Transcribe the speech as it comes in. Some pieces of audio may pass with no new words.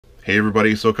Hey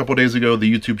everybody, so a couple days ago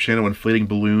the YouTube channel Inflating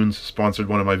Balloons sponsored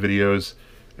one of my videos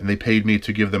and they paid me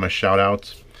to give them a shout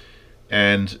out.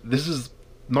 And this is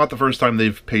not the first time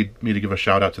they've paid me to give a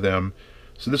shout out to them.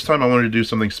 So this time I wanted to do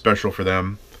something special for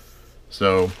them.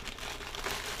 So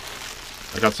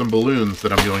I got some balloons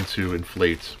that I'm going to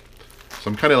inflate.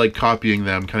 So I'm kind of like copying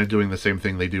them, kind of doing the same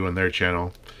thing they do on their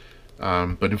channel.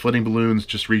 But Inflating Balloons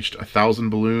just reached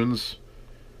 1,000 balloons.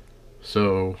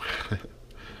 So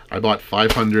I bought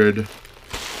 500,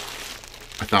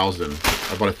 1,000.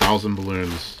 I bought 1,000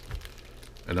 balloons,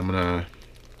 and I'm gonna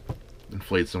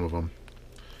inflate some of them.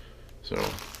 So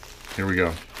here we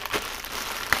go.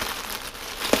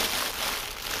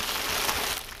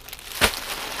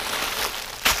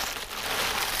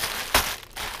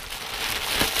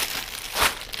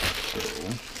 So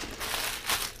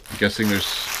I'm guessing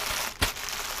there's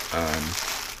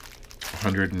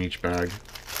 100 in each bag.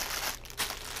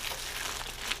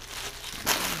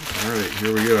 Alright,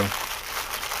 here we go.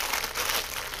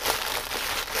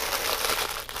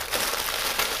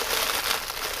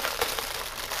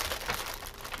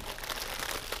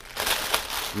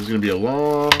 This is going to be a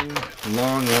long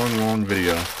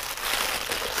video.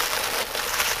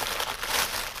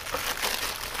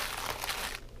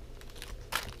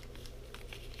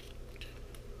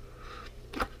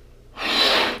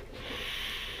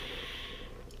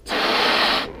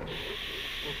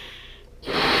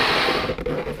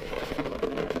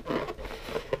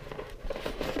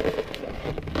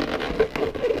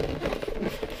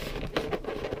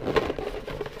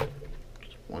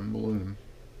 One balloon.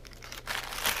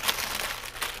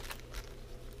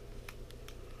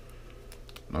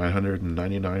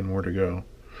 $999 more to go.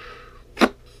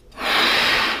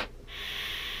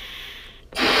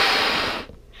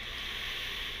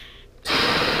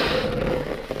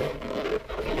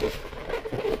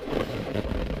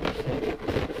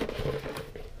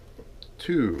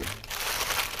 Two.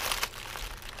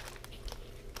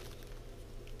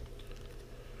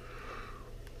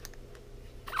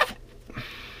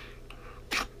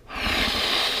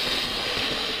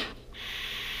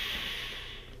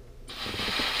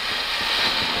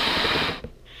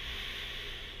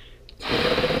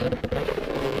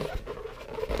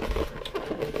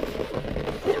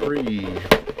 Three.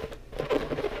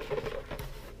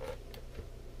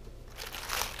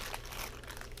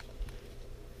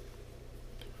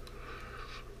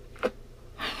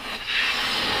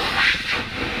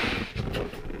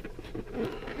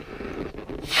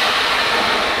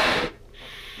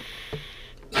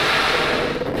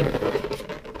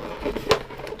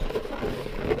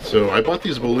 So I bought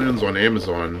these balloons on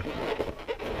Amazon.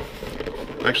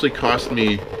 It actually cost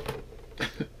me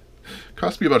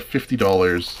about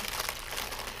 $50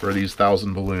 for these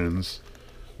 1,000 balloons,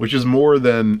 which is more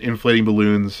than Inflating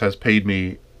Balloons has paid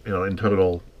me, in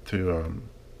total to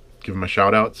give them a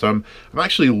shout out. So I'm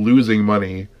actually losing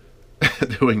money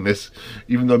doing this,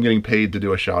 even though I'm getting paid to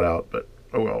do a shout out. But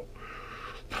oh well.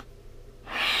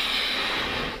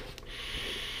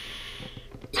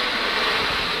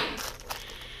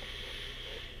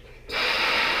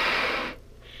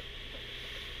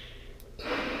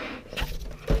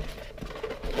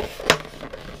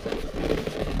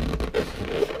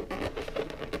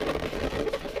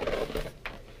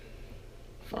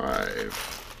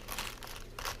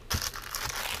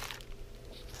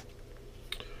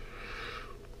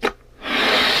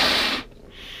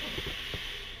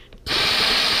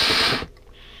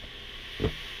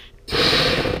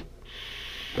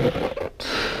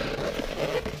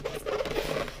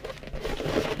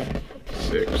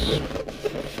 Six.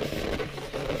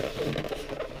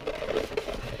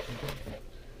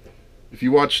 If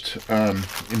you watched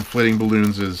Inflating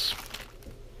Balloons' his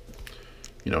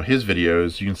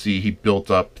videos, you can see he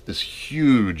built up this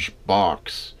huge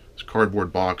box, this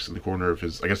cardboard box in the corner of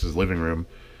his living room,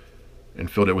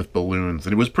 and filled it with balloons.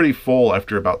 And it was pretty full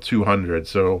after about 200.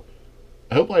 So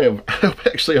I hope I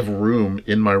actually have room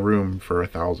in my room for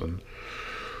 1,000.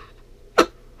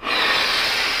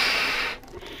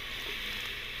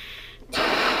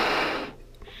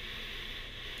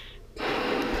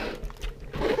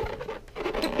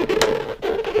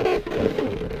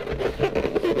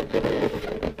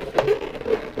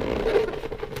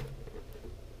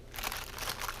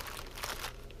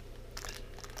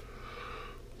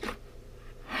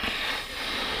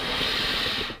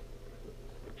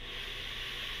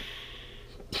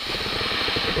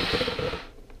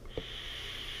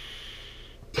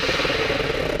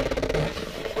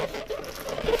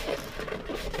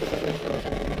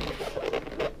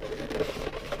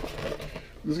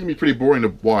 This is going to be pretty boring to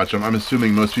watch. I'm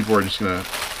assuming most people are just going to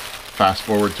fast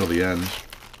forward till the end.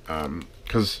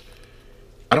 Because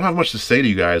I don't have much to say to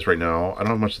you guys right now. I don't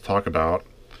have much to talk about.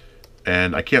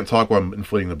 And I can't talk while I'm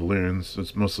inflating the balloons. So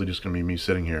it's mostly just going to be me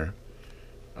sitting here.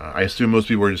 I assume most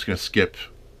people are just going to skip,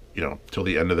 you know, till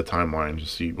the end of the timeline to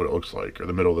see what it looks like, or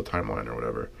the middle of the timeline, or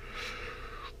whatever.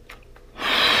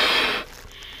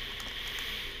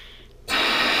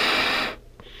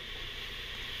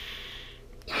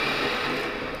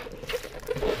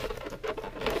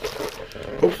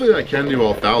 Hopefully I can do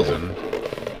all 1,000.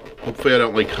 Hopefully I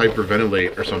don't like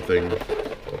hyperventilate or something,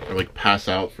 or like pass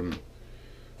out from,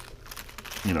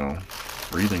 you know,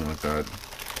 breathing like that.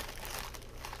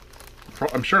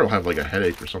 I'm sure I'll have like a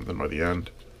headache or something by the end.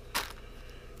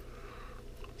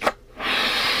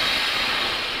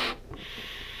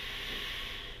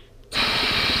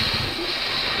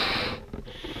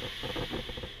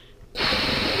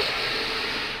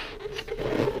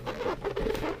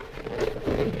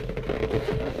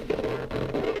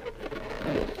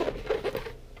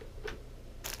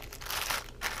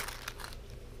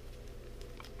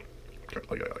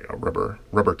 Like a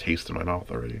rubber taste in my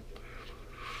mouth already.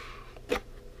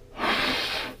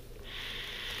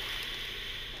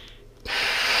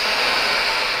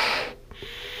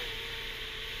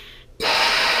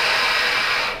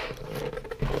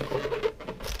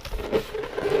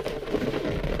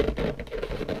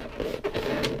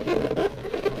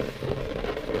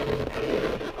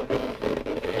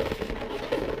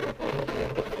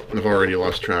 I've already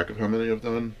lost track of how many I've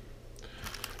done.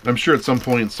 I'm sure at some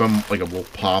point some like will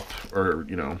pop, or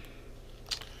you know,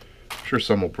 I'm sure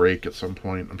some will break at some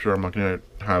point. I'm sure I'm not gonna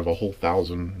have a whole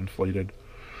 1,000 inflated.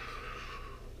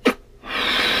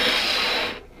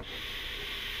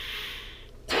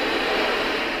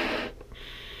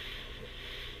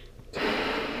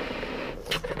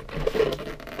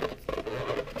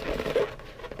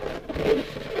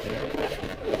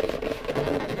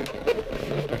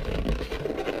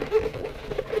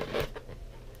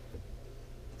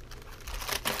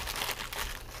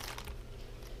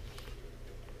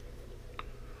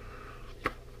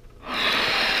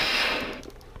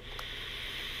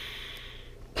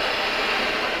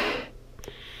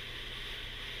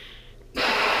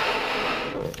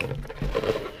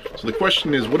 So the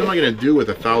question is, what am I going to do with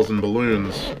 1,000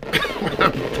 balloons when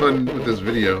I'm done with this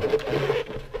video?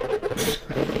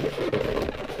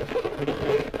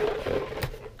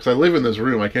 Because I live in this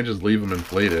room, I can't just leave them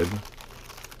inflated.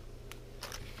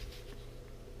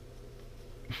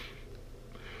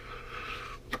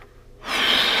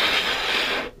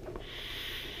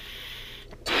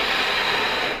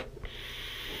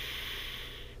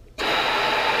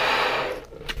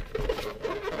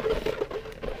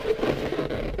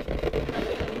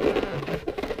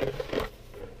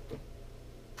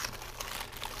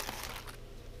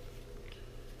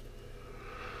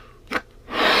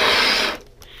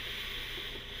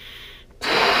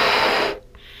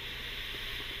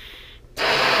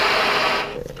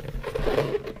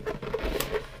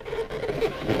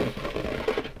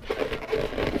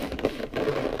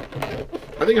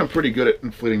 I think I'm pretty good at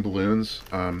inflating balloons.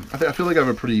 I feel like I have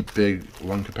a pretty big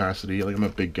lung capacity. Like I'm a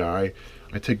big guy.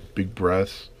 I take big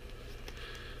breaths.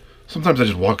 Sometimes I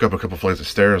just walk up a couple flights of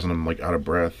stairs and I'm like out of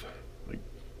breath. Like,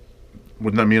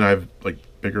 wouldn't that mean I have like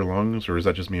bigger lungs, or does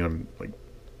that just mean I'm like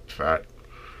fat?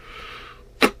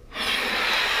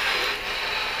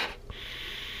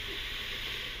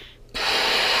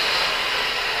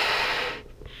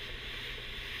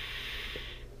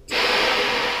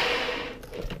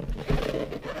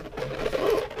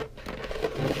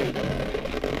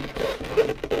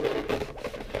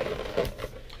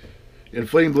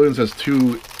 Inflating Balloons has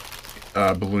two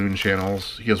balloon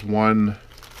channels. He has one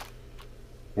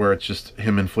where it's just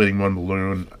him inflating one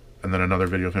balloon, and then another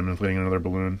video of him inflating another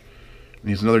balloon. And he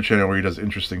has another channel where he does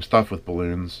interesting stuff with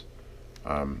balloons,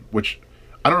 which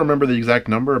I don't remember the exact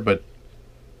number, but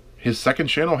his second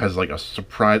channel has like a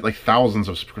surprise, like thousands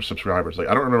of subscribers. Like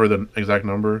I don't remember the exact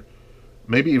number,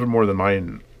 maybe even more than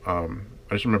mine. I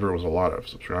just remember it was a lot of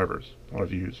subscribers, a lot of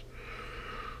views.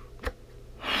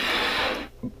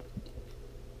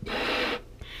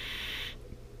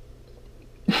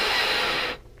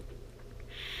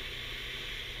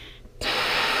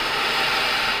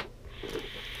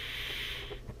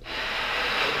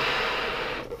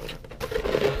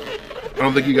 I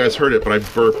don't think you guys heard it, but I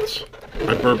burped.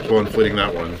 I burped while inflating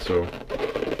that one, so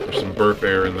there's some burp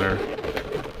air in there.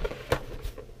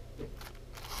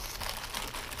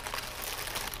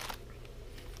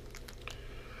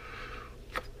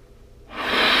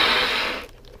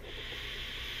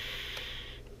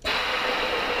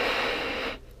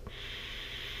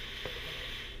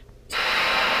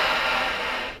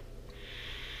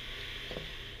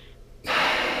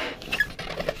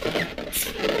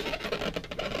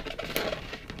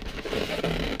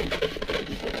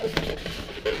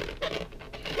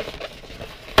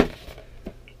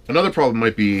 Another problem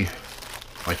might be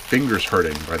my fingers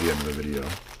hurting by the end of the video.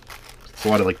 It's a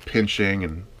lot of like pinching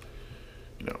and,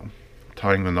 you know,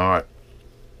 tying the knot.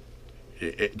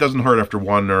 It doesn't hurt after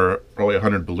 1 or probably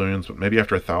 100 balloons, but maybe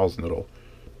after 1,000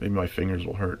 maybe my fingers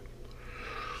will hurt.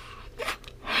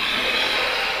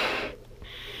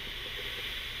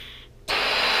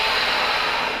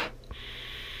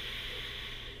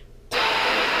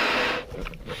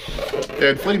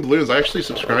 Yeah, Inflating Balloons, I actually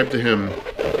subscribed to him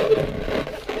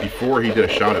before he did a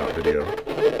shout out video,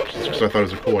 just because I thought it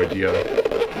was a cool idea.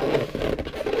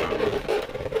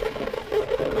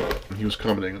 He was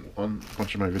commenting on a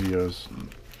bunch of my videos. And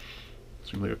it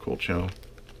seemed like a cool channel.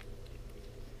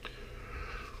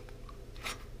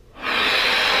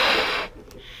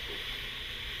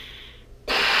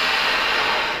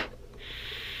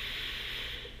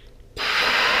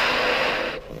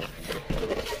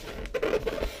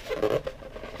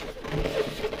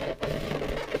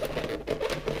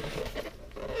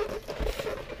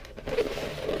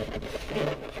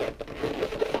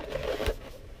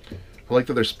 I like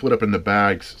that they're split up into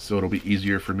bags, so it'll be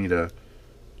easier for me to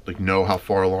like know how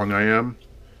far along I am.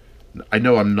 I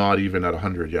know I'm not even at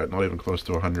 100 yet, not even close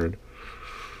to 100.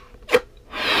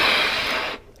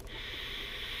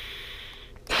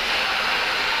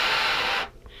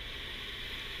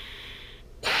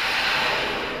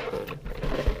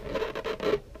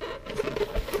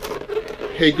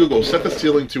 Hey Google, set the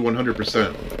ceiling to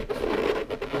 100%.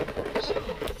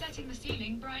 Setting the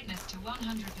ceiling brightness to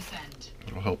 100%.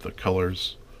 It'll help the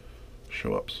colors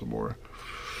show up some more.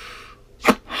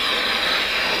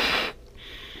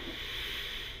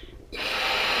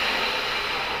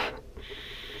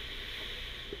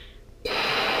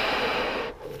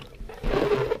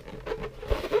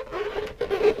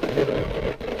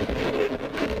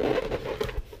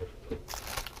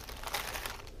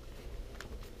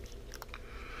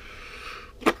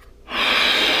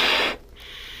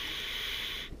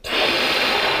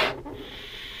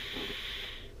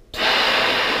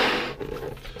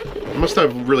 I must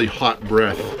have really hot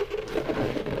breath,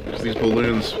 because these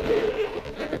balloons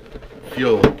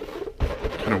feel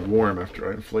kind of warm after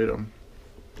I inflate them.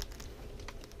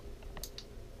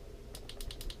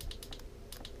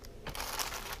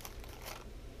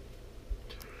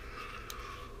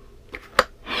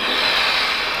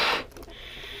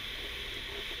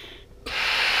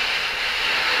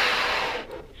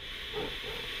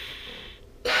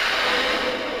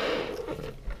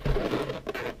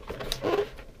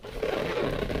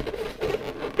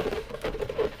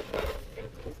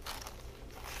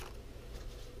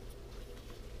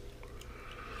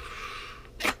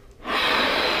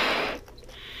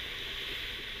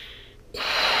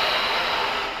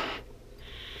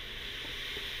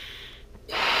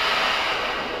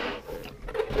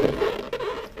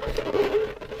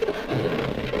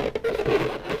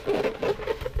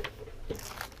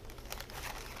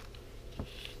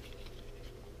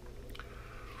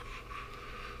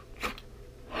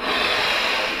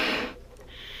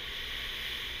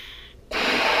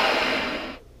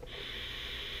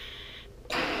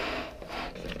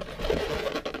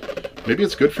 Maybe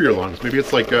it's good for your lungs. Maybe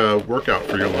it's like a workout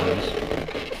for your lungs.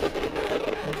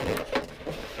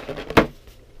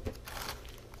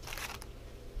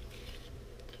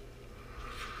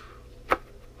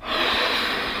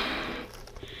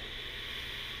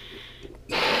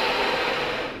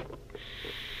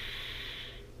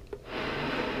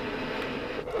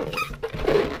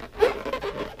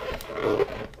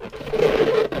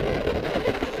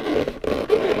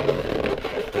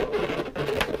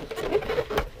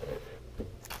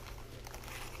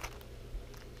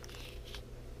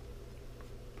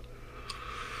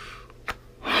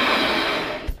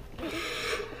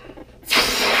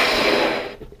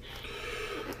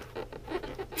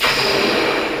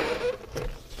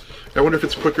 I wonder if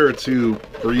it's quicker to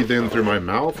breathe in through my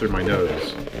mouth or my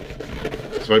nose.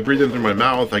 So if I breathe in through my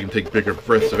mouth, I can take bigger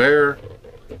breaths of air.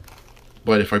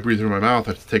 But if I breathe through my mouth,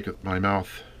 I have to take my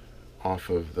mouth off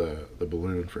of the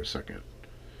balloon for a second.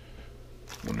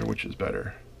 I wonder which is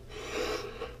better.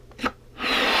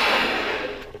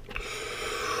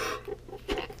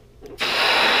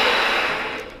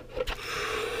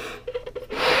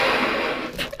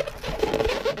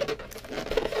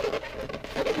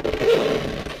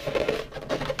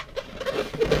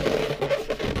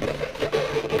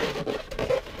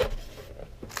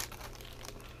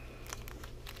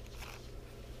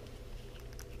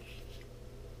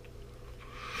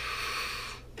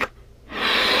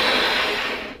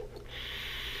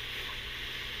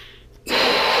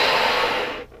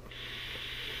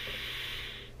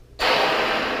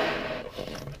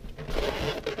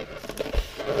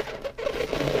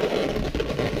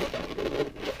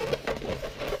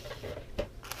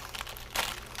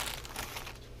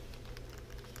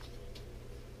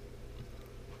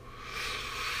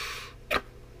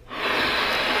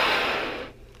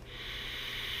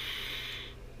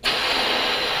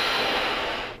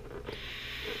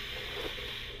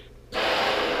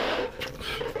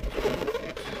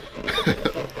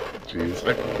 Jeez,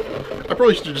 I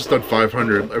probably should have just done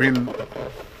 500. I mean,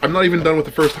 I'm not even done with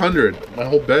the first 100. My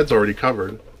whole bed's already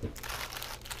covered.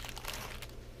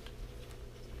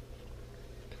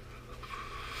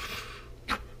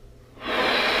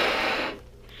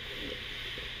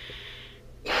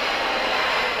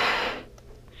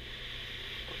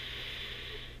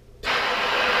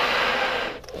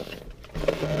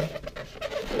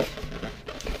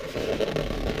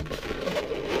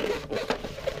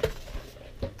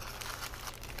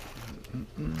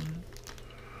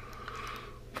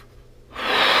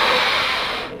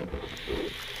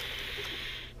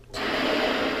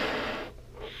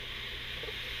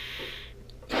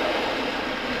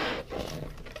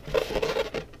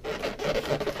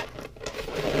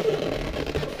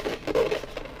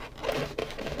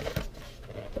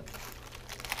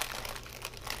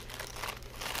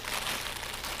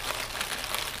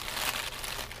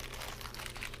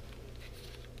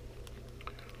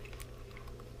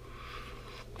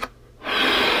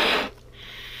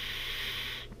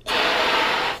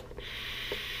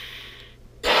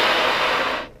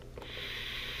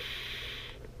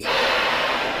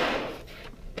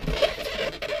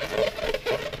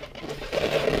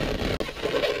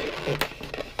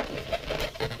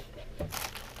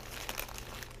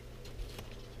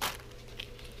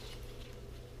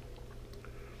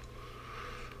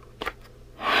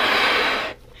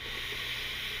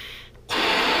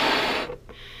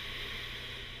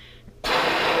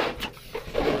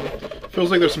 Feels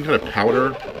like there's some kind of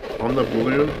powder on the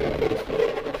balloon.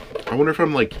 I wonder if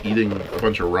I'm like eating a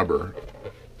bunch of rubber.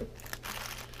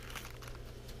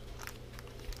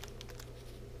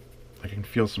 I can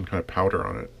feel some kind of powder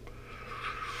on it.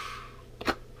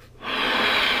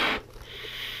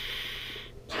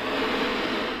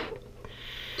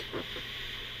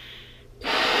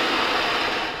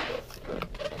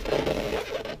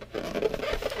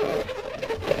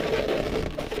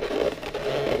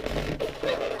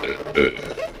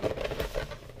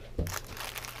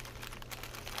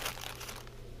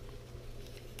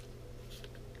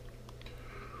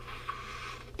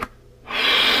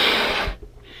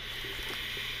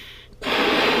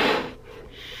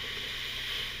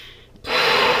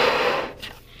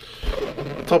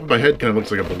 The top of my head kind of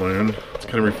looks like a balloon. It's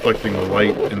kind of reflecting the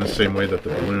light in the same way that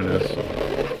the balloon is.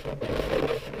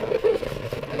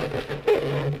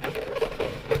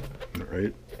 All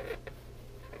right.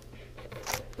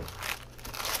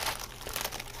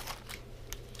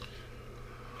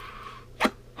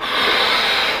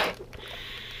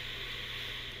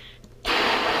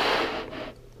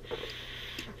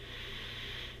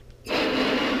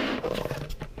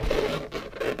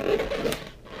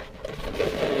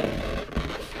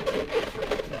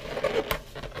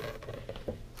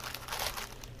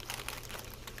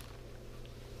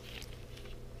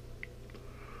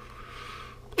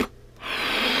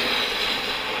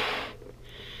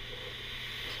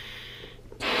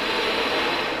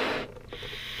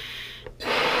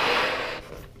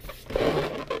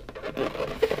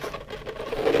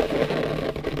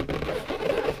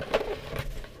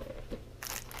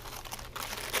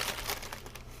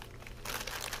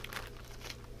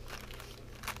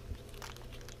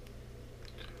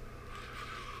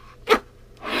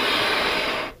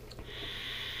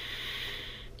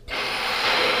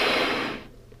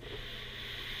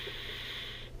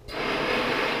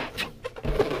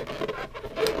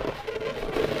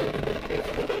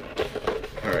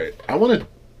 I want to...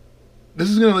 This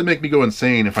is going to make me go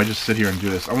insane if I just sit here and do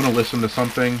this. I want to listen to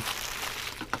something.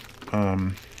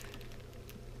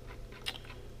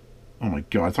 Oh my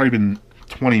god, it's already been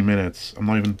 20 minutes. I'm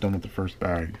not even done with the first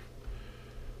bag.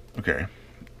 Okay.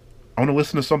 I want to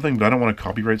listen to something, but I don't want a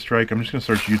copyright strike. I'm just going to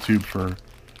search YouTube for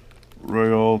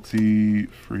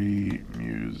royalty-free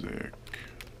music.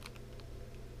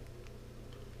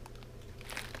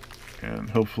 And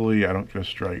hopefully I don't get a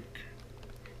strike.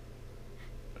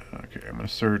 Okay, I'm going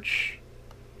to search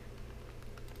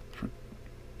for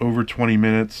over 20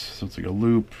 minutes, so it's like a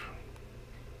loop.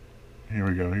 Here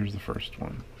we go, here's the first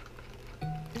one.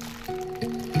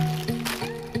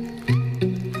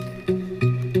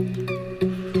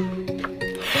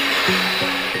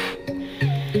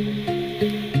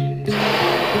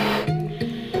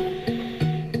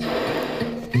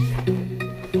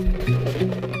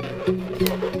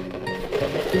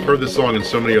 I've heard this song in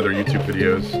so many other YouTube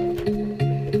videos.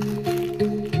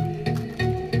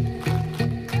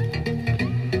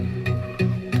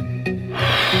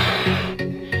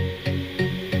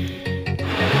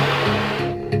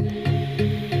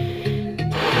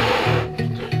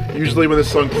 Usually when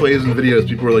this song plays in videos,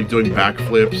 people are like doing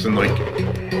backflips and like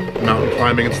mountain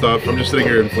climbing and stuff. I'm just sitting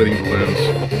here inflating balloons.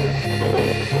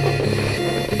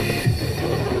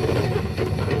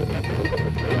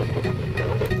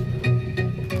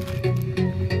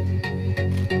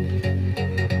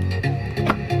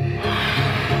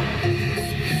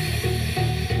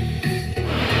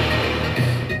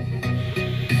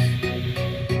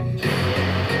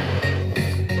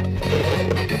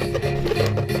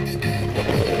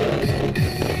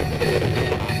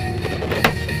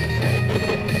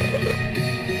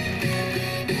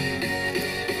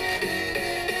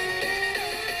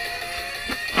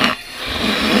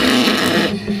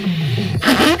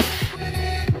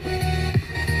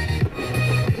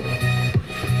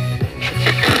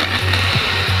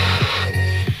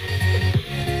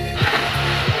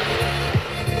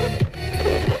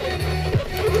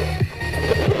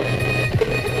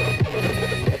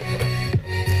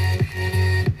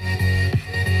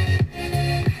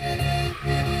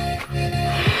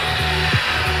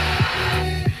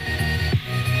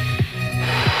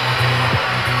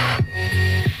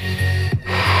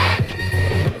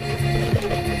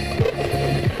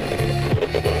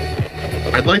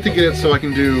 I'd like to get it so I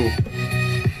can do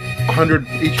 100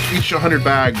 each 100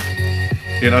 bags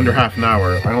in under half an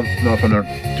hour. I don't know if I'm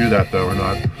gonna do that though or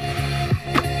not.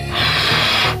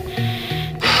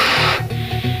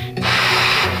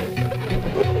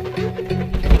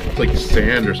 It's like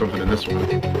sand or something in this one.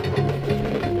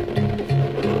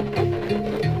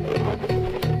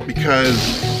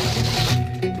 Because,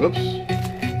 whoops,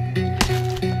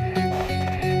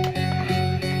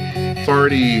 it's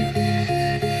already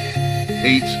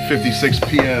 8:56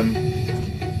 p.m.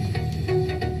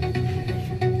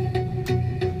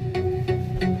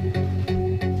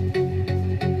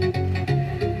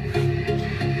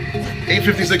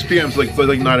 8:56 p.m. So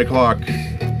like 9 o'clock.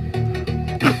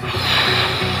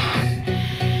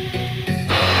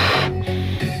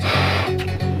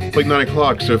 It's like 9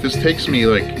 o'clock. So if this takes me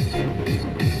like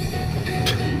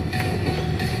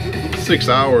 6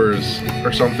 hours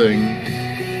or something,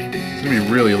 it's gonna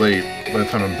be really late by the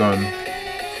time I'm done.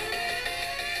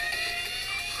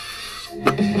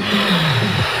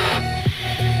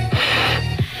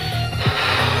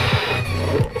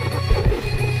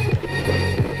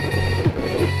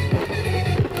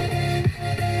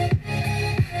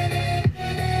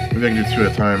 Maybe I can do 2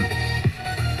 at a time.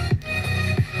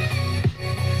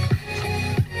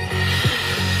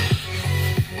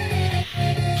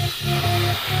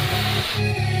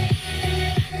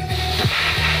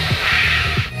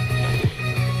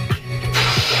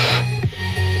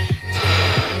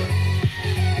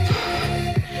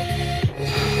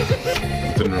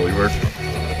 Didn't really work.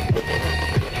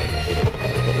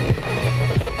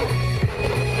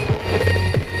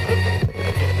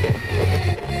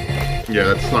 Yeah,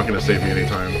 that's not going to save me any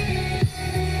time.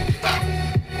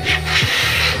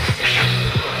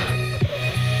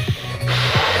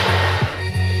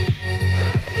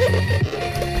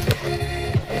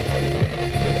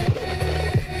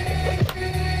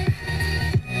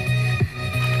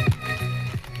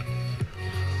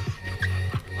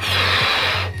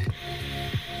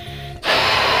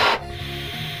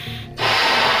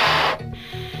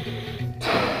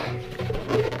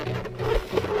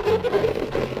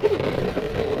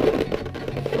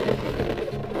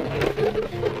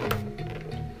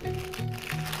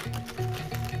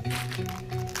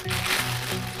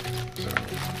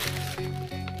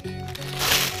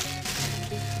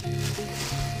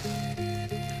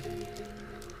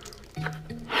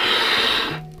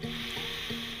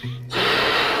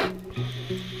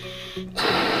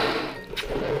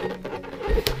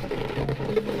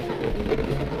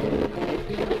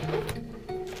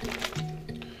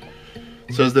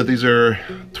 It says that these are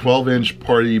 12-inch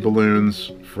party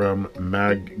balloons from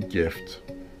Mag Gift.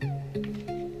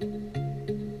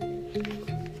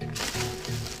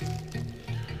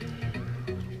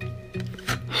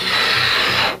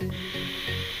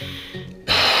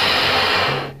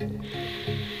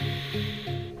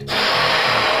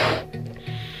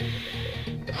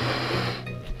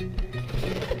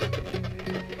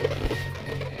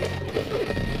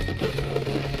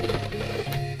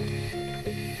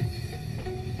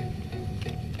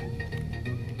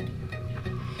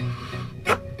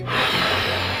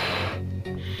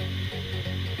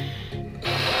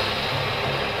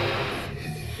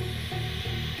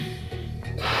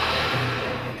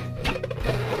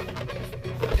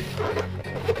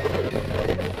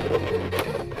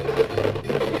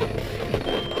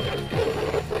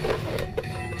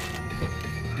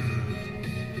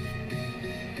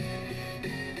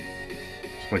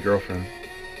 My girlfriend.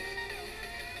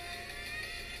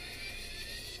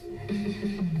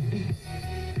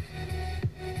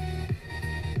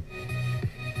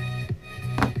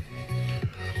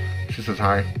 She says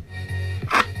hi.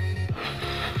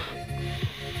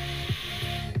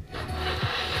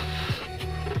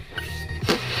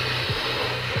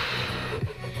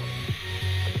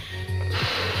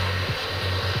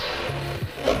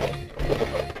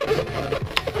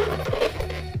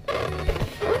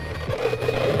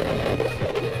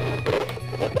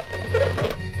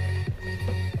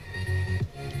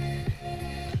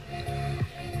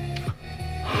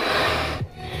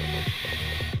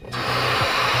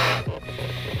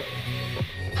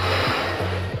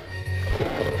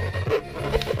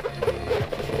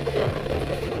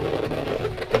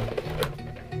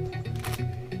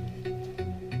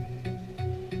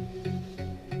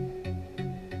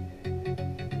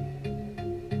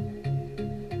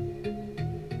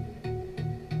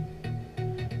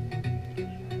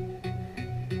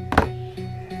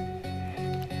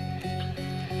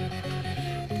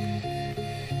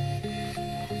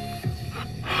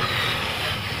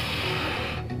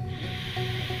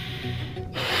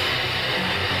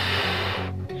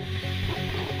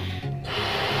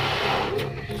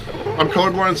 I'm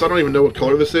colorblind, so I don't even know what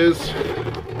color this is.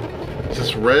 Is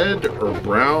this red or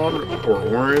brown or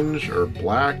orange or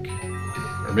black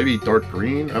or maybe dark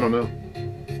green? I don't know.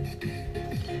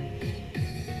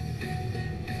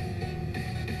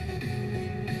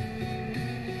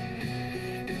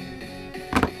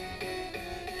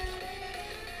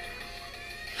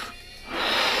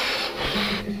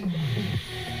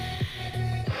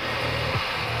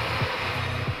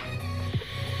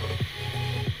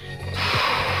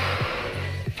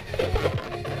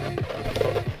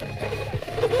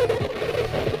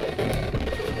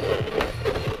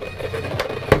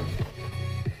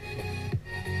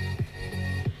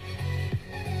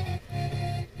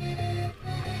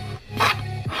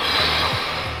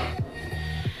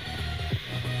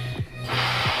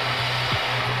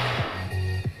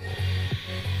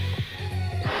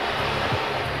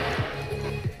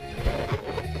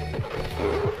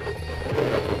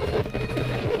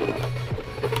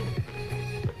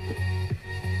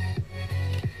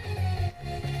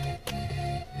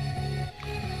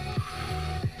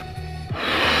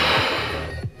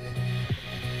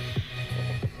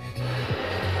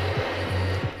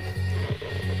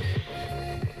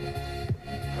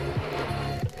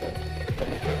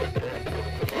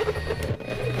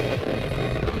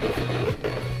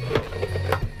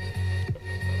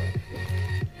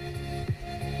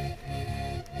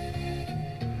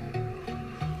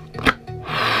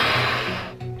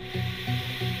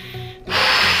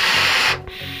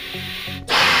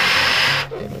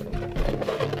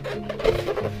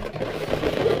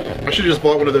 I should have just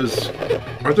bought one of those.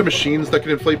 Aren't there machines that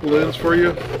can inflate balloons for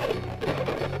you?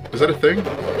 Is that a thing?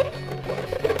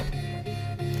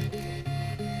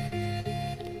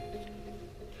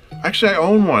 Actually, I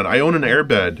own one. I own an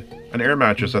airbed, an air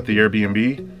mattress at the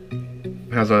Airbnb.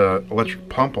 It has a electric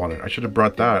pump on it. I should have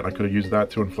brought that. I could have used that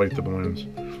to inflate the balloons.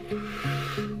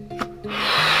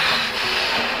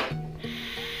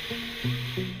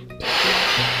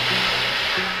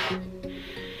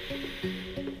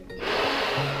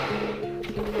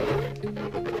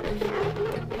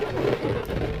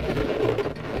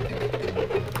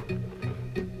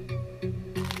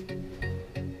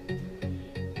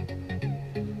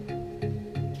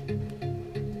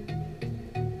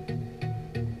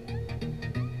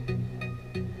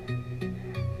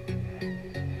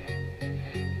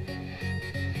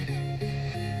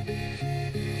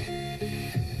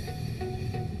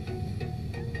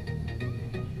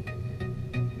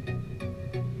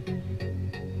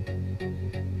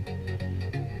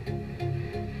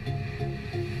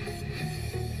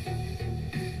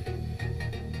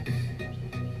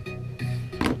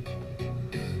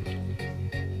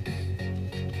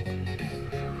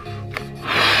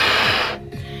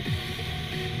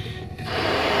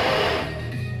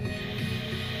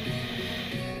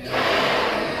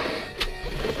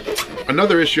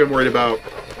 Another issue I'm worried about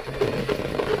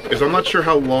is I'm not sure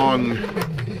how long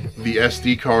the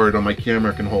SD card on my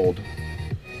camera can hold.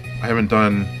 I haven't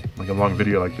done like a long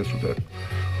video like this with it.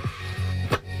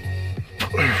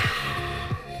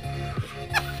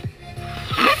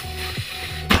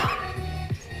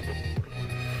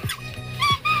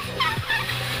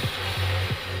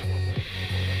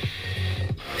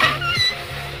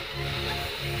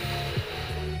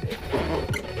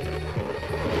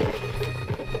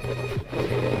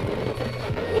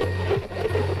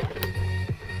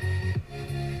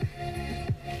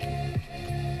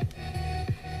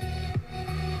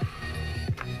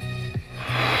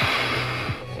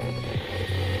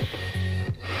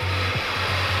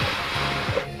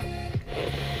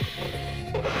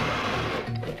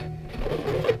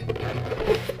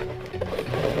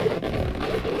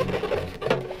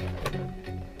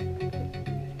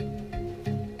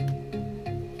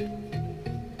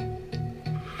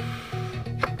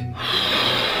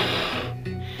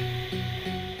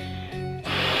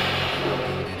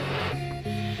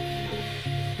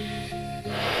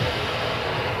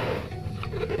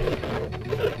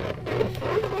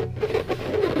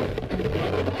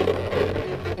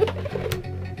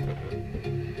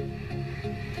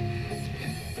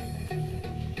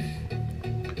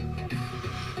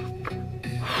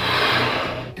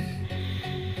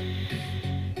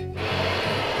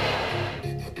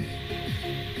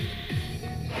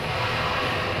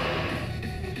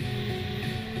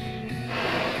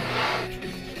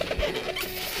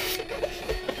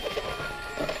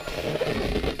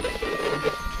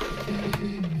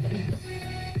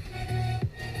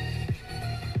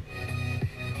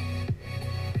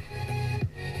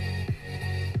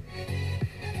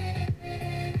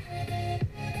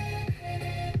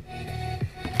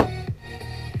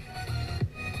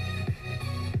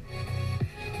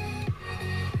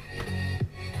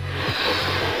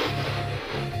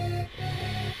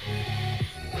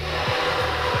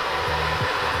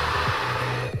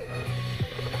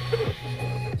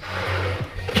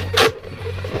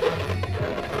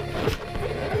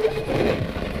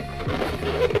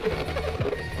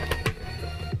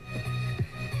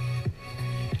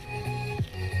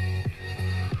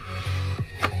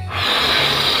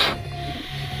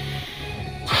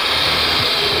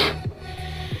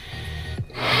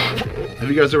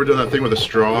 you guys ever done that thing with a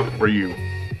straw where you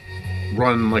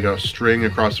run like a string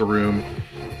across a room,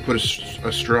 put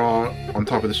a straw on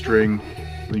top of the string,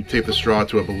 and you tape the straw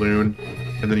to a balloon,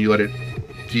 and then you let it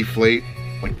deflate,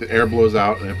 like the air blows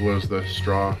out and it blows the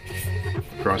straw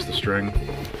across the string.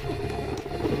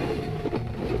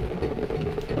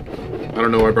 I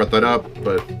don't know why I brought that up,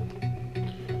 but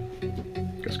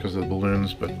I guess because of the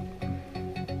balloons, but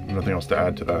nothing else to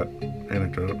add to that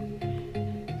anecdote.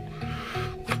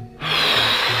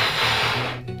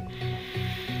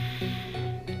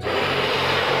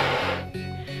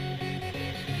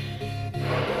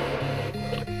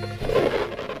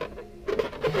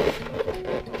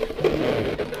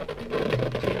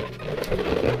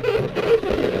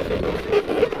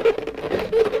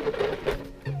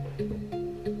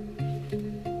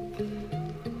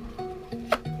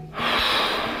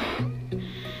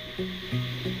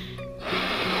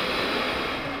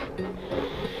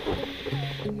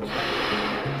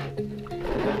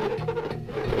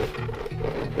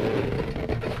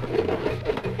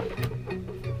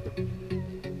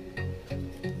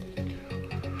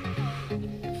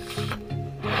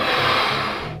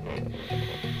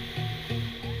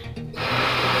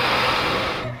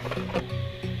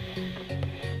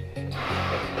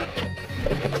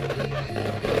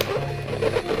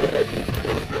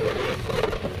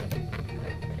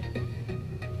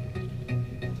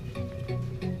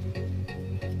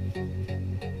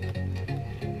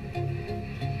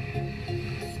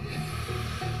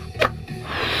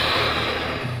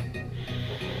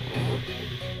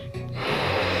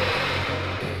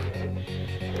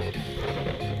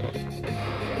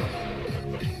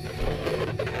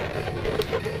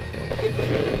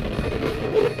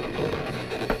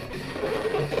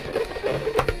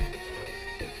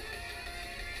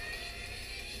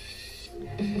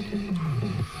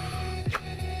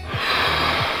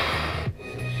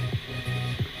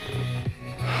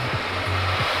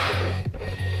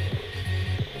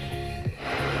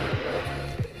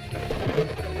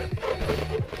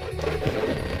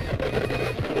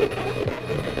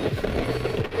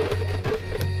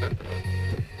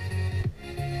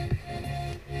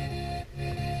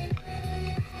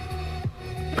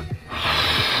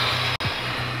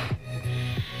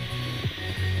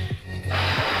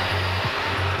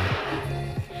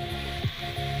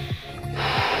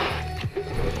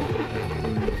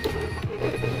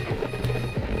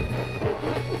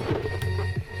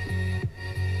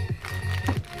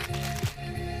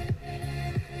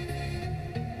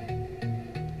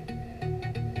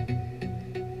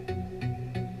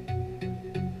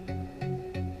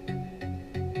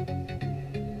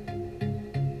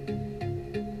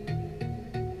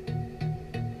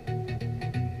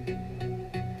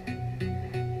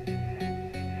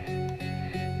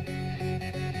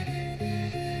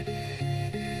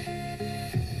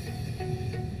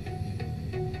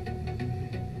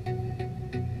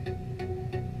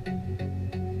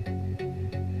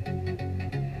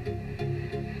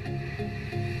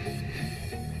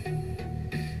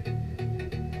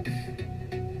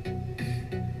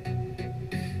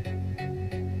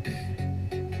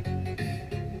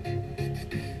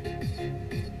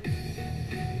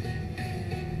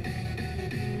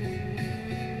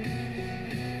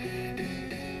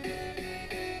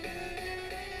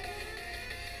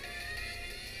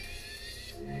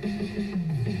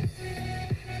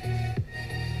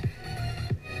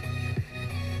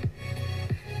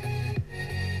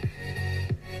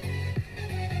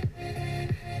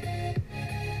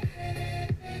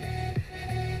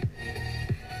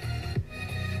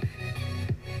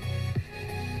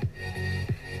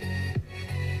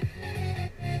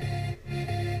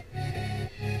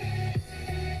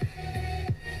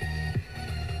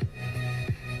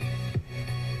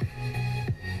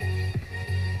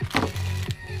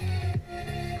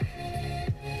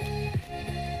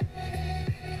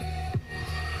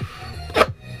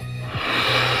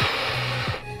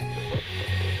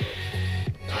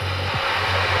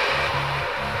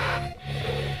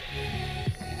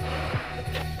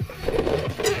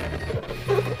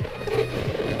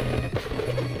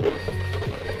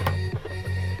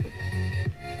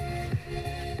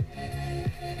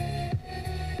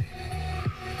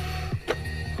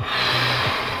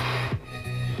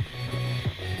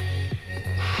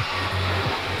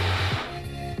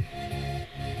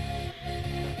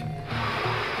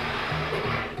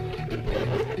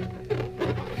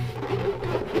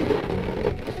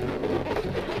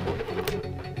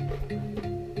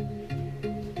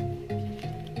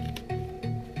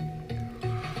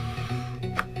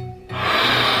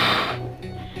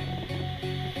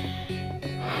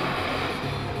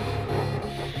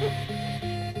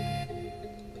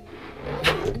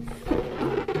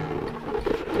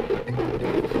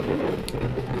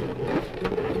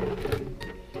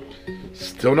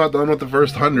 Still not done with the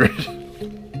first 100.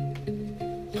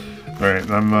 Alright,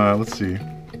 I'm, let's see.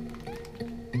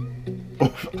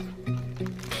 Oh.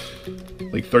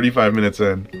 Like 35 minutes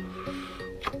in.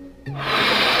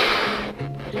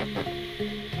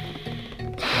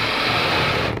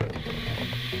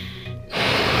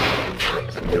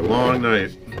 It's gonna be a long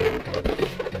night.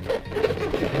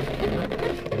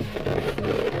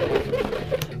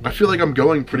 I feel like I'm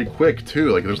going pretty quick too.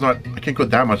 Like I can't go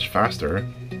that much faster.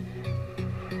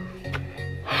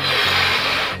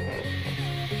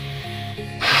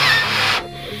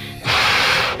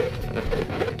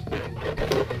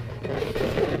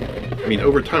 I mean,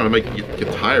 over time I might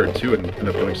get tired too and end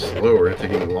up going slower and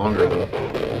taking longer than that.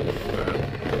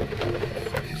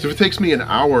 So if it takes me an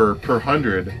hour per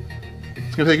 100,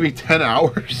 it's gonna take me 10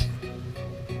 hours.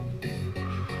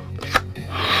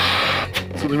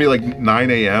 It's gonna be like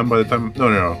 9 a.m. by the time,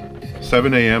 no,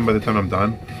 7 a.m. by the time I'm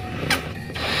done.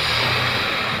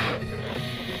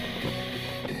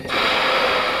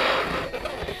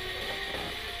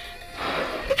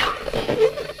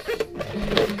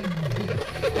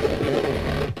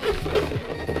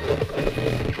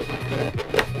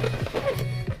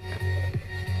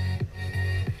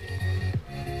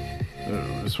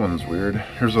 This one's weird.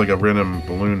 Here's like a random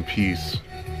balloon piece.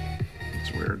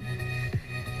 It's weird.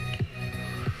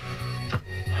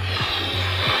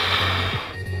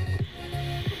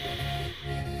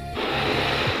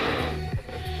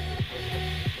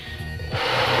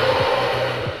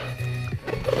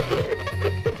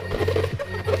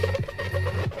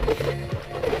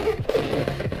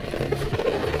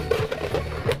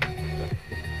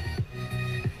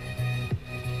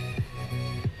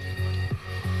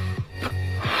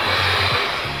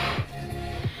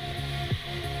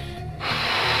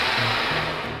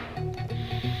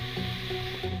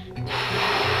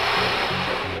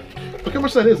 Look how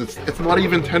much that is. It's not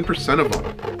even 10% of them.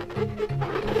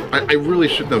 I really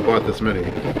shouldn't have bought this many.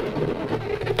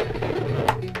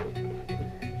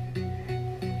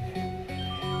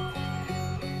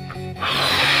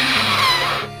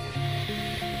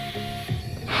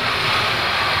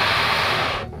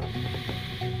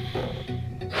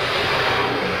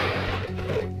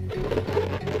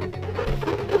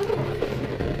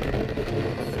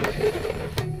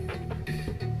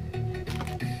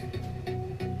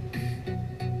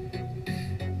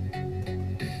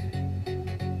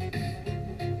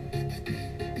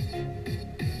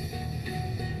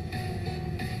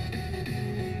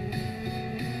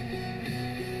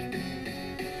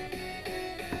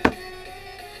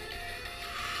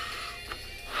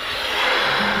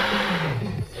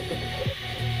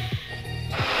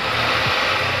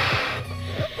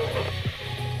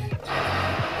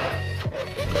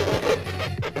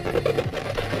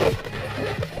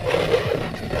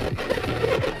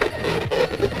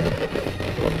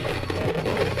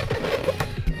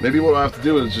 Maybe what I'll have to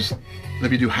do is just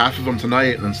maybe do half of them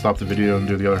tonight and then stop the video and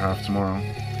do the other half tomorrow.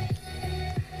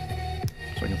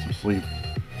 So I get some sleep.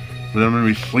 But then I'm gonna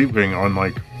be sleeping on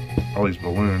like all these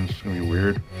balloons. It's gonna be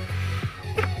weird.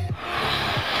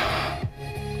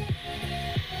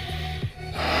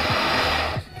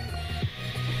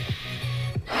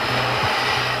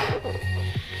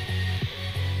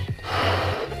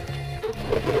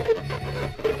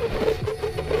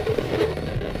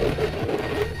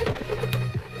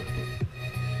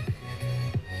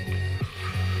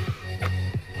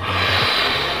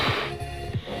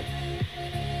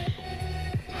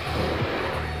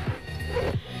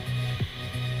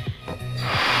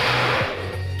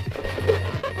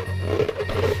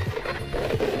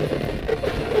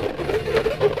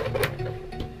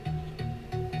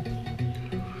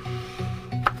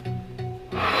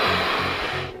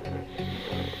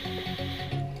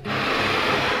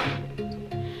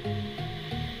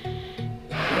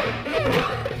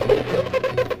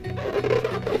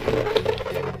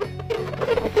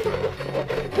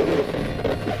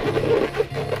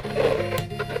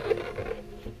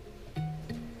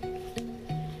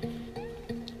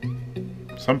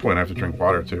 At some point I have to drink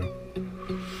water too.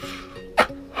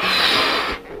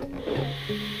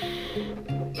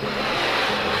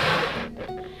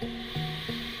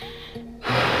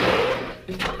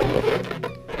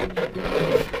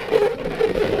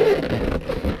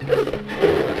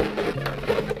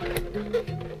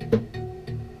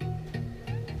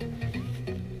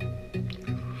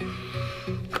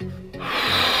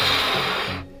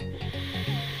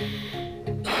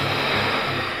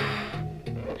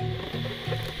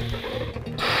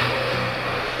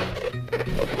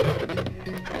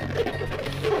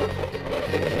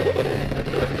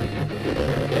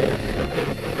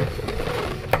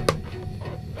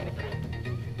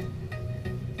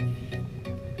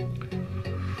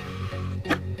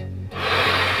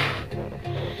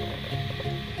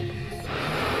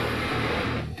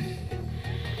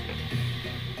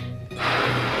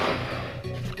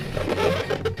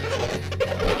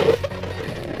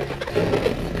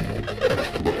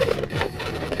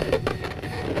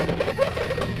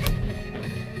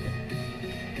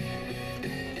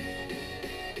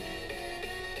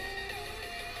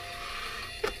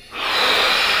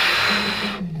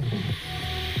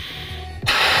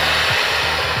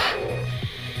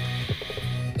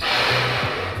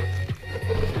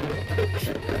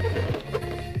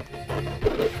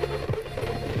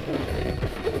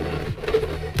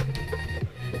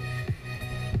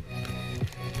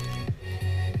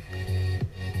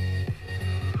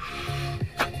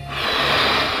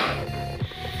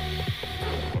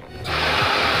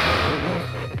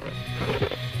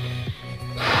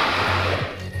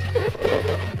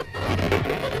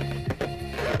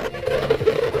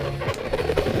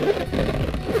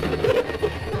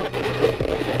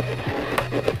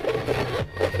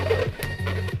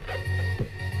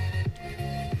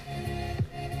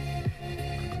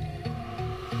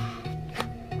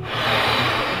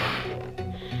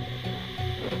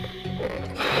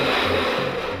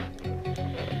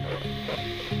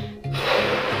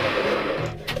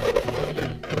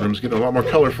 room's getting a lot more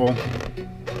colorful.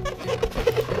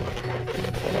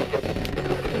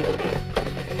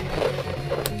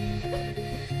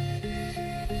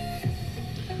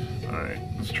 Alright,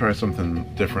 let's try something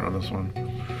different on this one.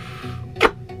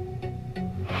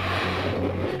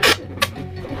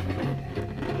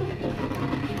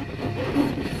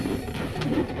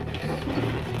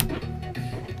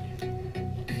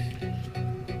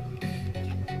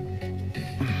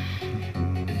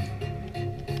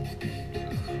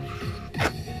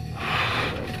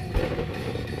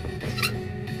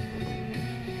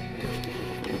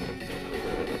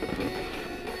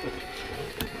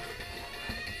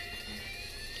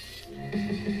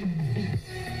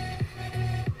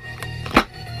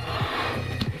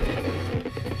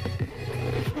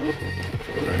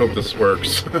 I hope this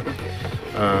works.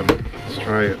 Let's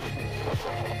try it.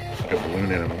 Like a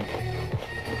balloon animal.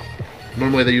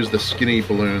 Normally they use the skinny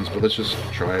balloons, but let's just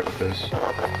try it with this.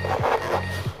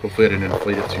 Hopefully I didn't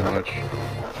inflate it too much.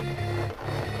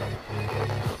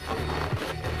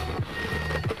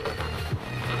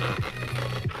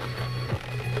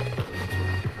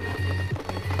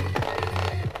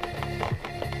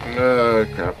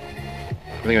 Crap.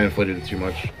 I think I inflated it too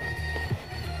much.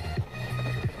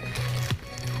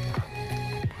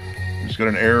 Just got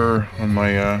an error on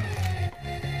my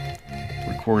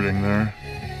recording there.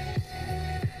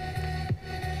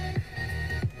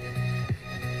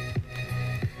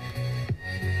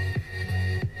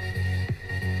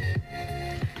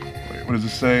 Wait, what does it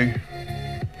say?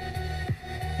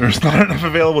 There's not enough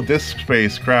available disk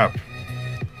space. Crap.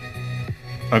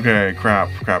 Okay, crap.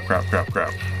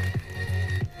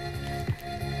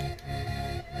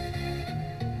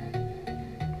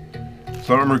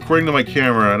 So I'm recording to my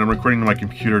camera and I'm recording to my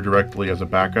computer directly as a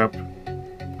backup.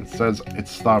 It says it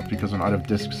stopped because I'm out of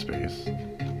disk space.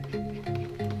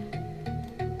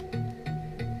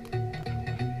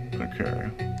 Okay.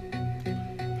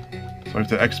 So I have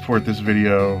to export this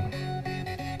video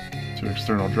to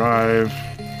external drive.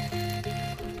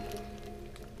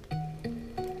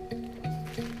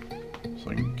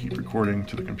 So I can keep recording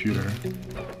to the computer.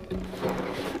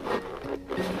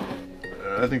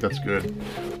 I think that's good.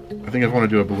 I think if I want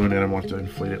to do a balloon animal, I have to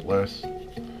inflate it less.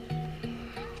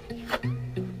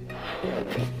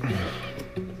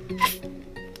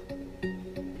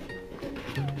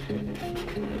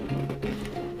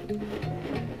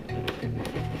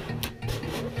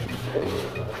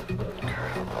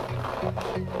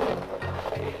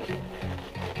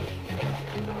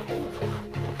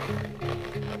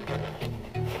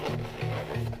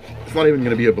 It's not even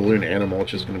going to be a balloon animal,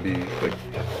 it's just going to be like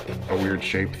a weird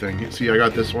shape thing. See, I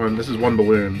got this one. This is one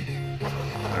balloon.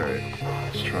 Alright,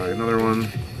 let's try another one.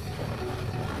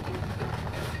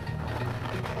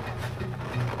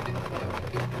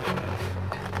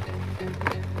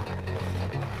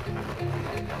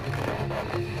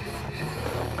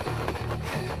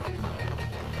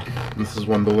 This is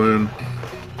one balloon.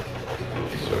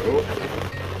 So,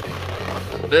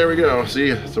 there we go. See,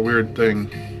 it's a weird thing.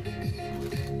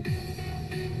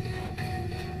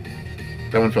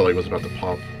 That one felt like it was about to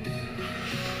pop.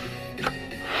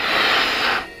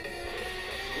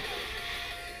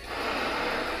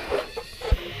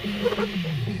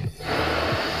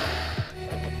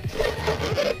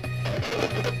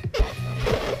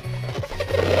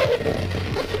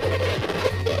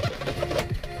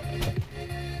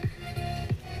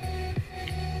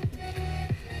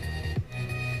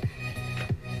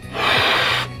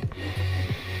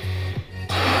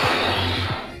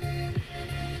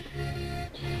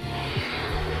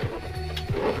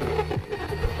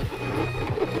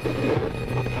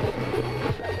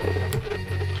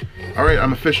 Alright,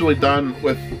 I'm officially done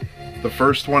with the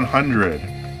first 100.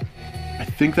 I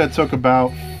think that took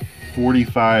about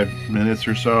 45 minutes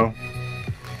or so.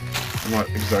 I'm not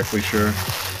exactly sure,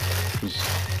 because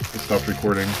it stopped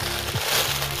recording.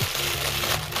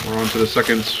 We're on to the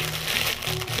second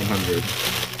 100.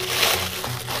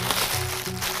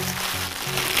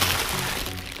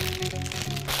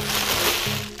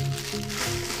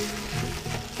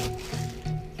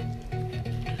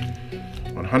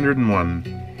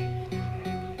 $101.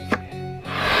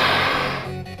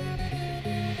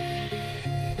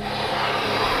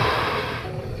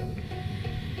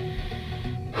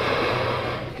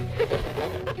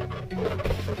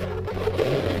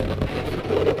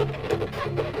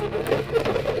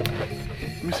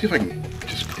 Let me see if I can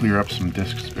just clear up some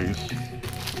disk space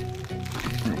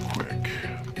real quick.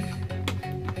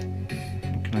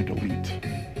 What can I delete?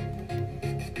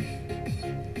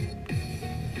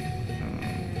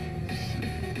 Let's see.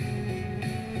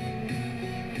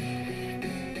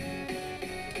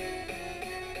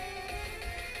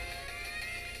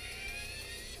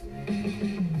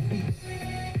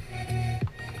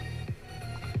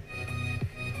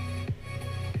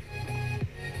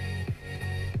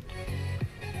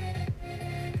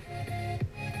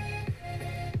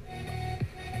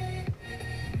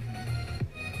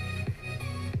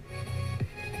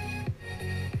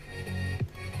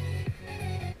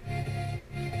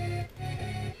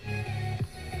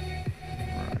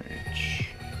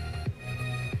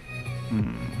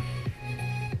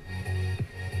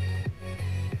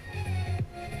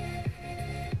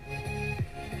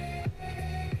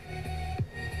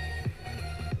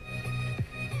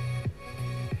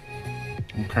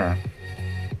 Okay.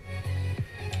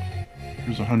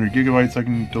 Here's 100 gigabytes I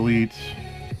can delete.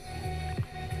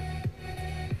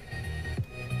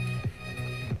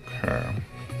 Okay.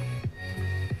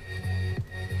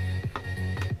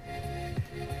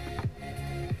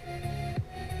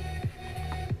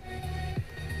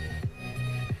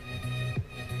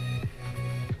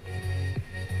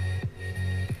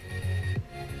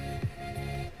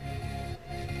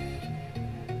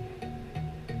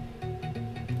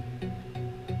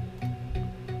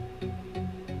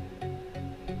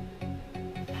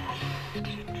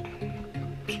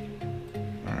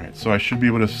 Alright, so I should be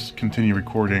able to continue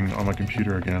recording on my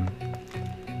computer again.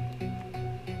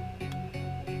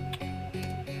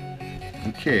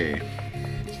 Okay,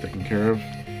 it's taken care of,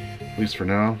 at least for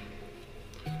now.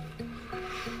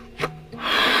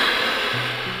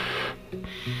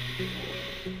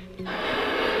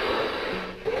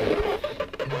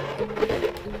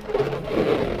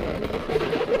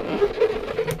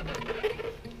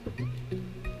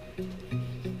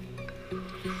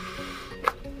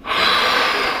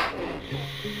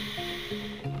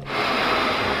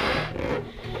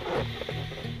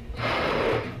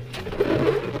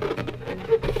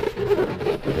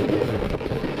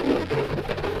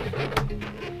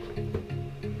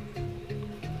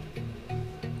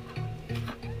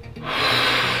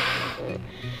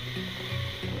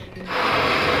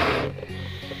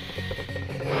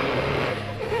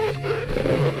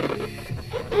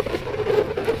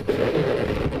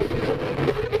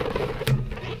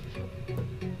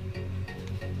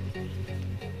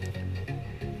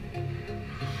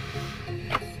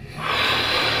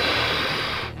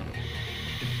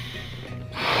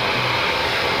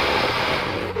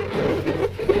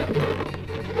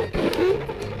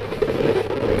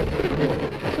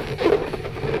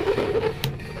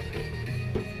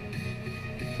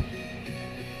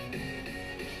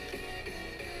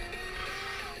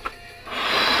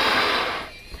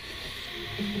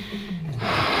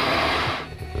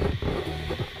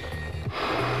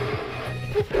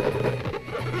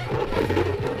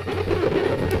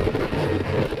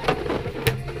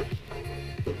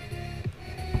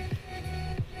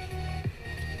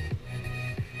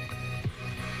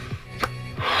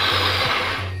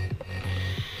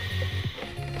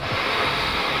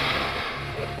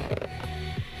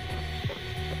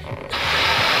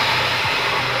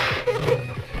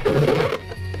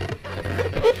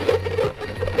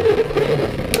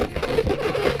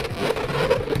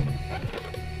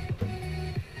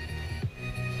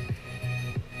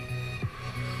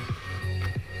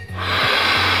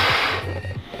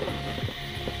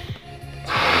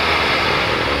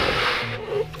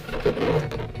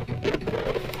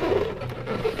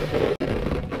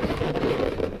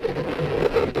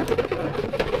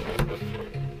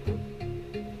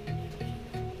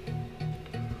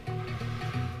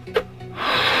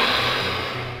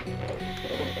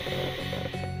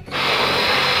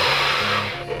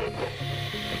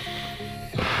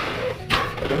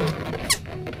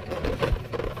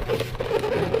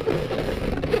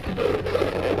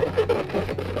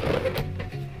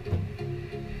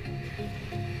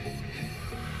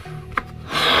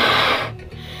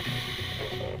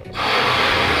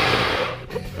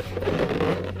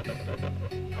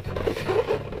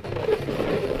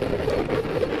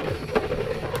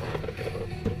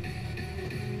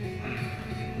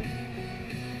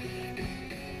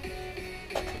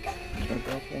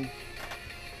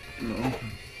 No.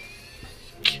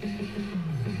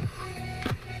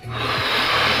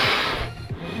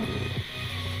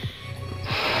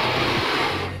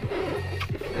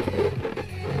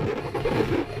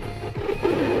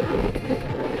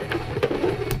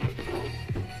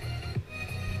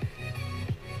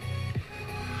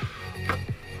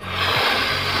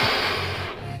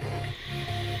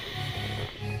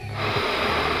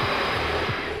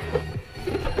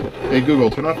 Hey Google,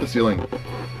 turn off the ceiling. Okay,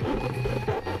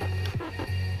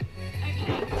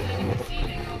 turning the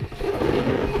ceiling off.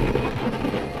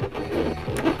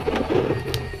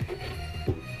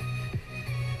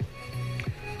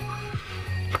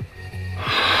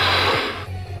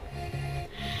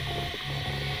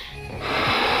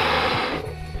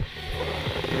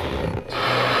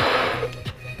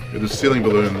 Yeah, the ceiling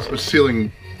balloons, the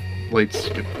ceiling lights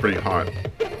get pretty hot.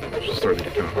 It's just starting to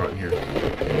get kind of hot in here.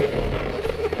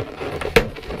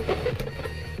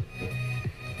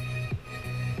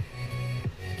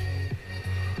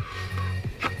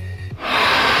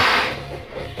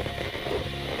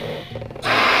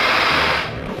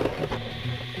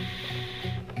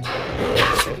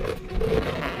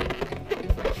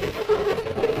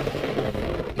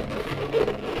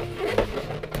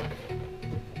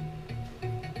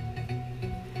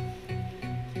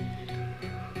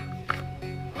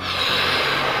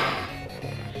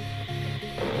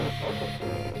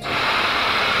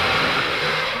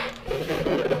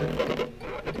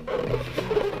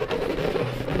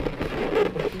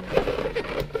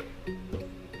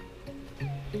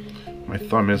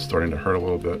 thumb is starting to hurt a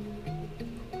little bit.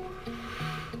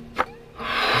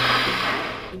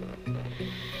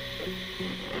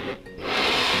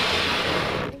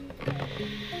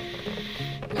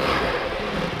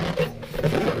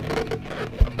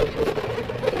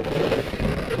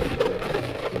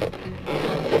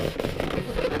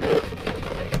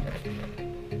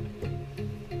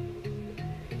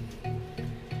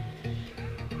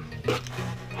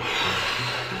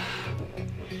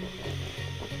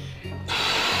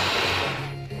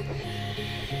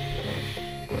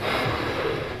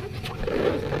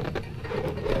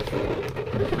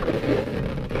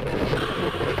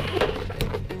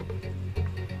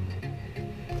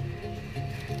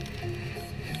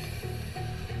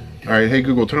 Alright, hey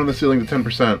Google, turn on the ceiling to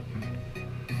 10%.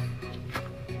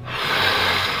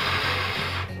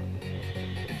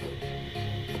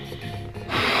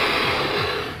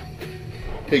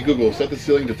 Hey Google, set the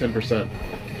ceiling to 10%. Sure.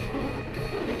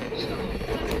 Set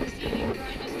the ceiling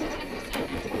brightness to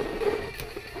 10%.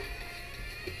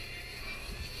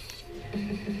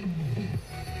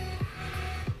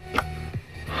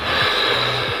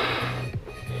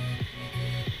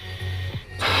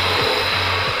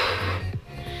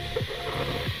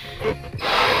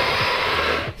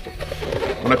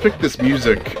 When I picked this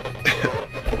music,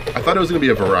 I thought it was going to be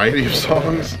a variety of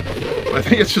songs. I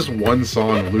think it's just one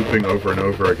song looping over and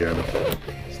over again.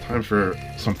 It's time for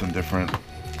something different.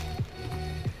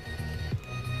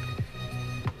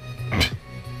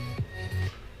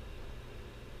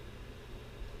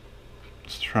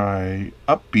 Let's try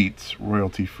upbeat,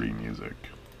 royalty-free music.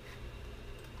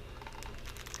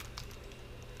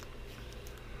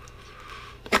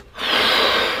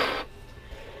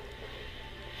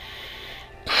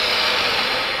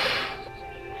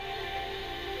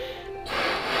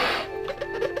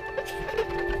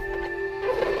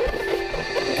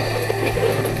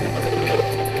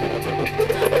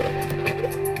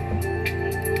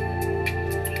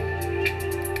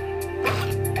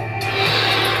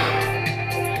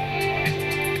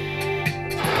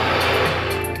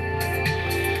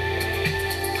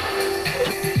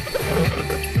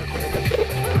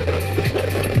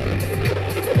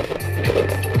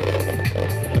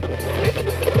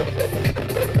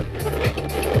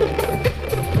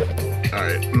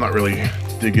 Alright, I'm not really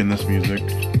digging this music.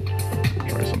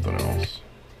 Try something else.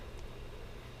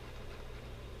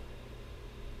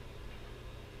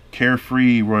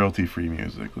 Carefree, royalty-free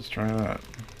music. Let's try that.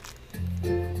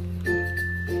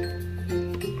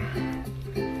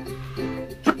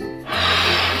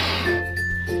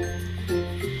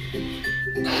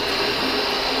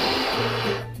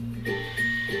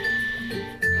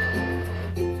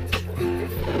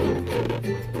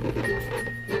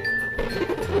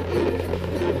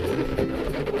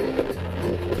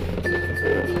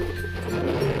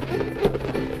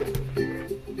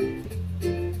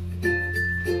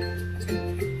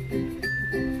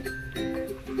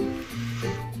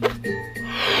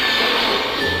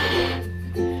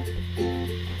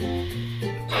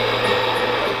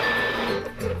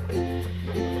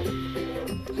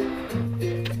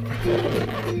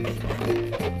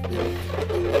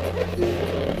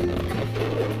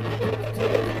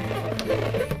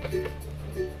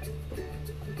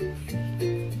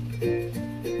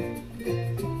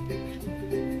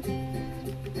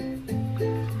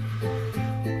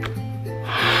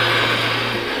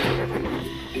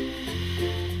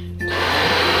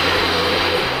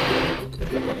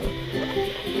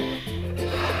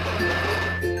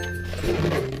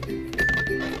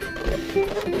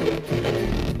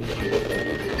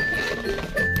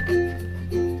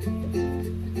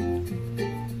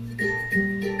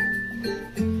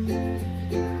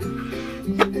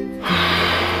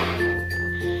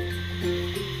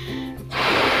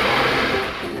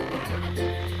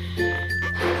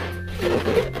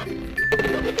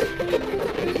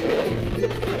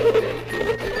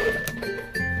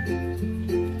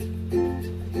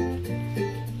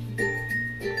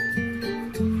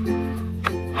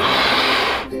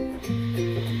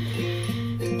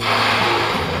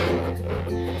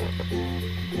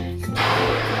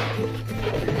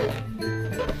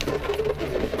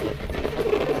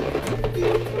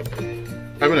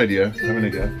 I have an idea. I have an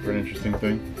idea for an interesting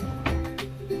thing.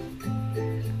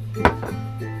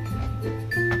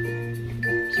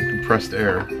 Some compressed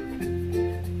air.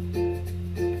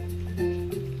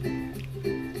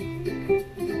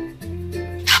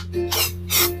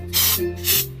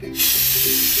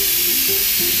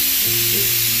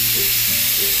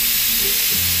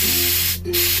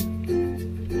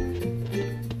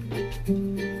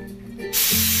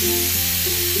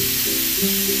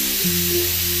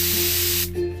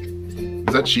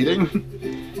 Is that cheating?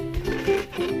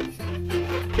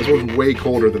 one's way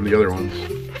colder than the other ones.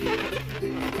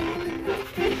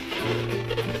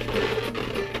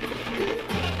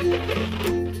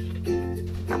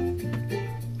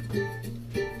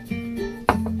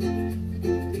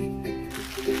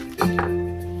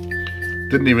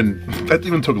 That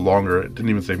even took longer. It didn't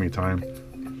even save me time.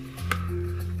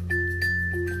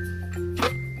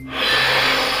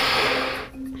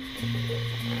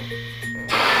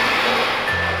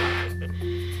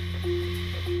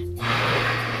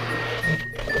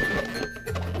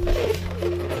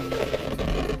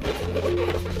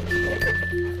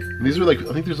 And these are like,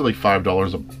 I think these are like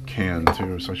 $5 a can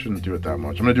too, so I shouldn't do it that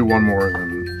much. I'm gonna do one more and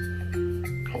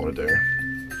then call it a day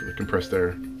for the compressed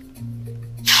air.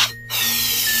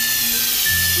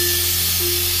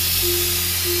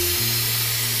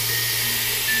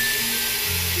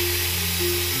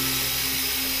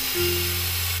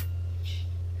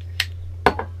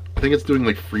 I think it's doing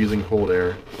like freezing cold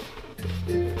air.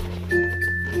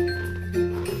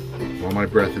 While my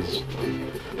breath is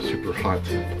super hot.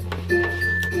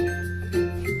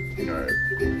 Alright.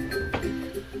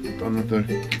 Done with the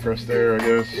compressed air, I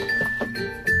guess.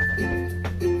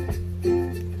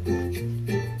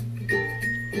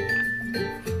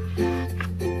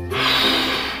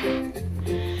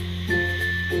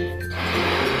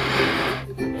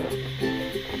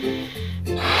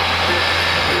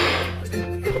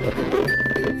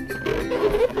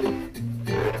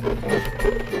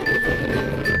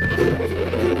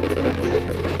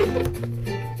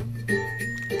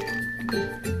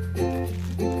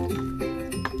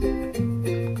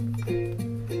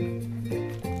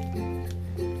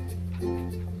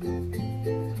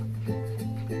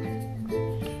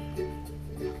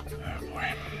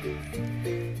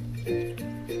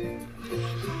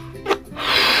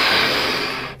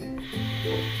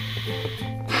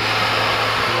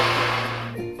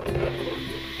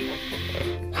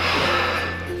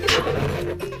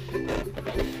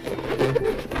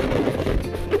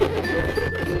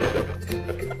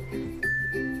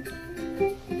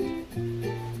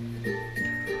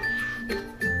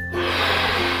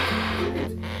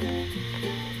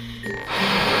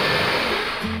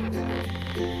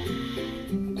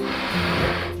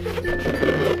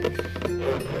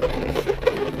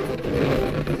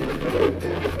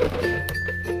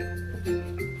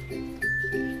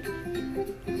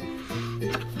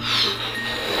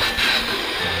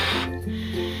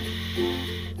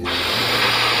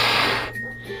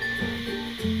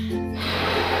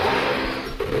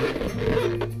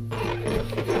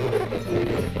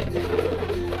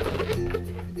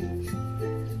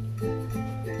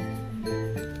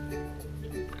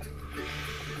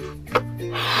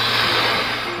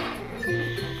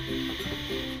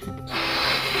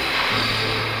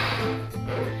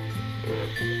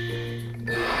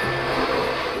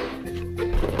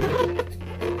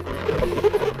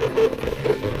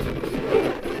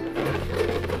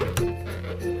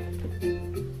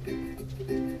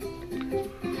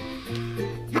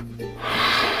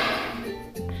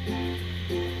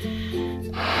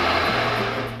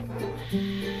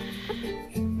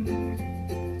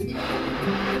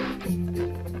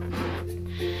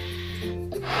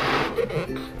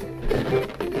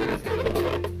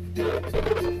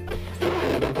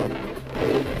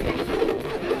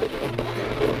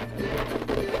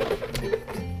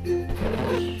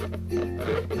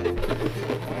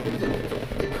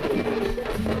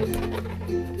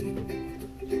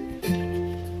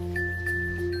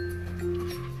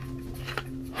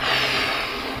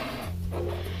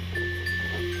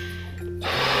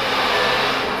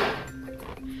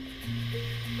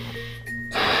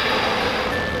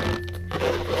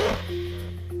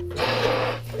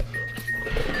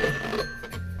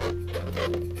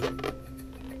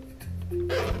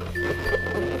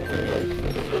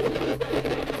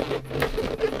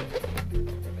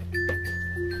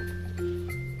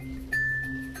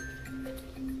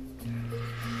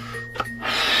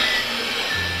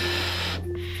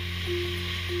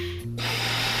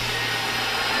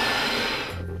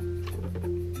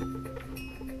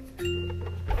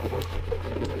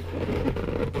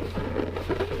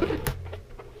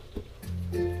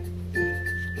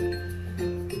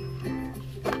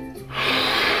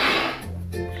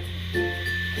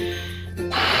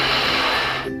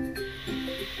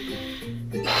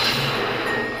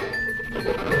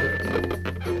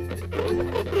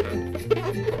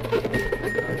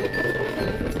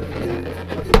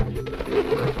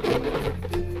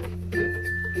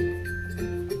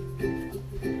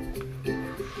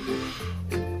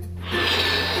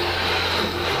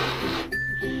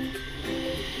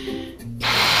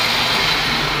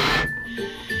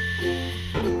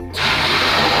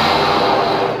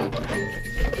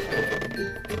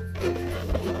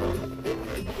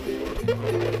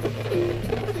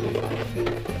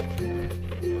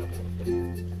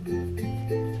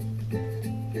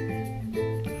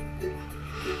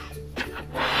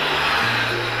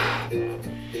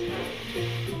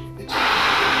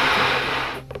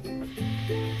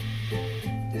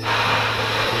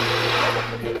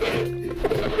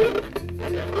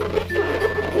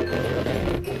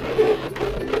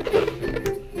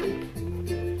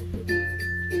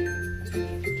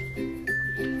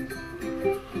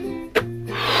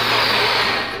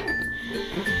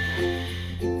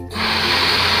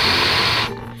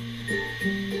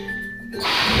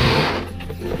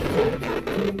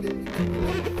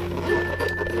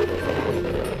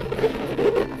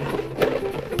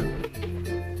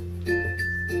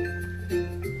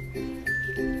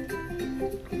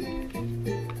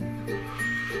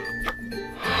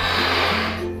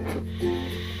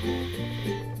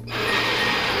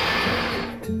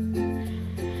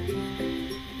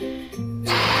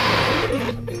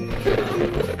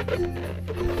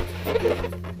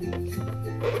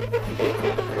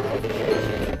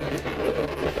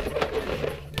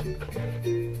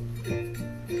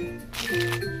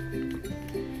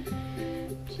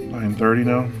 It's 9:30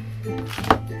 now.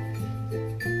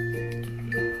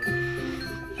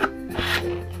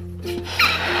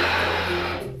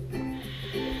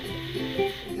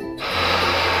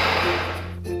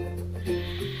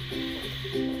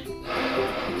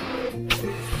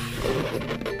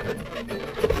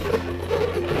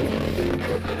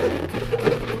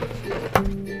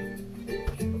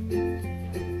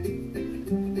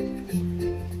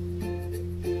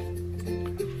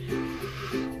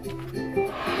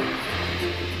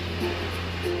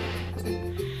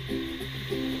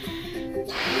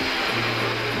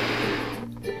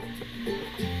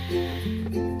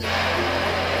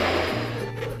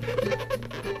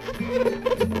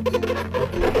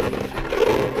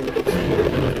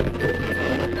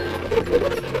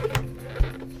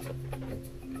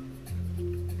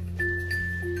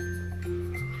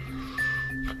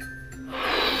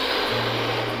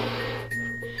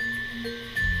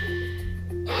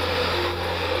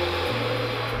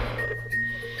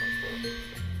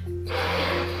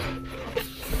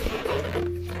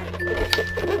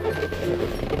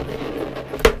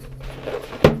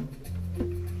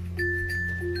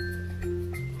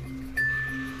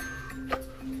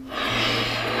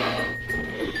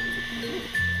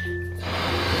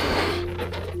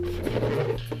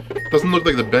 Doesn't look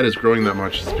like the bed is growing that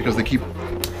much. It's because they keep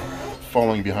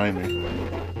falling behind me.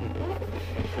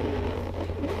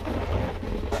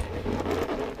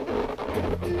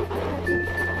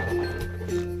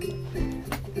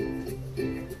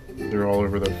 They're all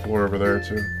over the floor over there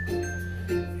too.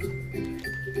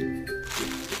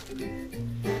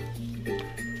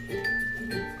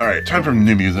 Alright, time for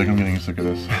new music. I'm getting sick of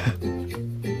this.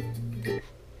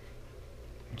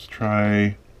 Let's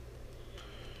try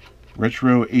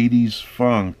retro 80s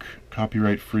funk,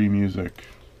 copyright free music.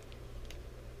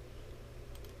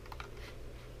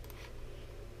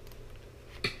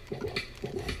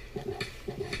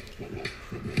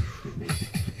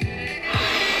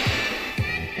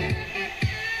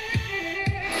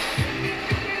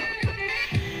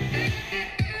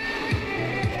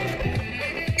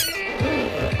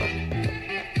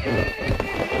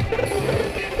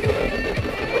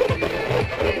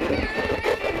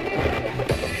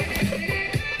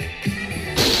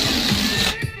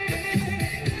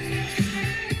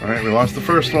 Alright, we lost the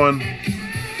first one.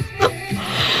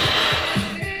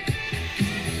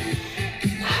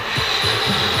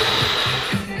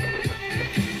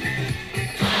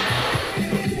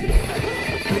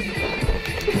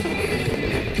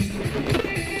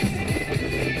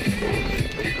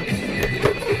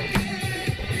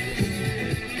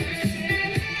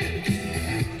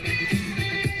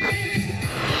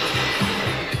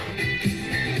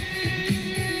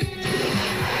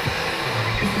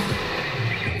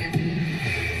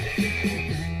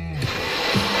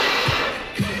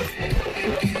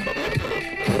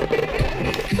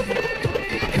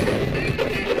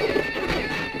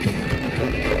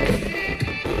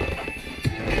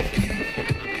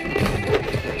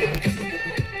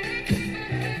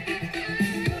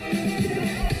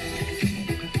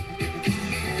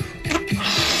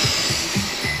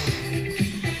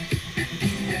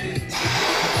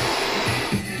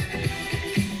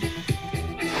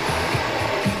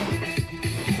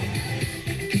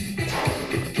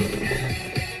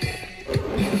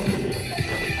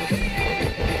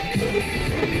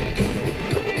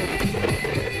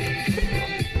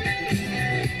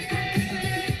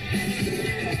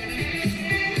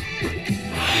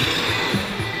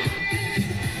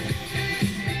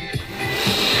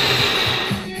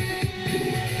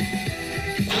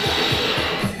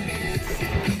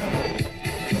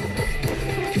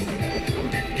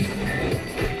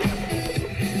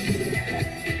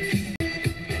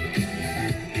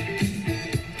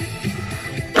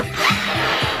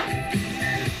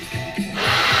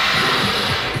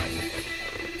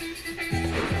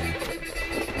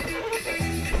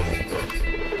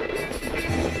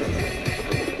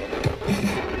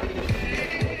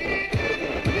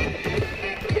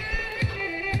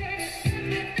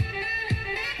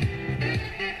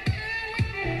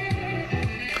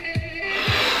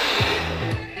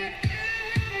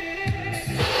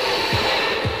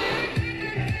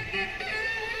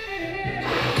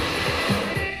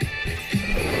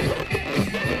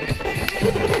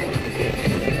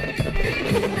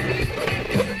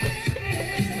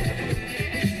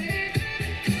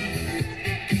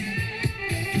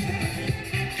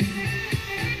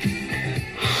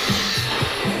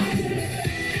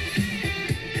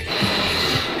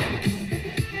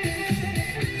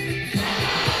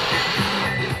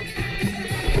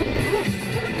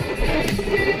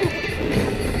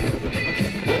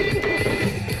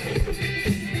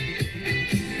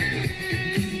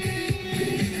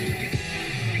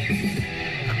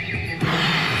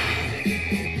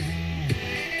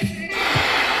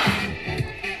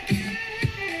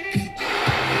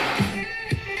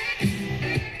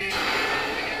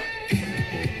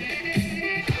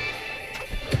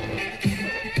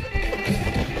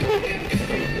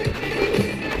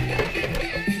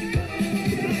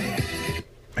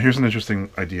 Here's an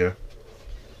interesting idea.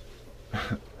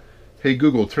 Hey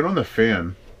Google, turn on the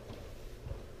fan.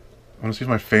 I want to see if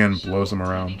my fan blows them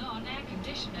around. Turning on air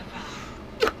conditioner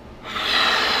fan.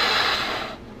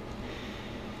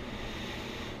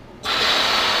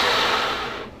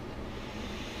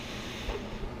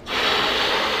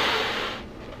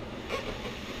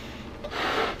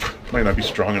 Might not be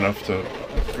strong enough to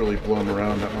really blow them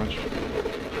around that much.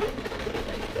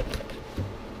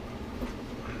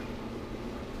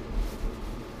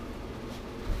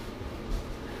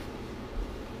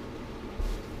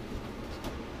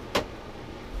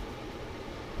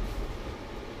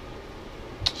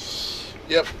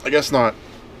 Yep, I guess not.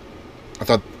 I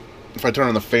thought if I turn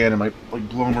on the fan, it might like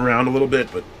blow them around a little bit,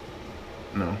 but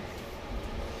no.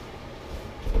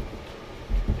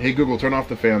 Hey Google, turn off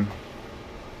the fan.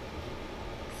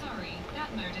 Sorry,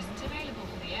 that mode isn't available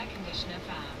for the air conditioner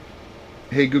fan.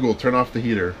 Hey Google, turn off the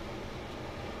heater.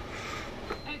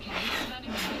 Okay,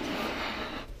 turning the heater.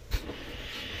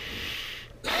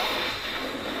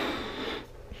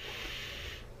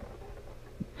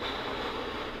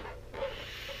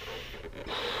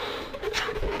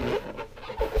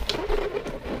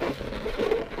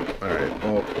 Alright,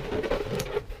 well,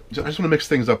 I just want to mix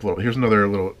things up a little. Here's another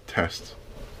little test.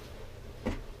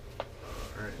 Alright.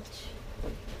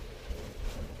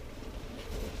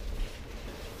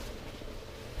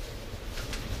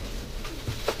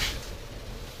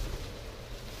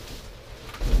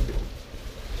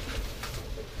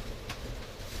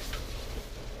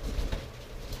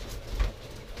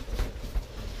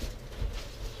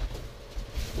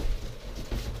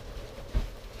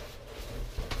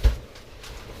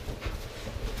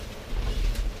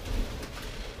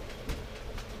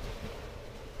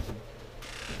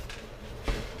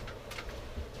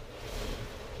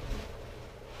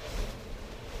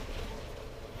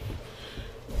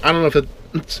 I don't know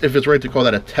if it's right to call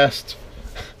that a test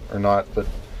or not, but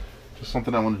just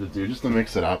something I wanted to do, just to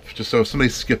mix it up, just so if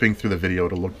somebody's skipping through the video,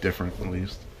 it'll look different at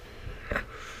least.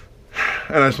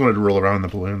 And I just wanted to roll around in the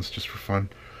balloons just for fun.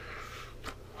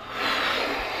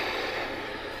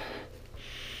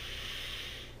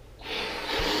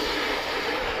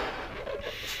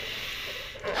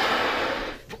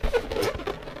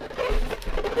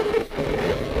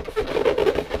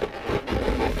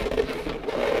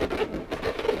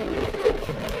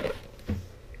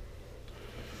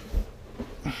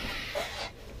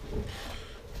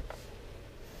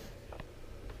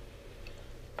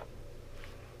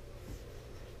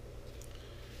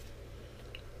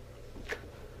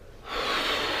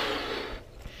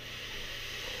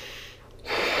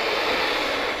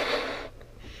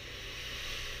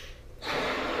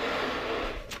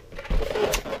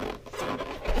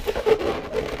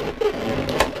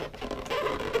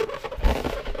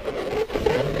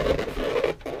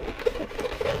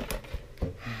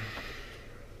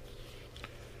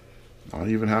 Not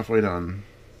even halfway done.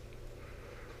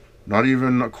 Not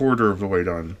even a quarter of the way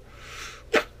done.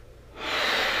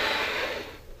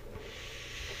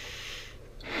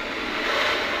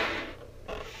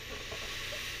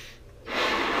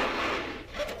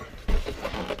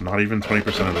 Not even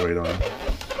 20% of the way done.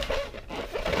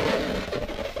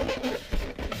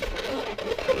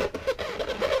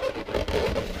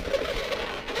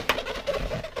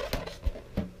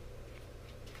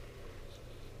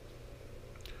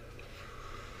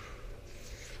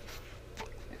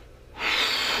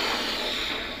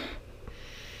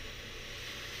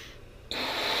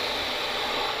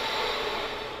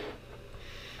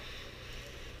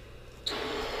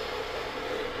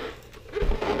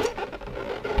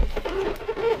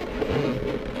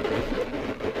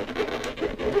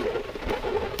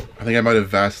 I think I might have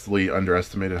vastly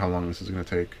underestimated how long this is going to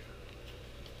take.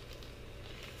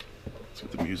 Let's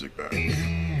get the music back.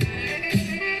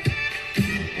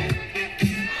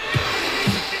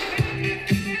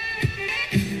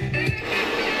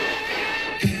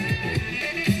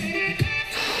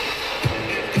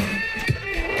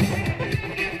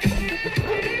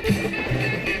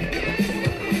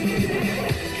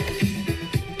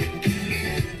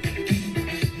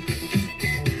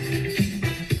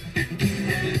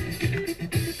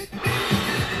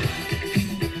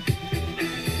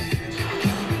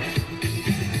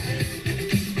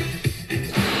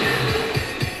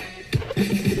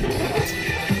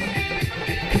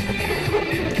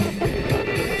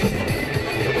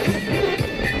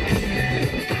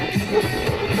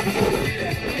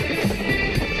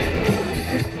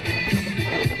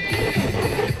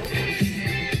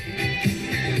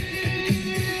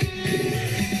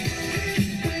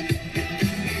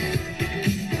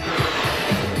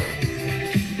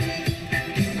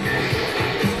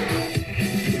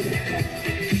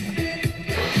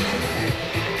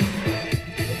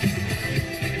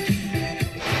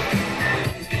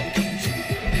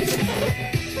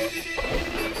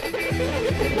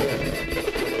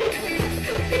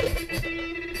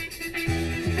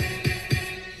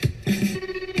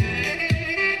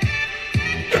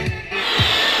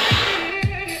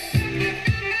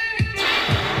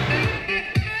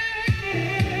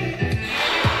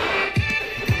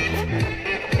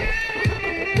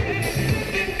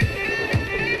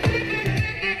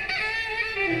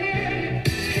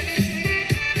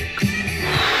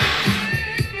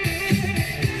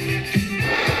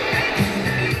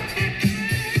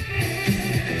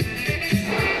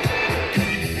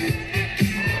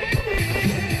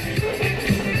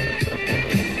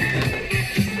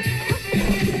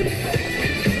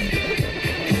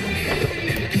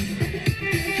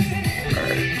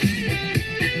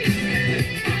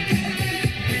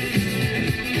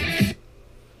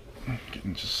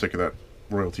 Getting just sick of that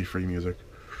royalty-free music.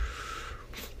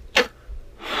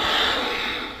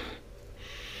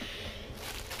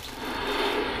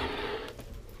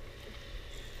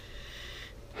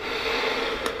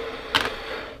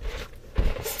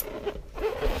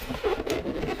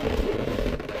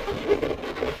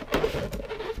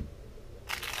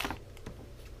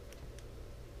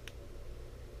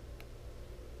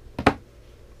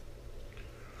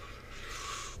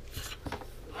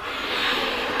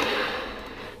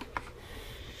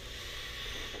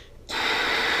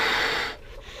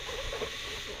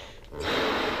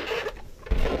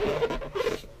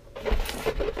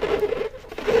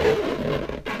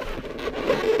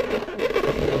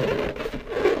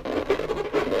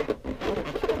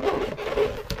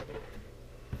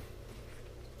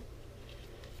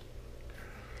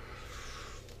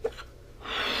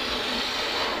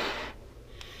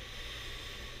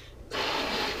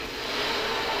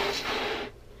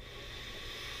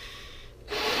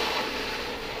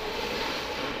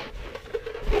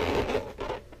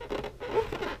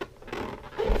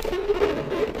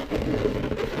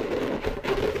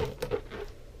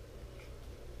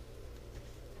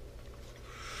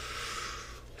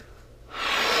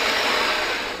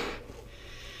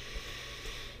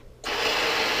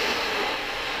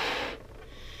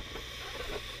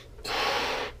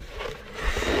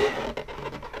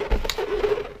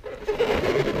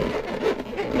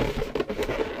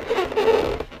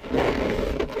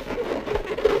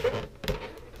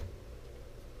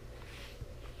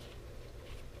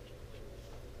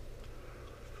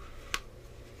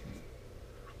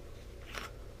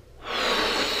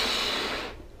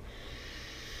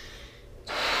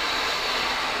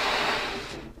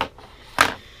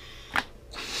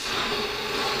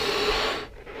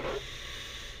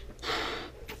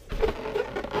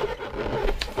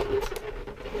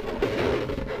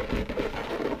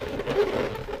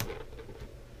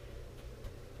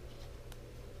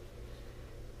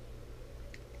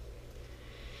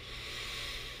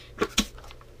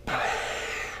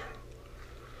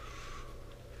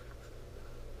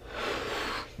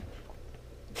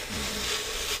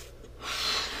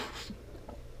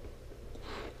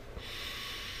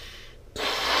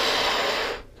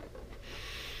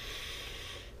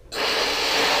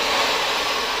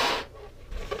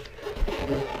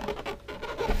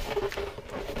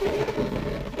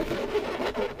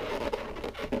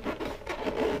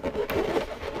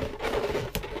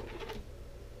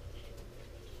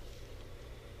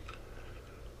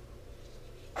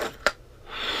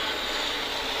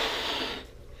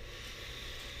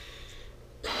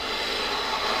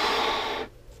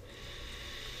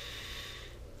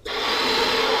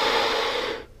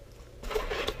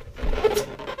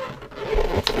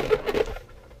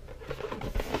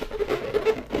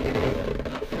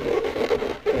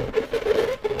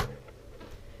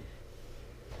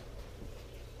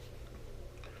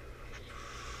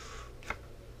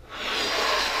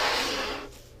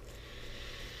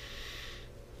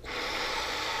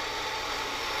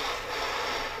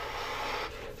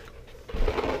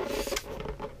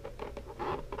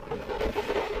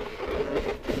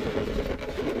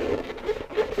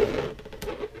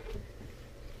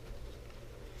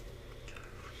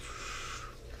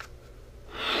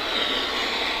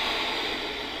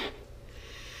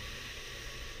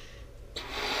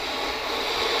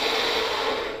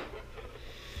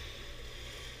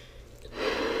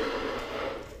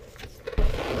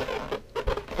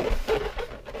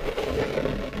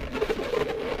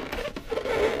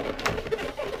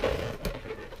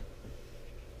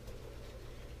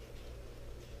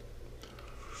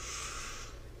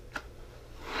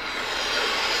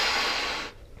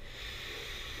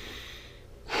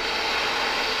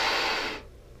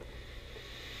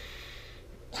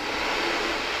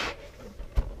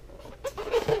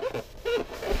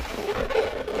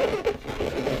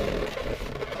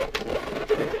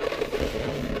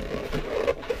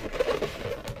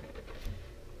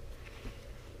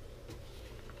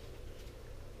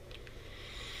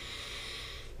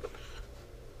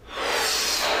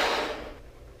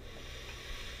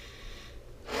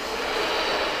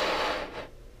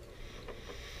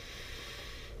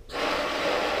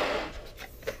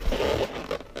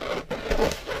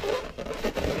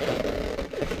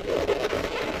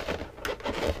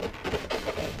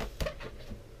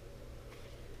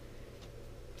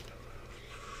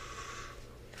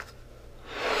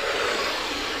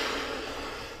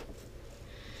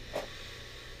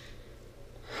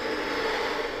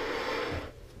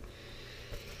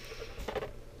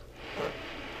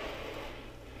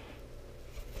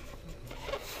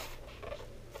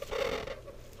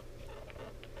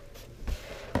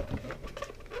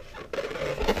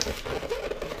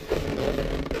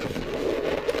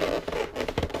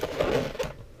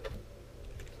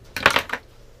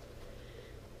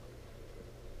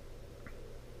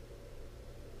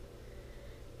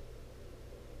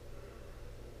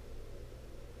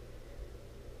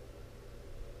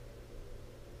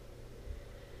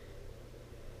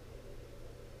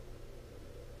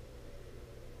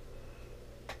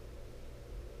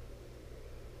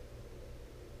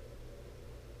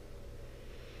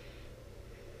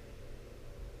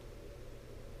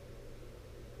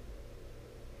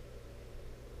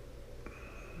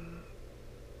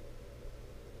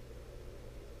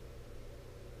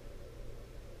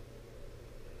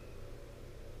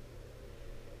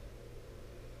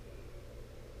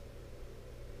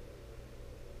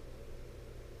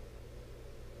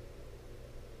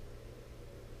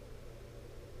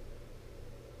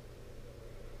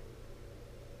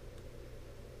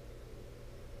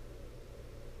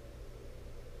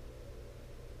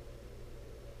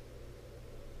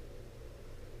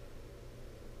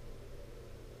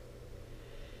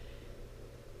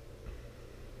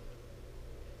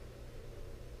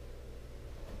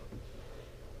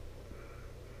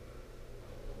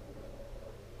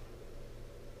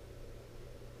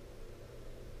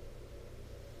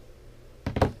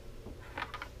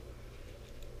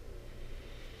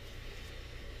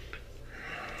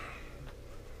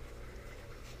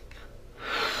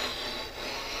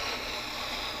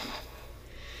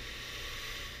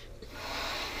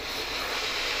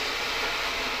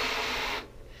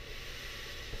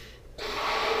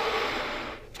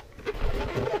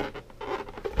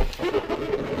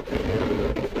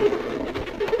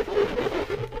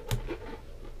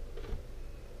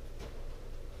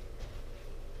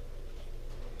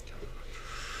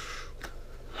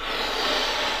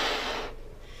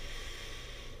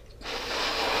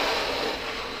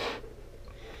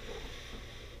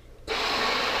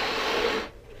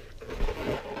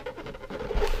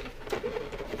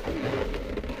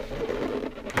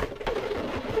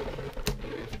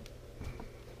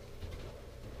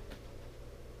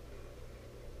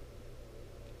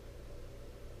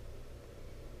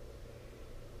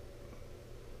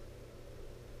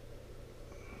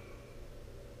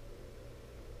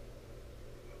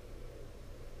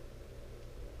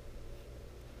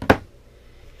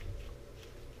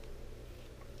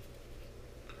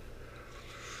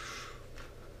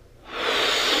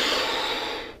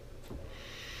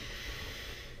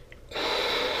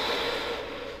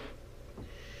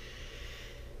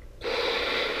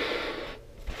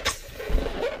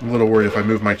 I'm a little worried if I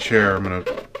move my chair, I'm gonna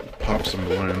pop some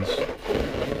balloons.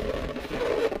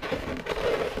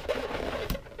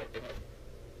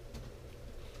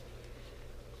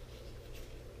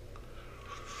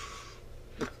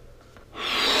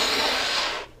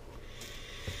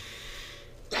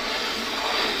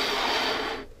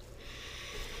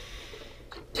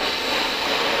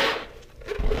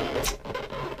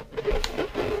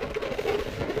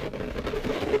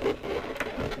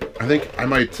 I think I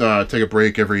might take a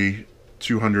break every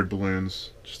 200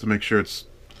 balloons just to make sure it's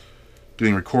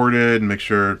getting recorded and make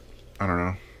sure, I don't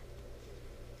know,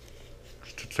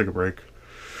 just to take a break.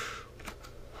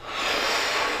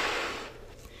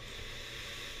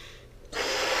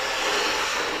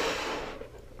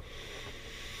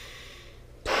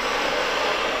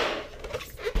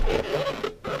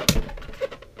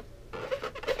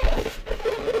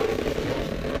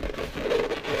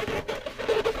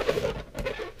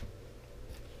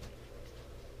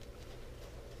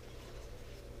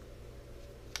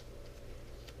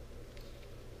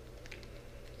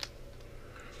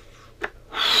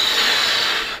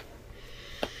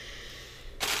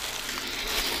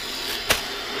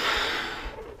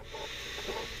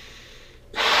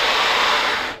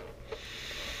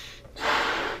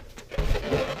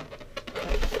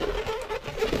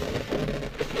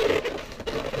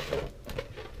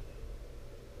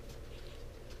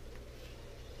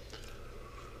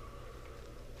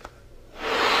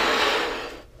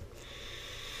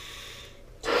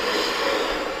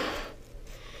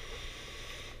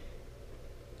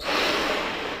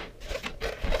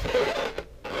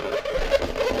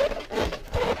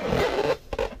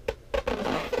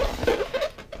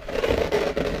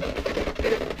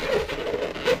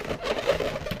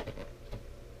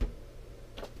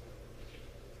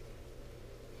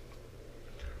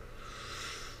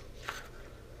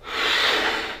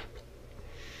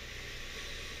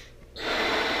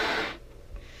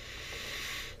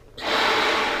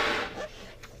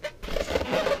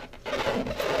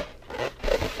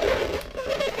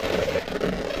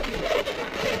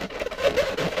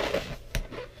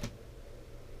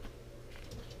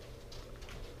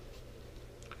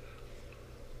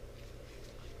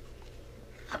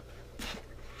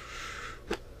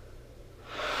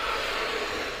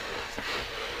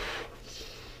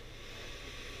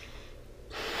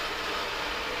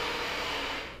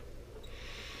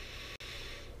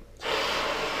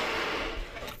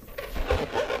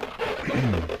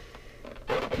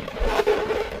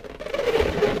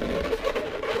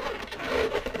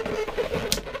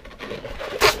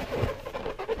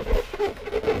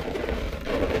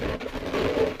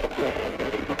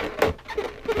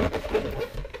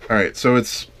 All right, so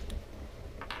it's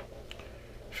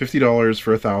 $50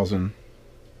 for 1,000.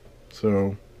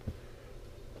 So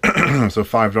so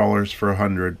 $5 for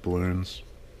 100 balloons.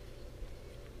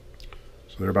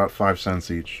 So they're about 5 cents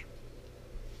each.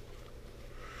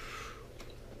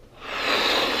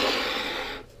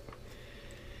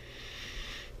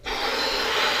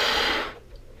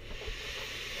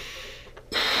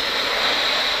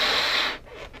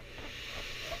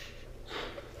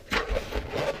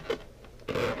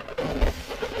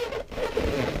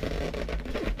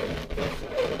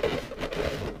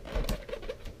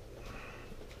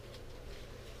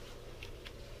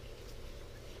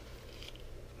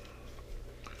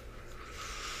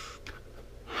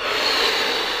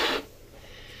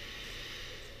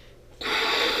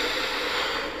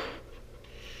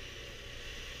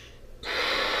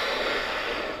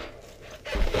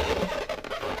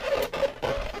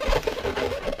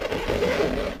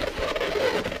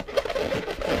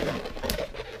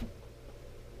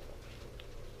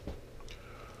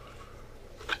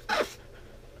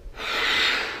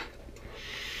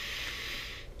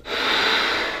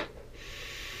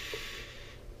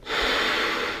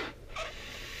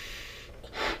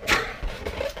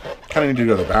 Kind of need to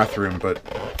go to the bathroom, but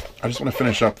I just want to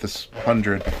finish up this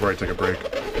 100 before I take a break.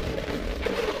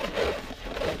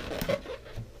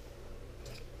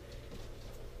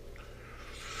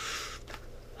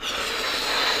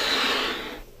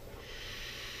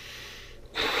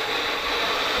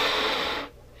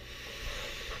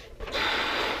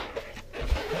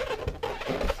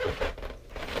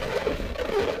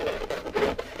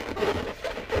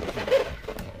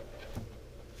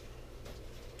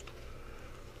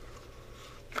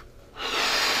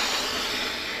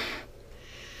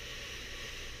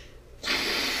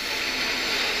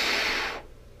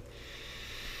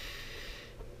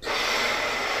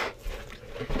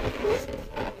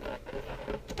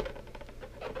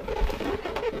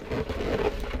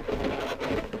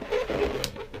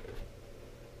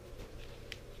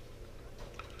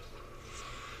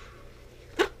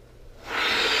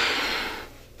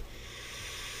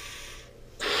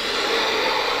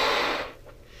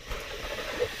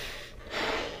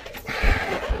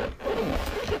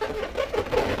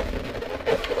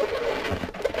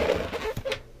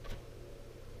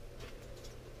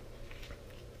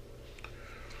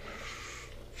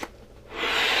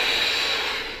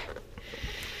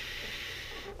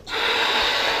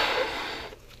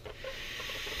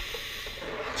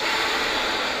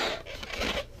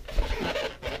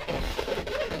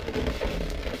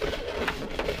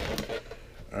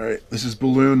 This is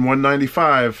balloon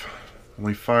 195.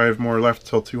 Only 5 more left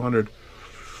till 200.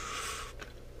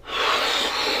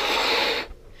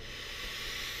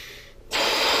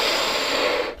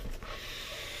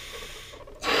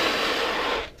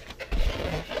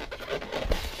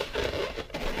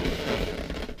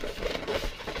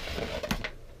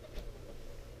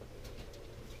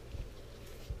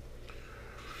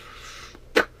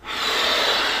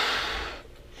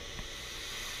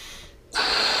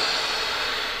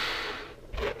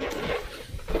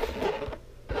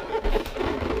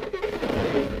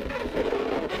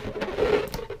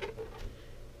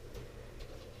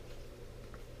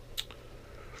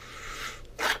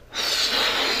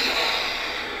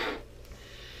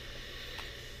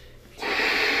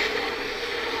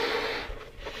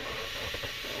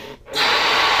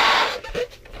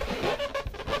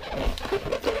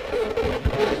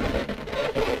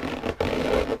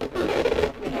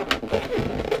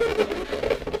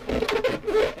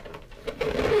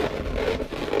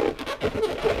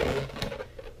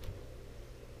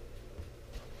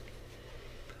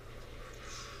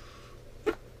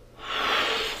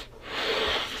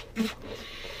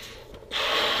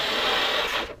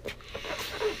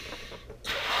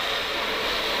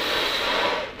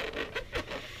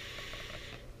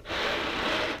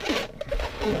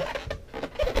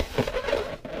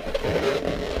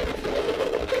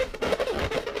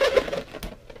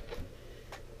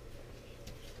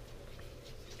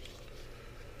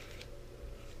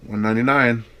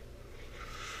 $199.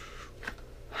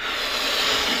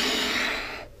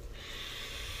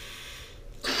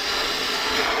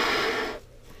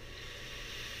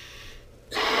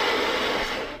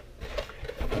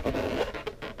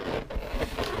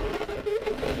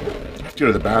 Let's go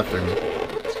to the bathroom.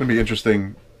 It's gonna be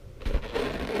interesting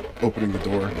opening the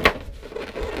door.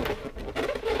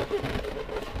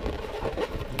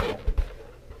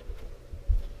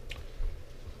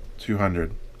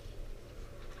 $200.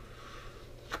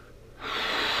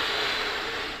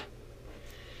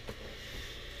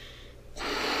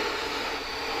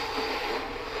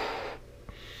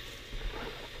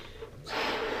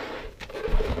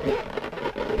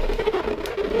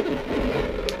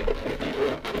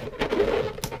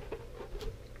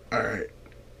 All right,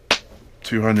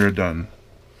 200 done.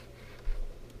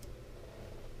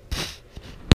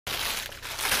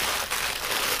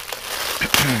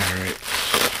 All right.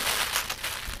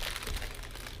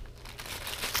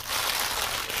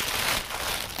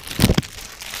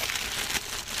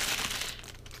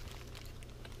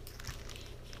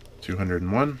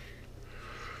 $201.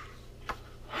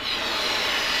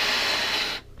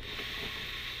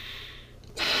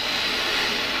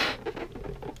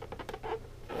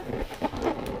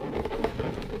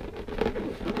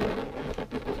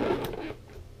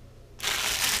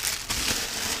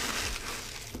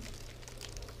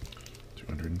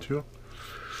 $202.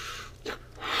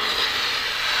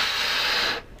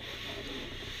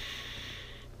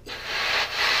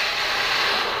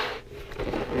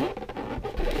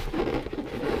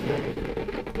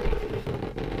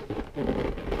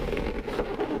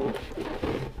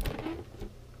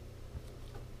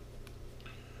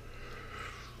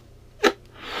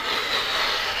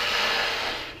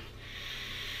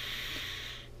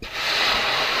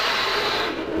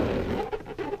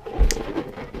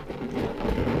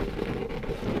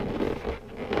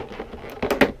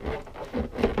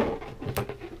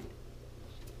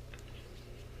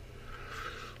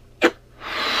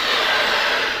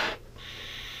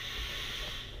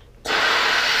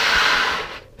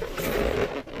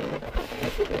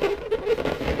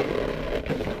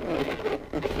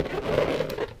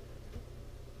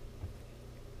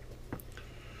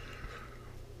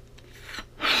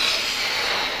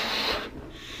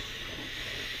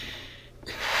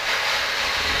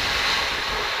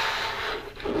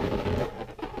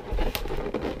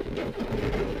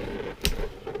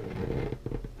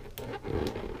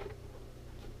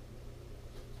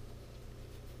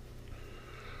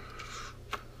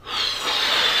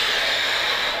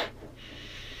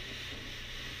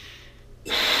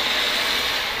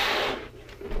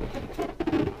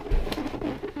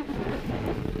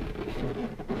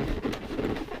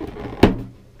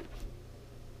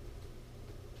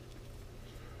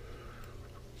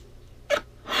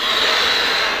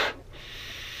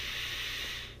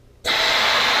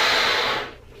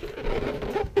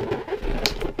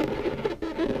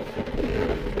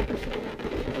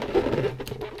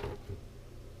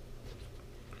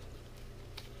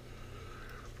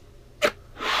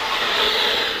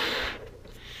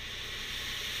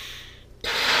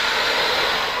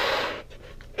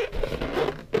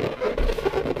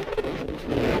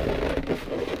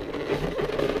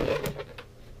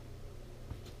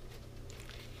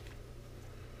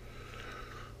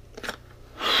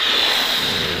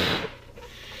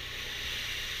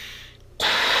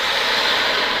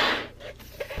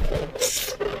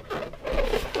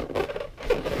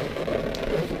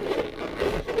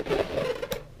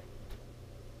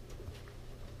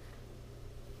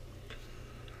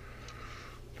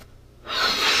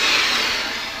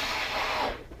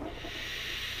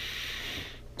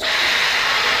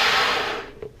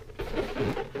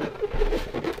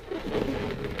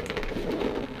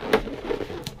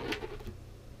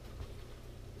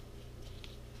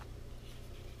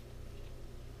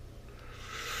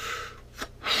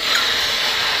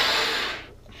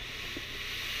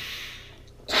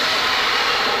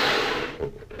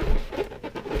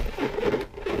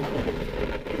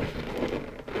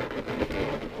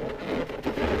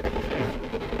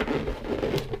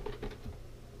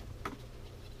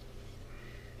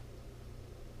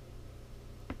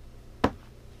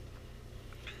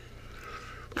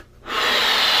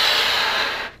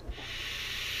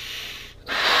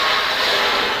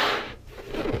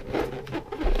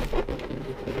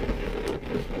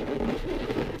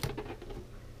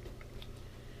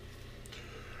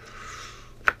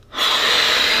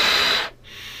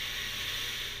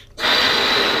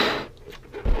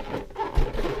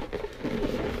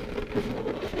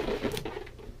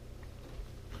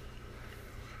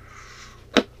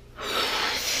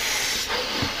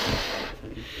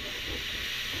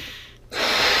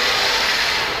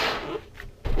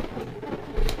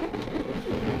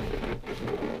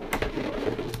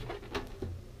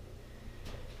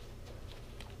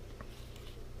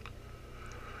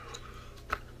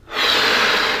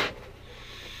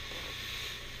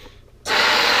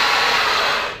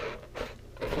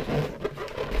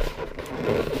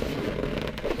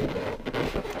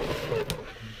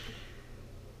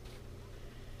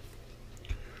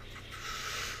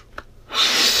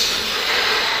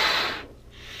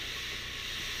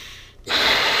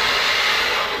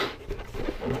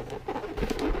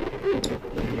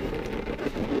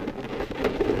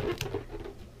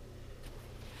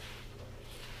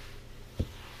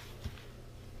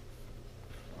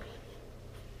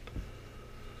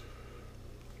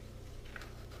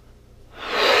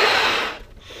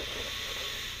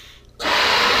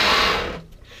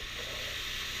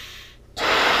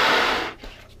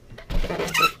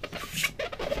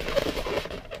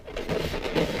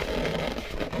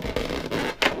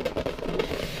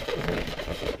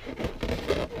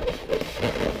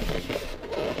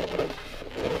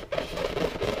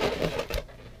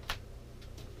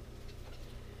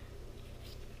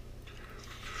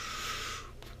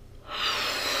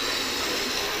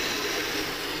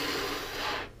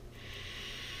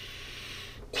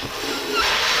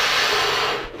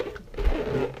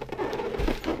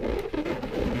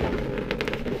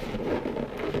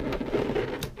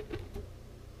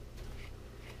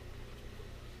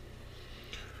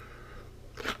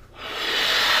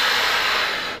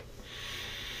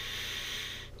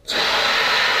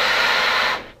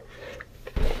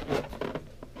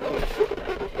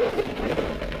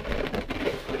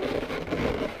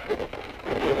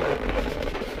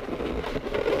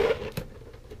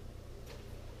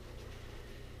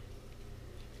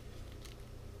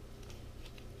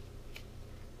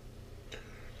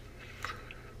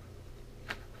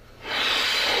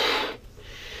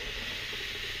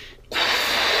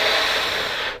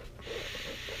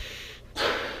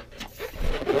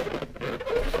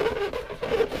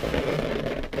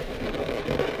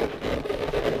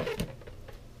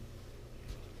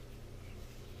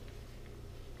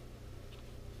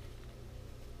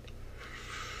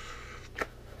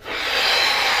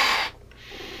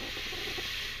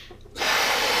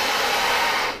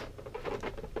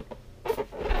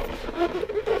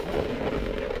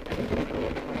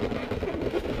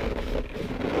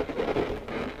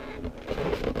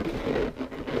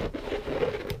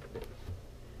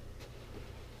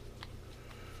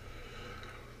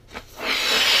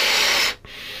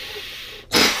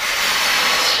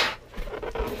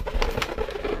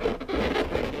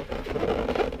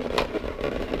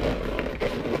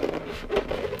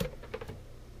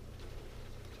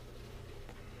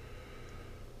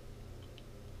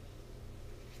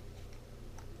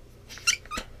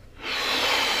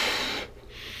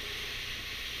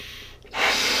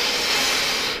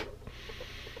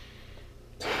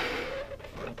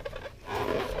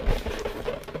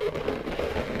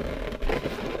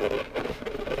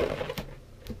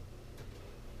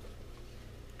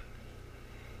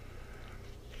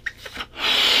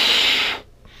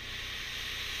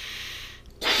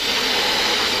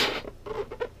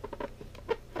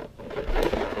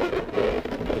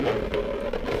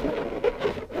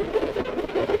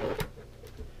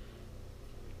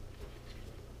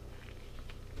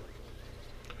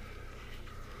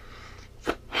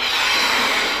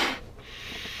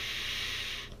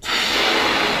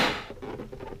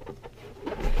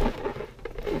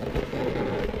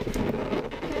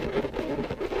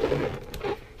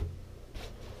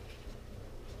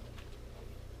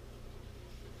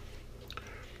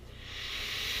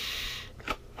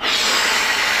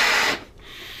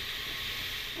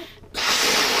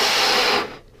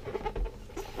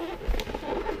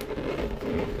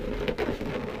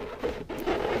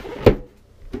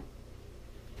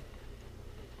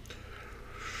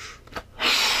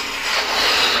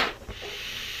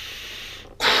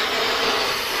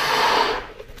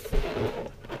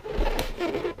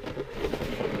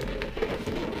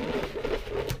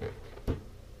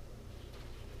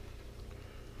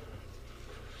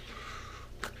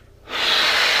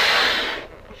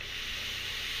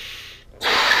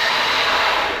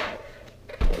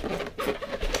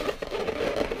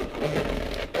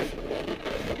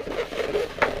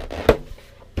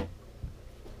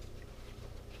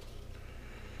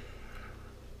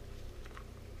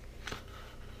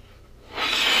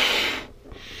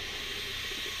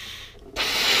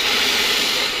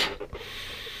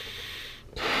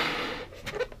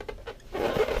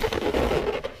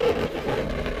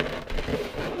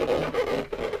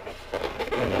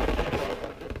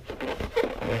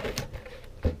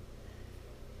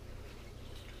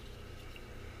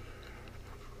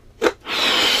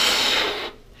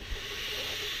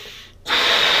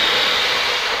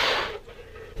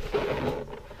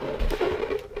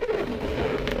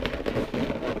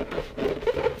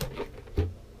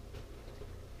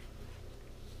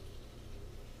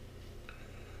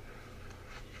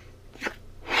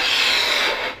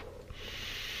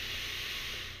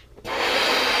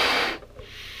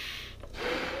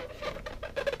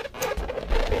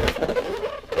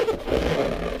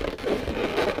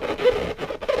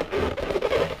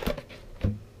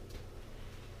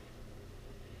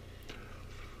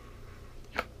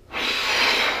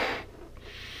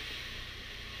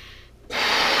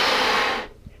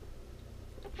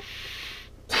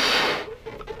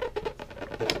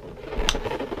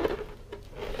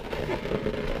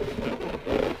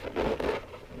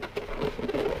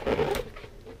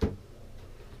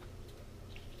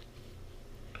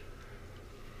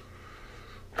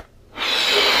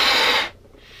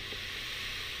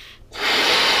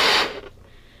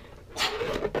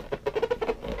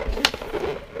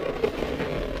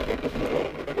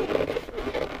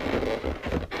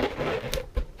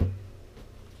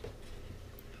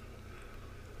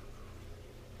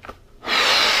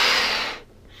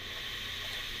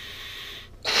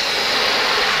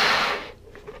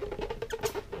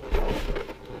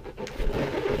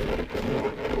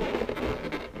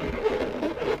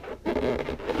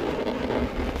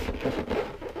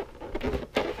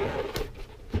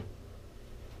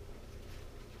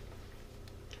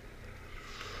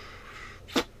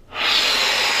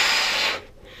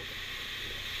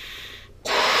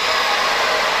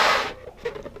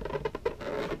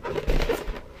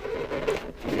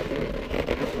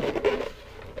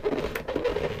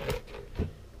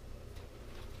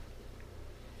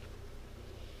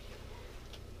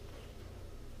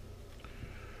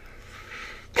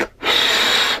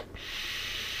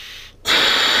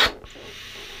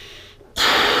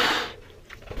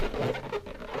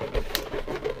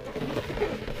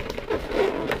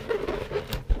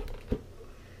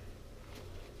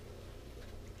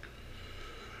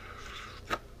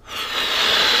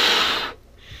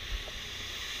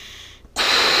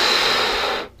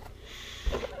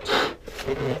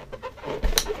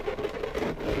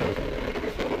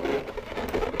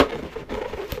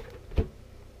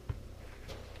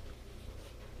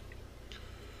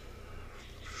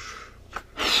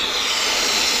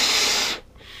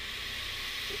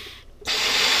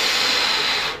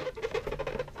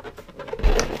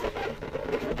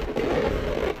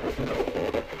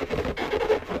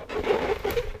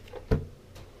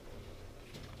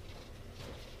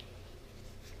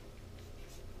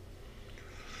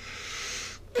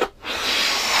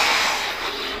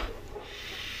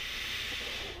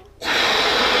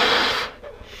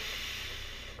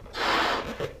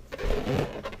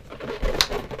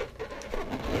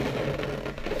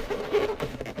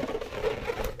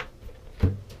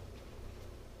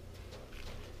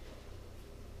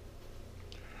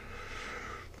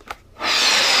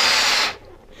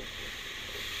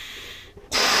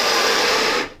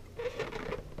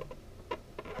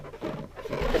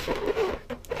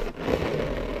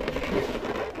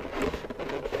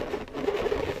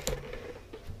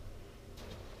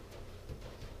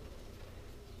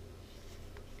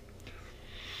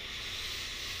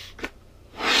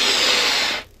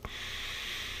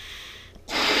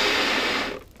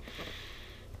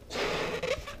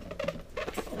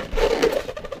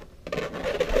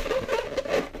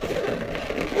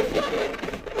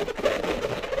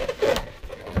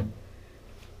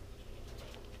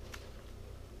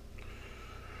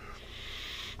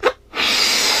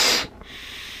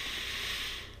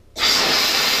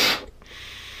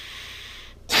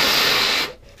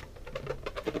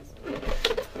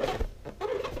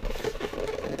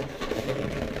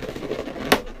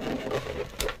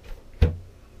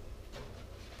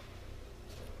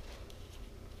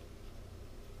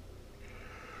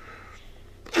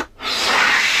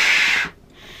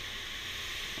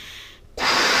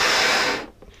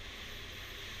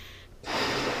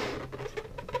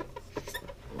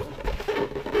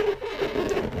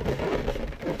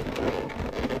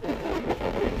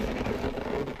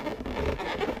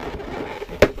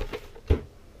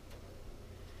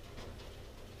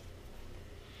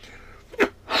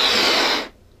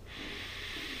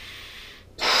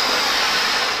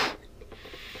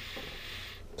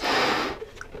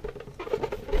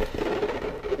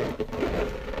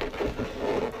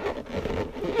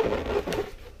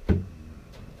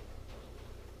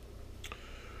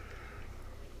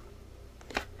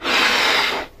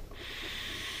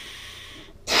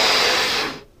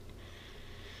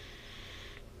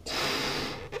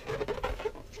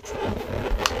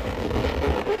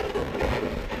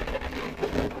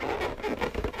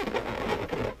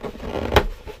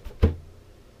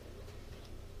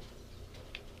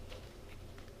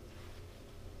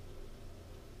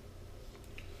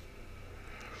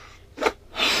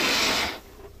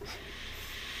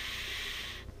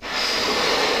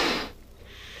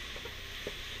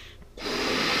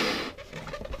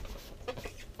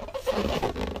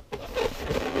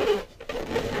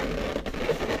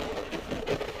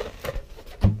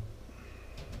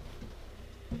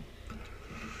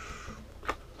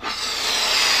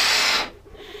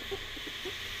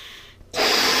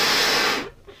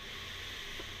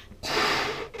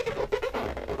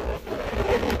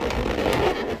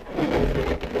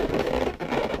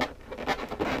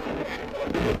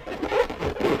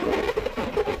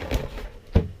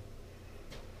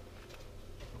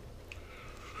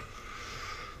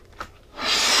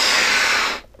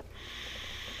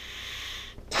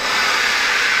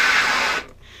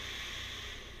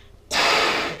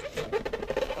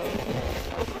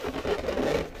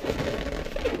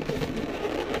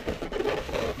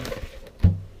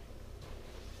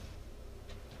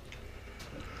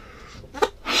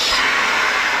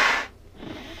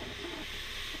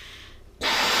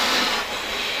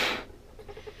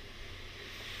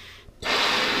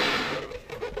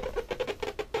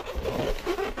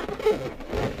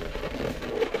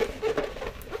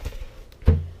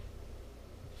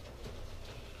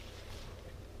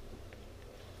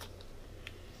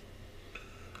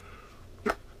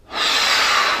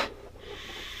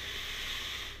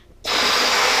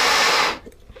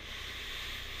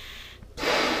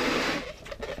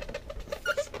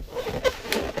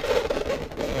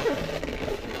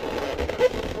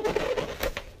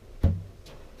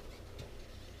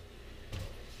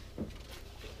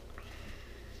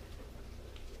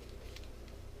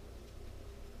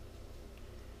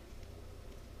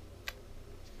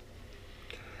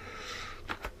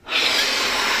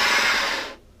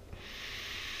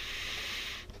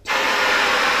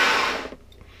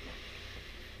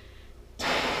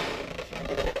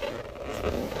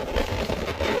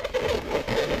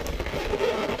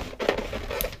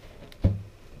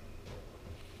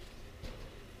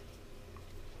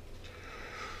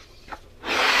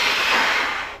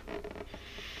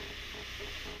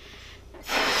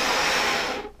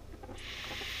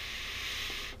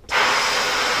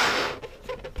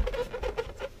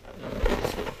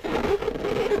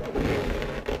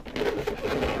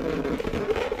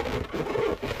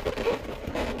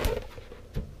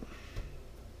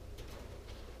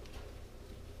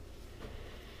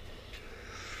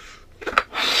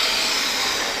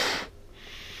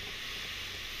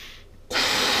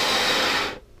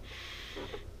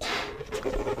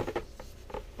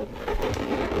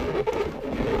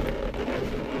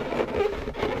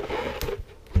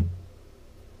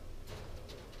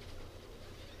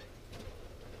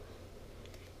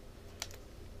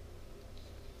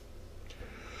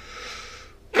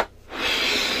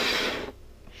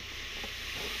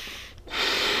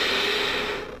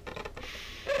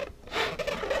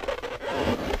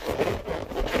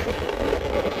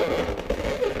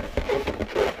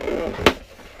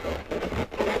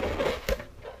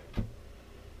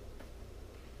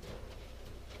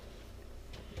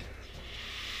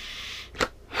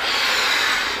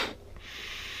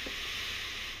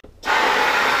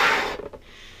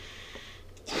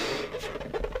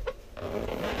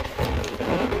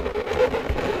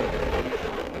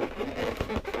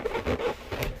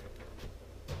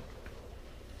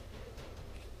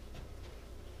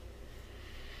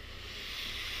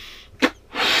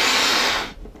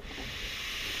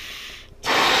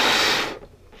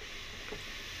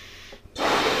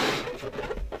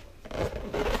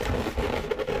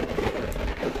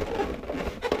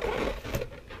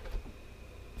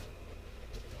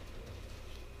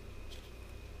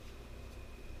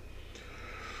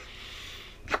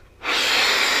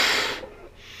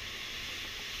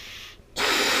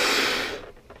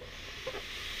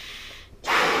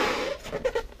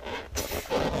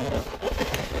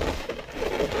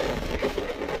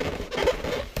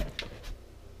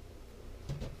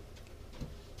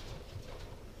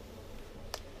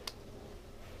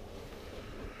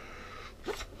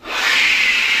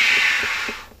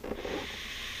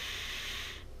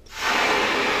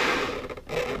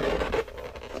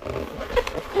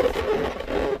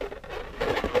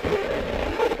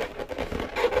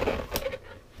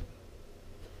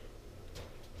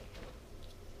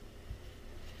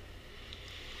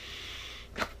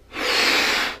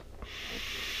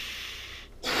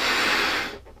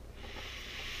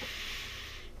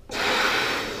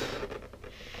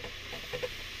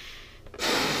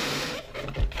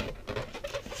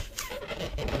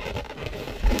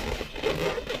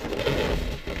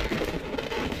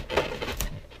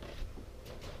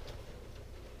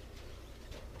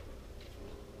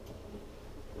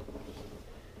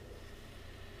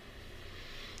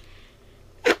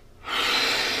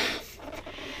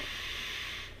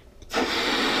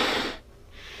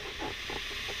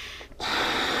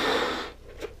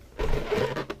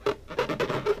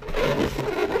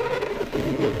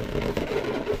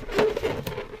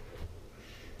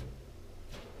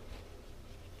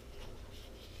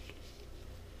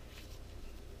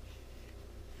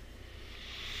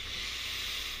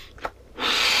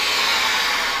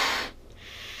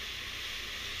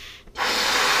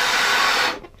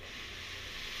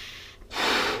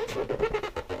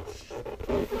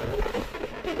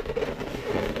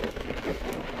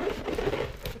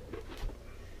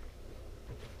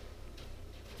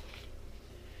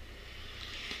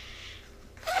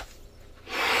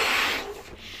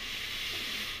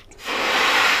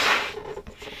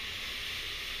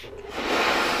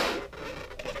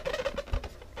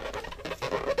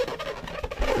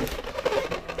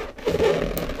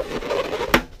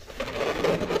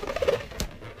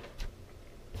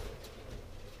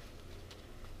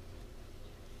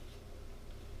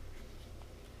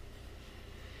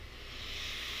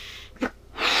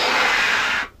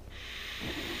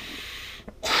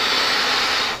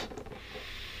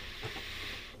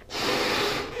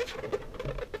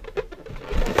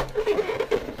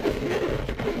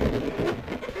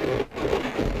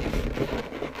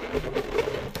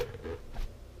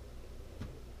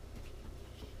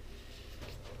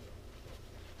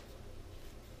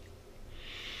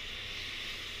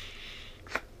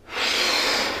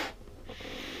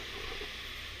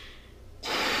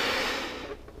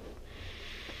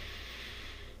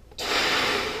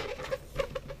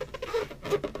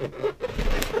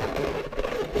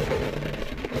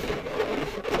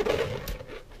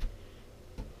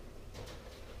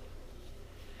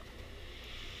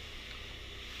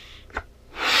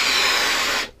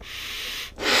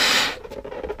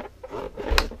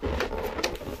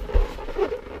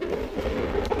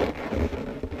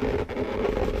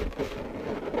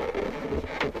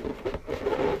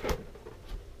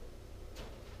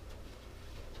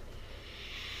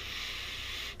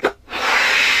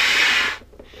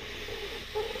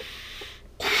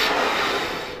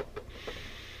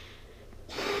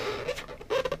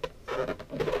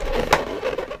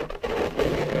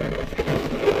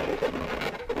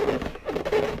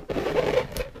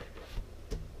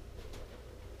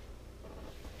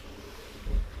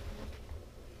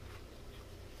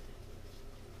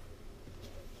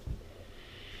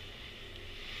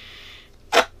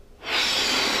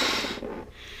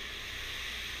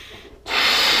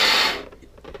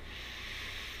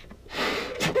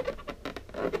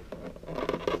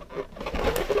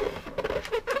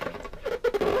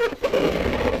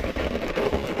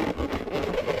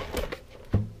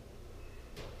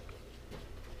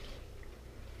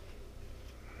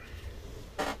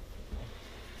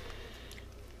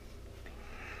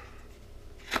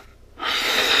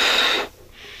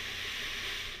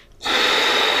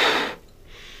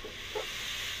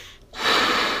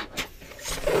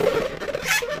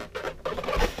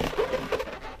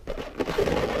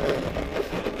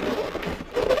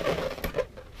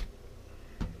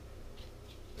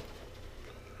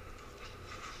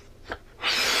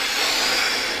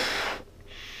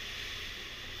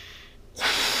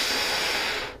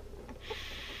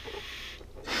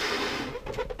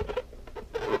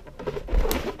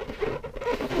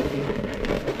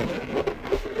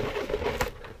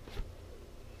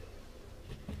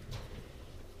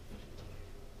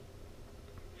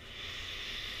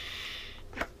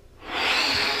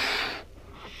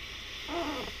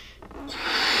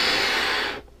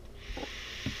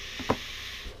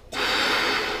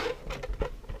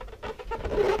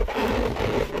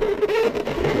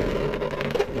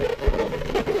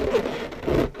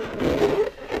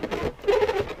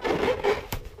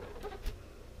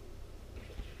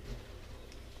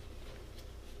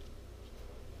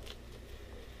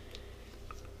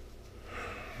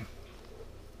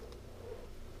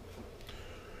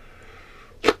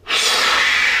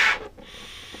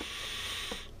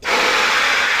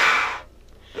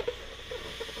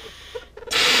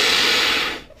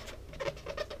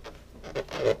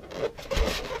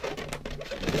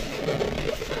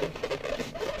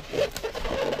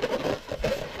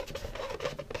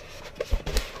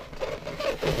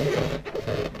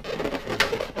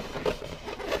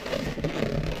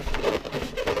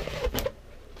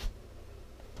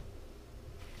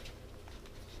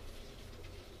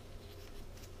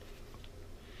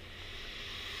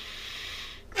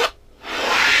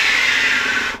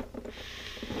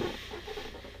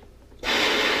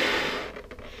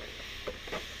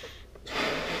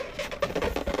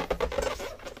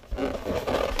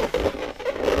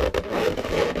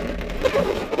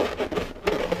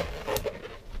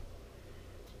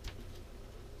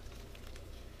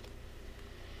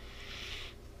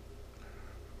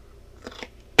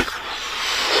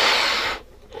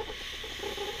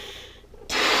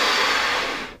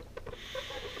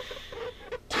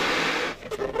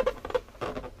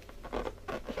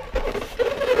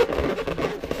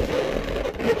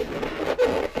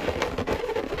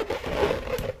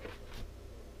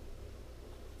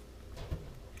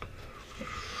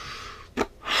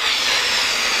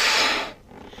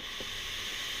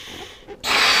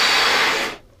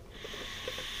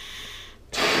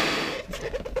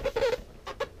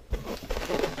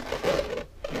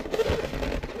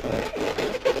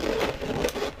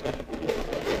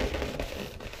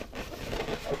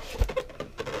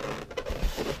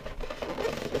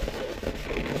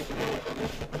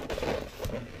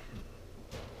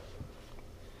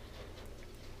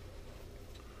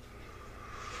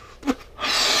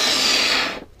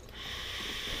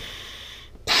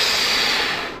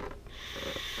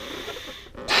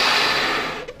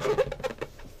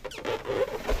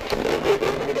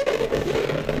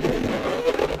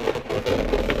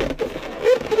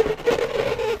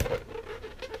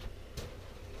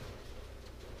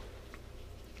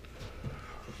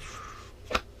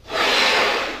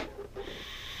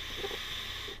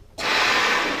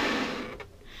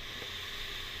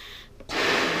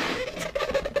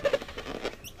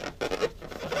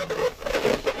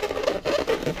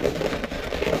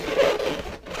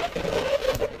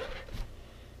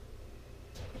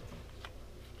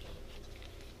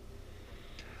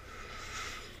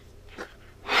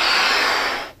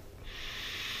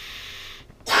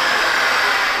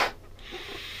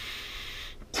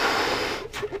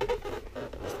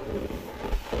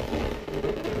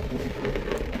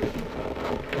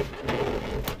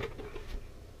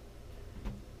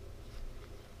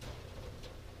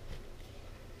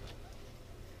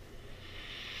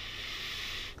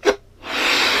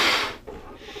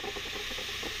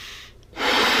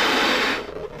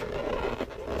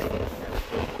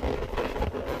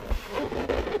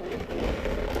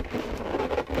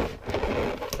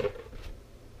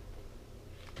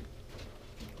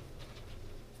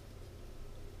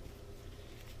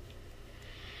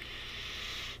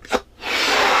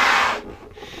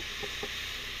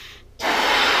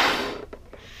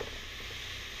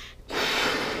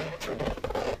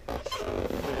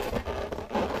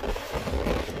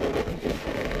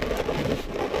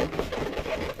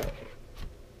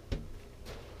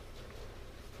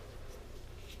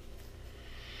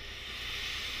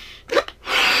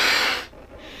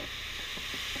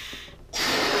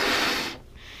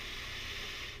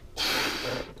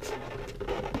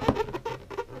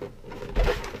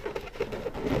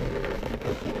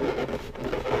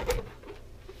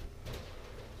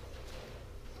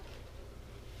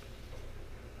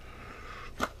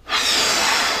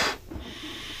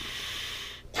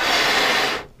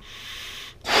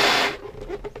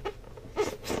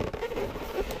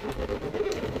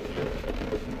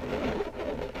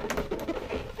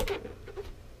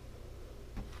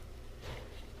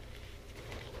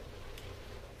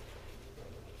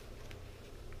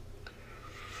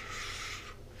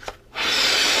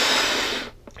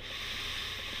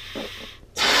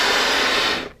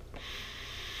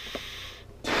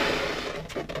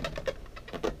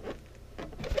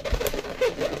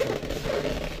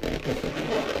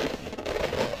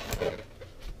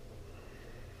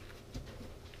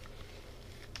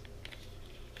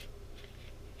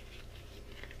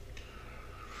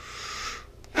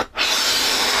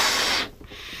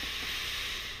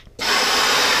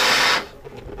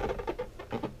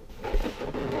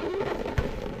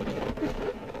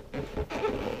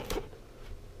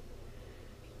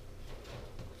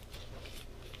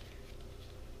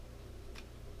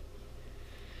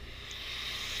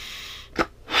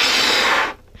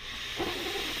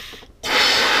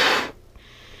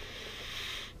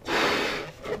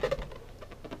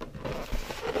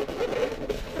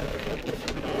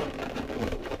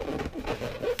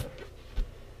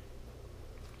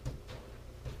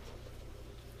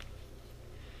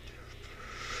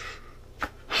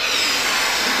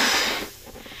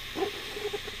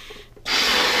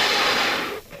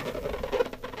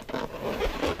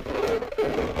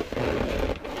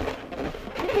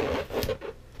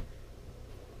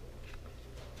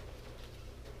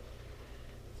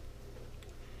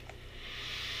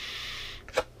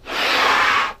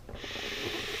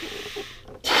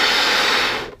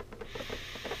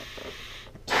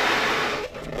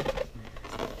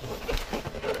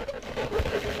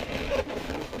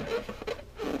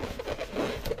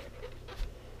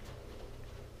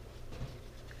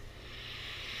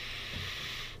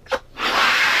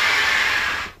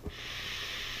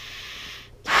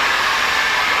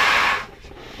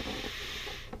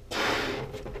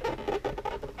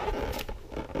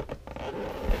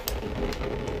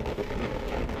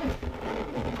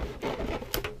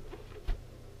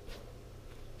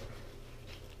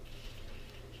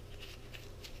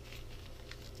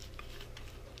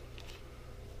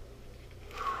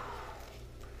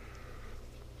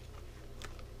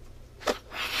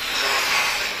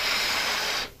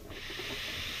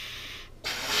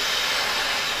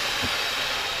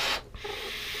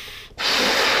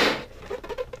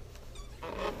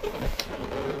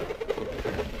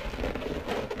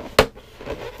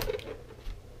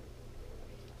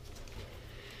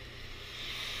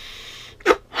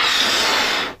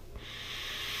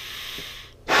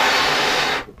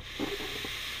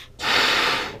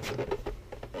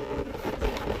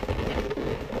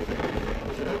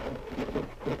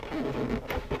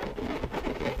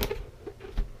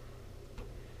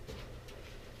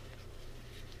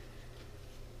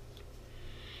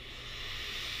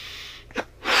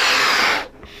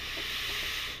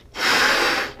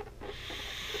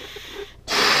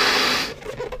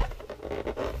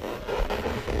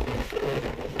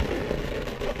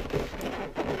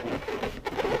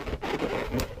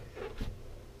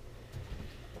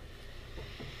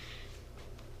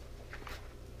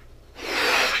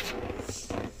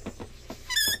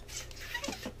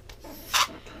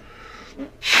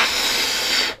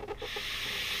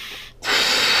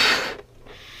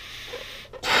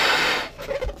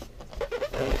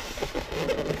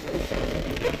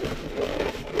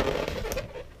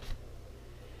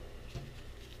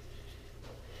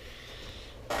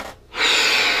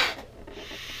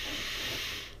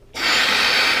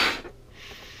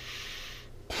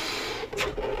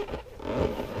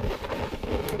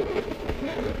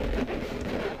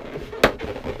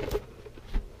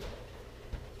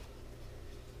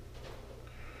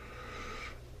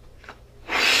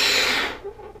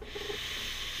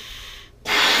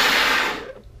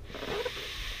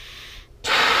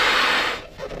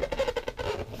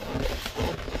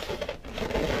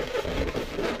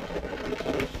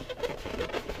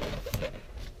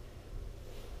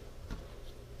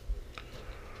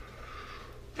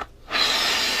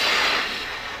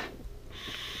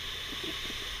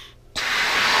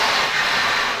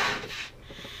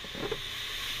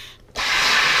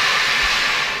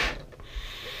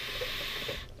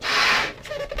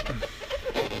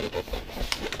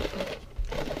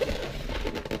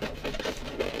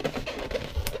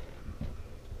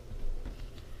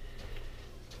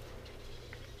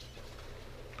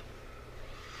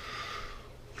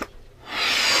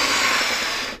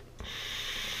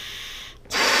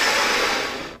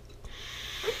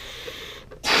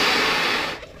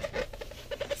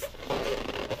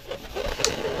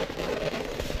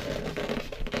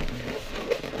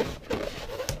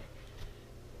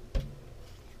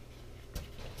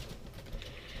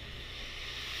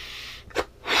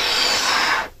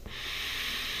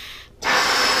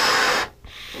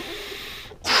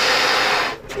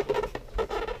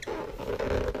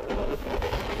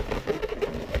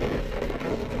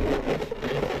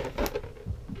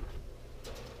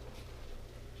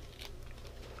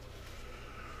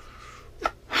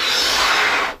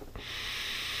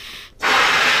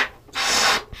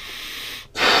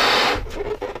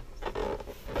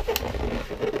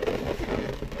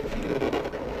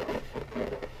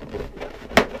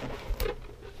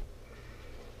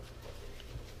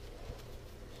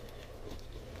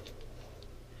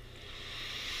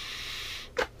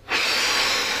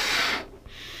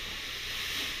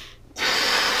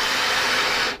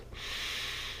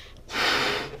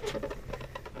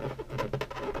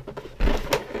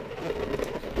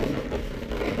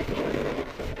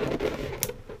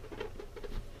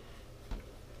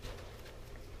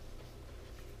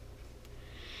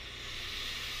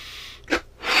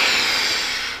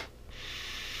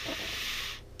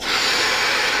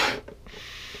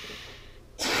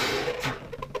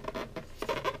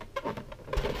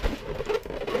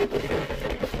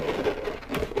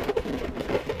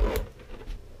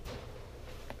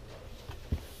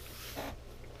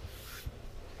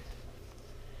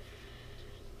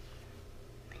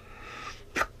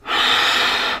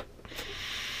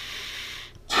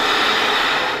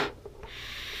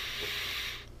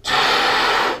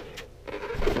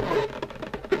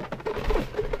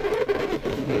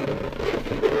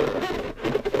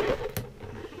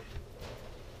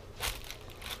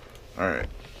 Alright,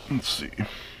 let's see.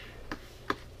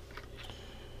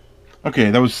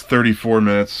 Okay, that was 34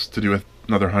 minutes to do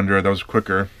another 100. That was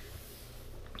quicker.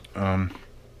 Let's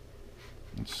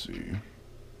see.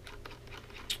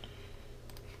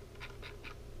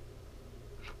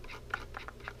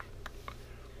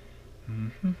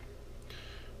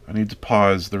 I need to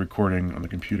pause the recording on the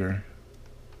computer.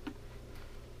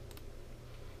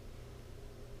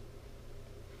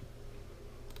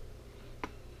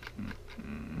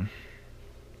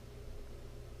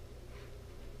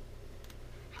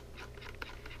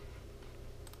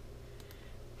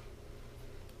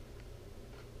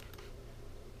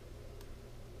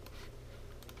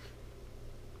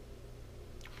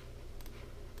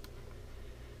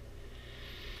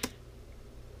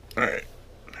 Alright,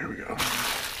 here we go.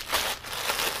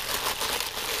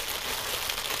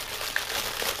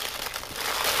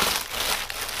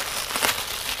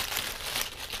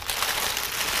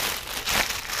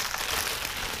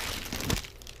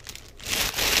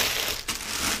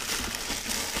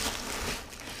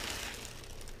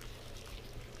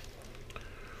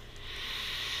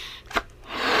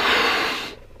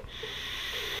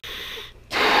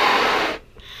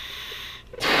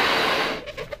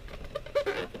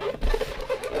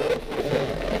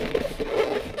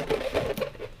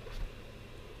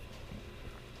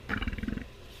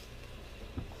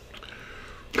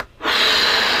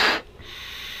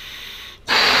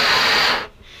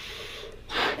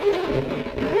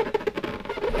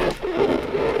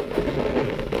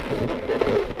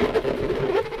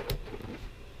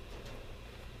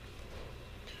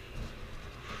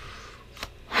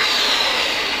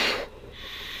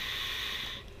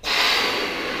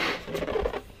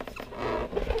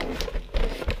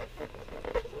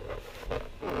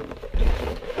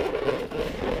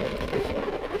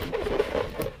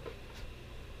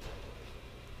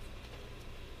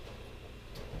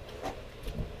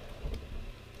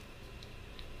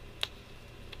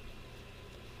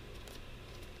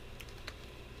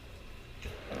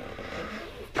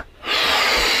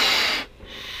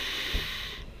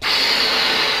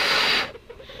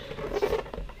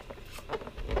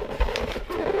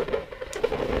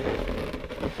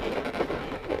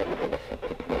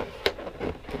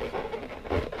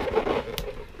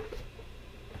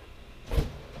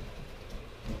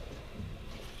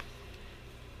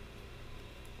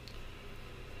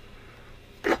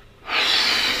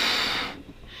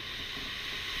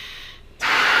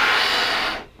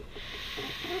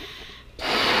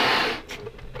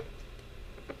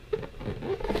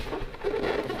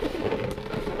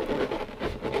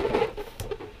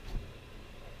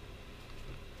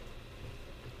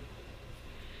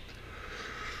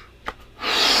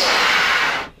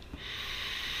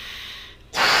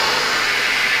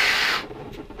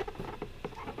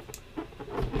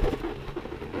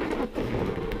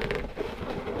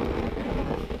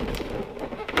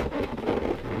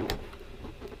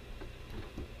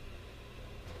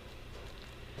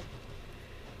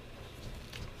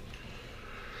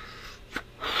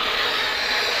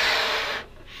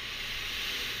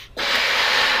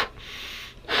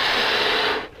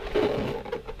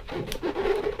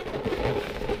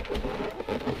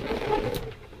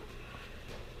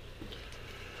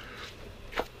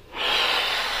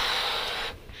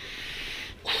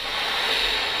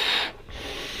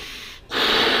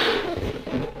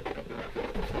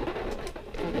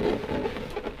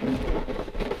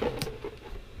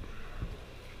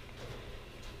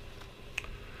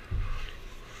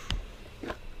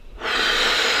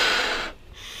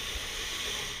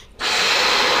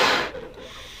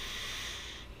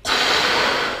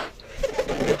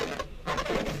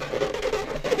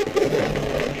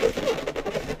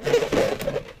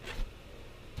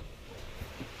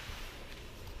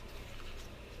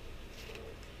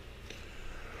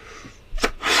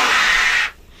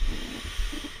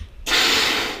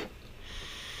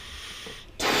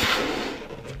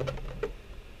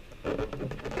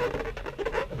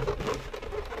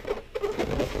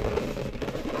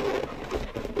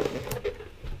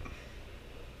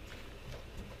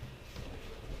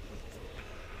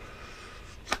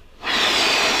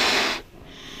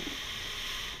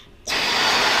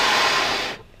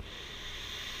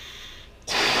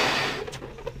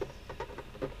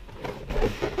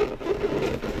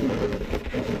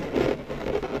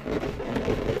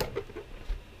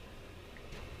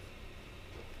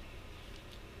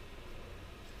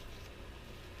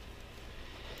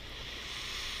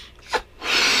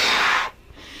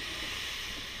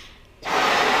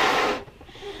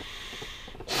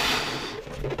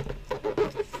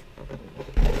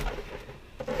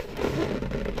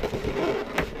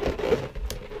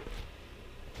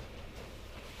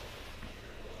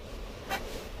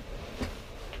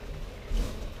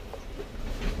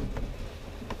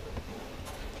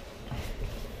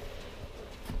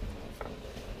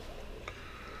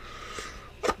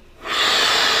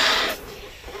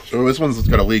 Oh, this one's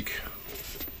got a leak.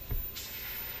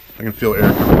 I can feel air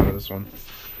coming out of this one.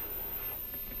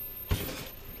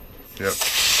 Yep.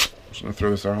 Just gonna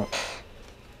throw this out.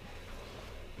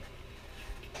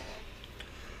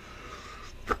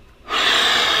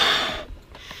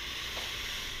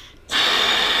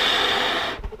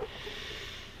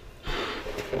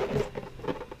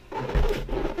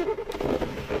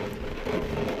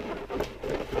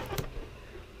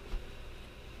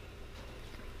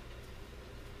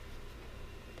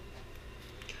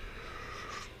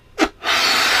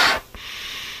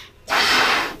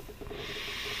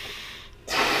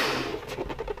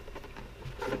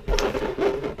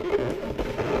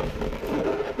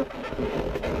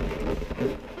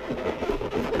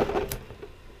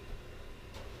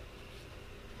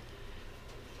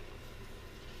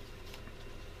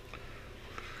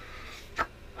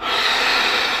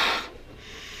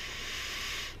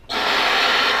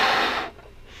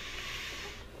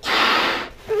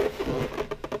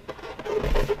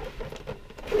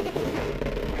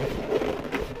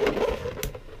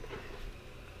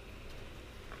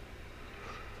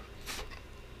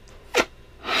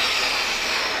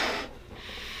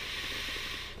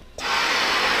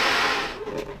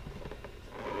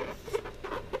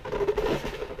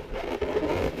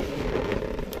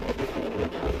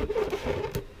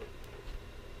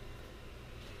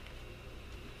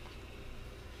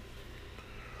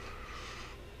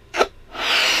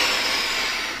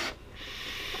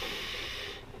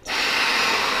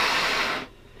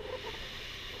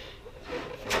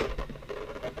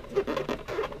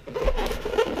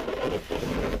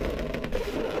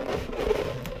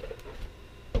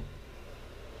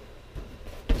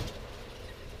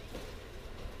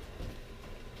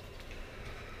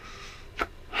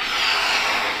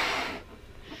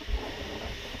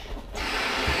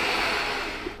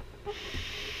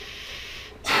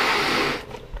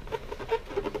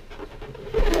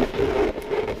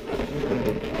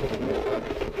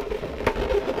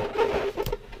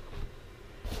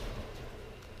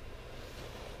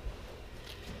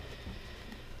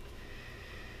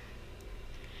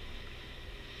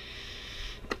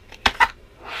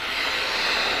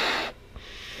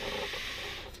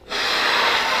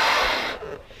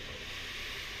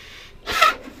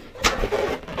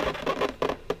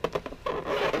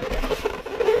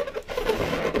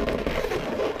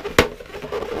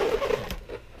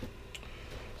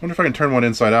 I wonder if I can turn one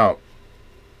inside out.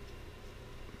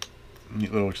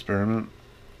 Neat little experiment.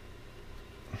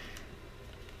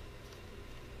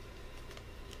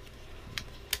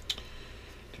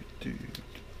 I'm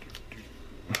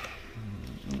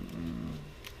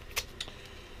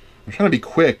trying to be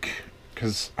quick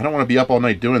because I don't want to be up all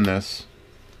night doing this,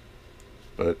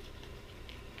 but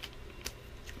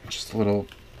just a little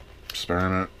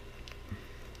experiment.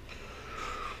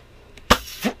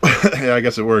 Yeah, I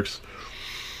guess it works.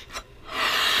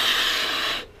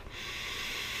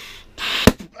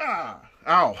 Ah,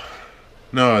 ow.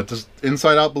 No, it just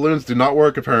inside out balloons do not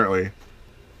work apparently.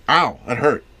 Ow, that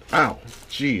hurt. Ow,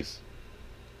 jeez.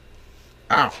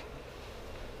 Ow.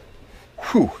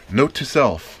 Whew, note to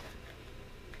self.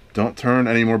 Don't turn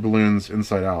any more balloons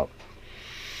inside out.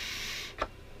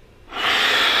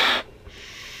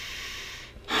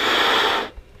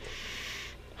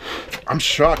 I'm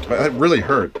shocked, but that really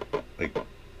hurt. Like,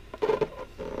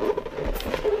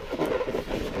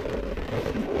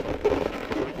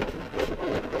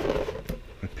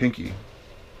 my pinky.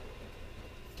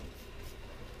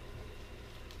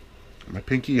 My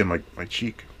pinky and my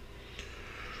cheek.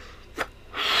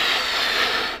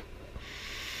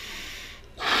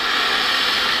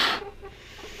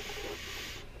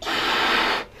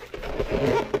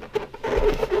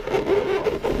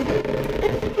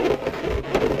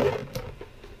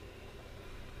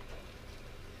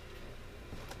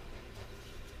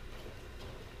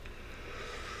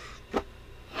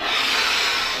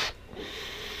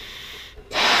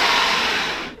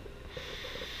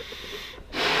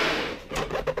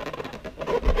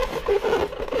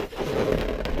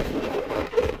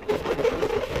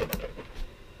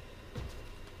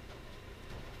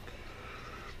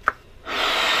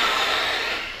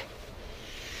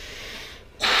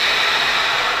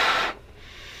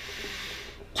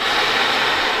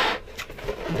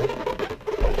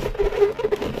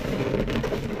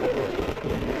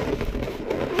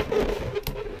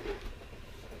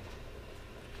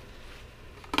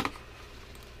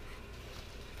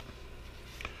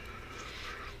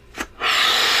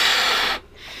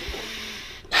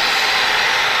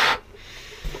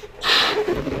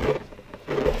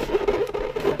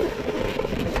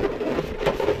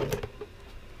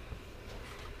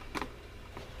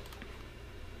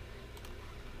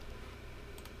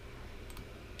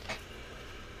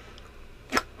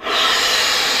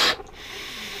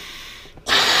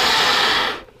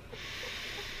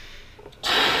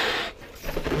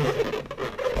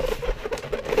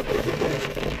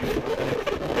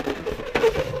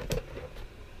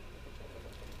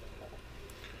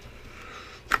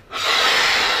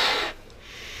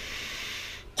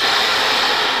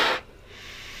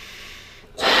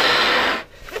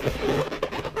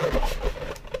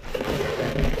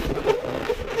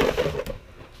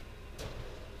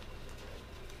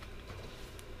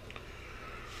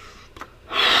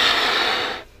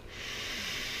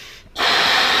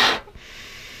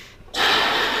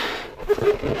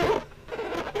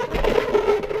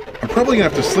 probably gonna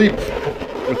have to sleep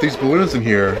with these balloons in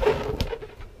here.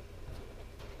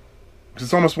 Because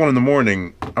it's almost 1 in the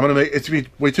morning. It's gonna be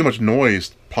way too much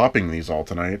noise popping these all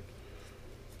tonight.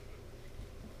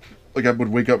 Like I would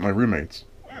wake up my roommates.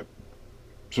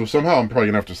 So somehow I'm probably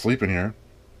gonna have to sleep in here.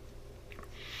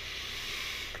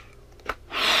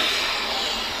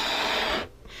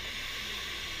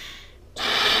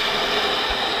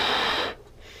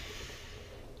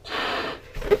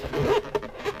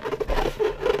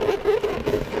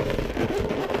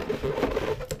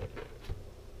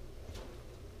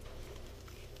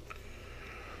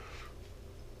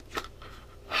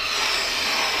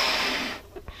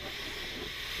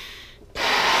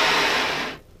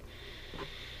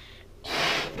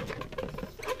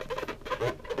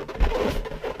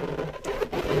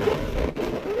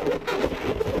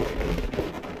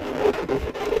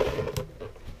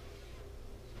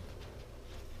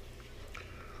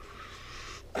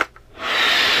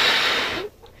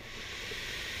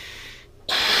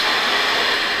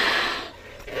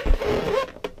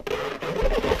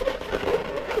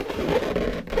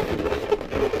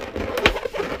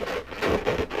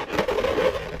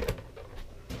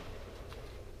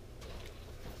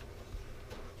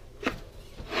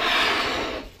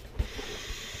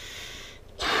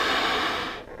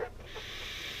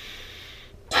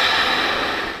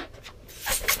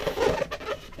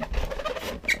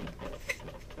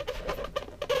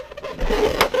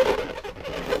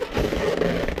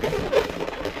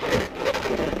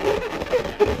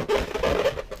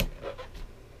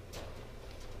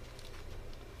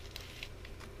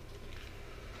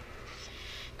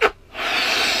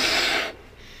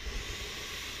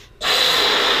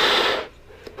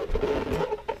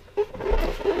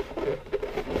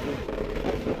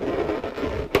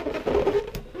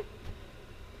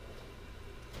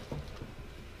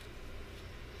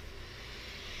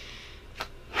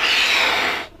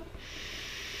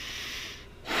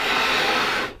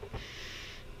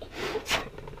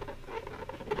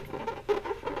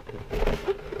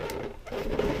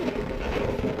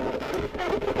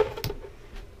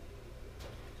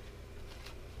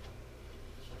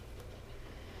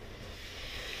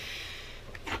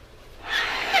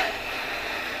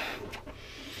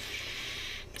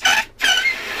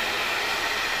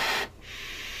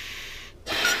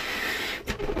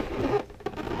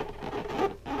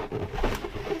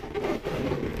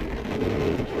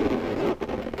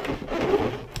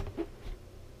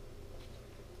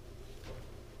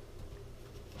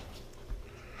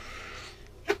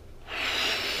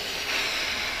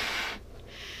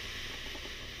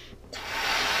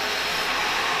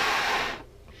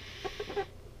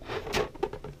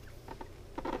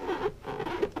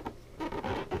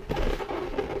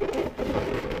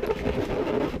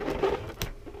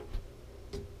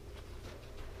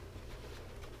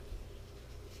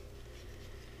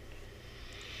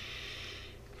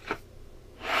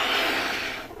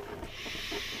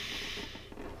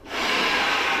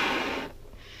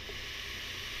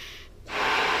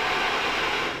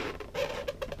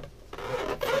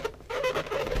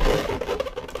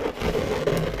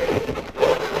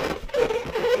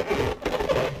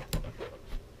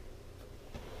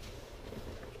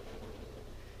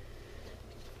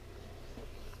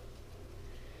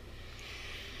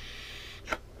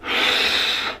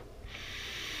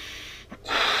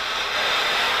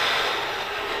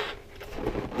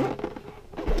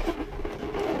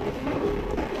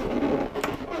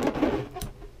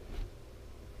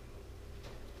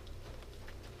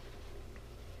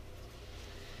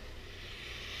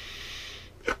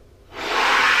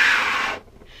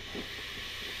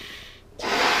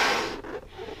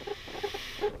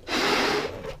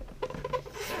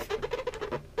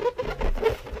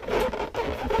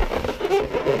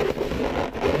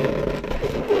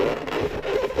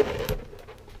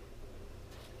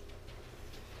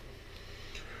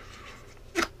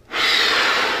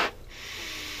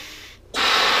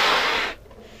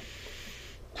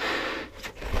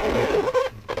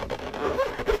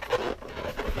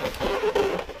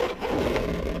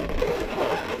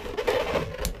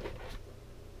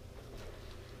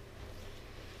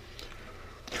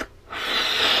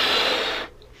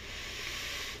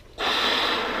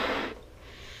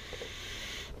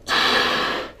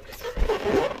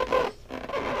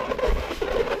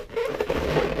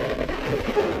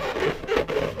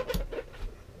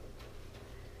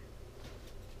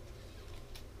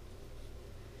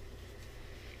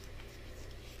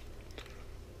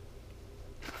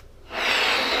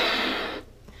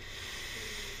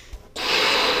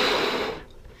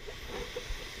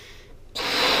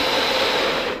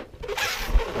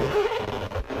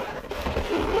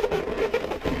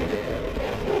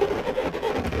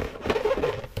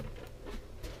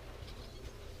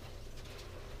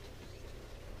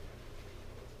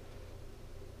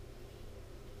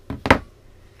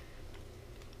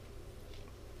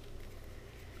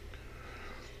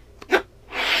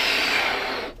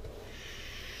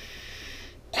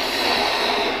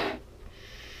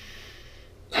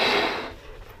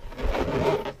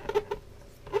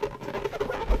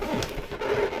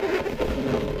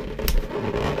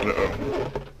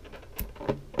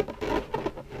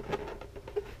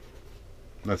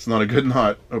 That's not a good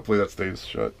knot. Hopefully that stays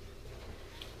shut.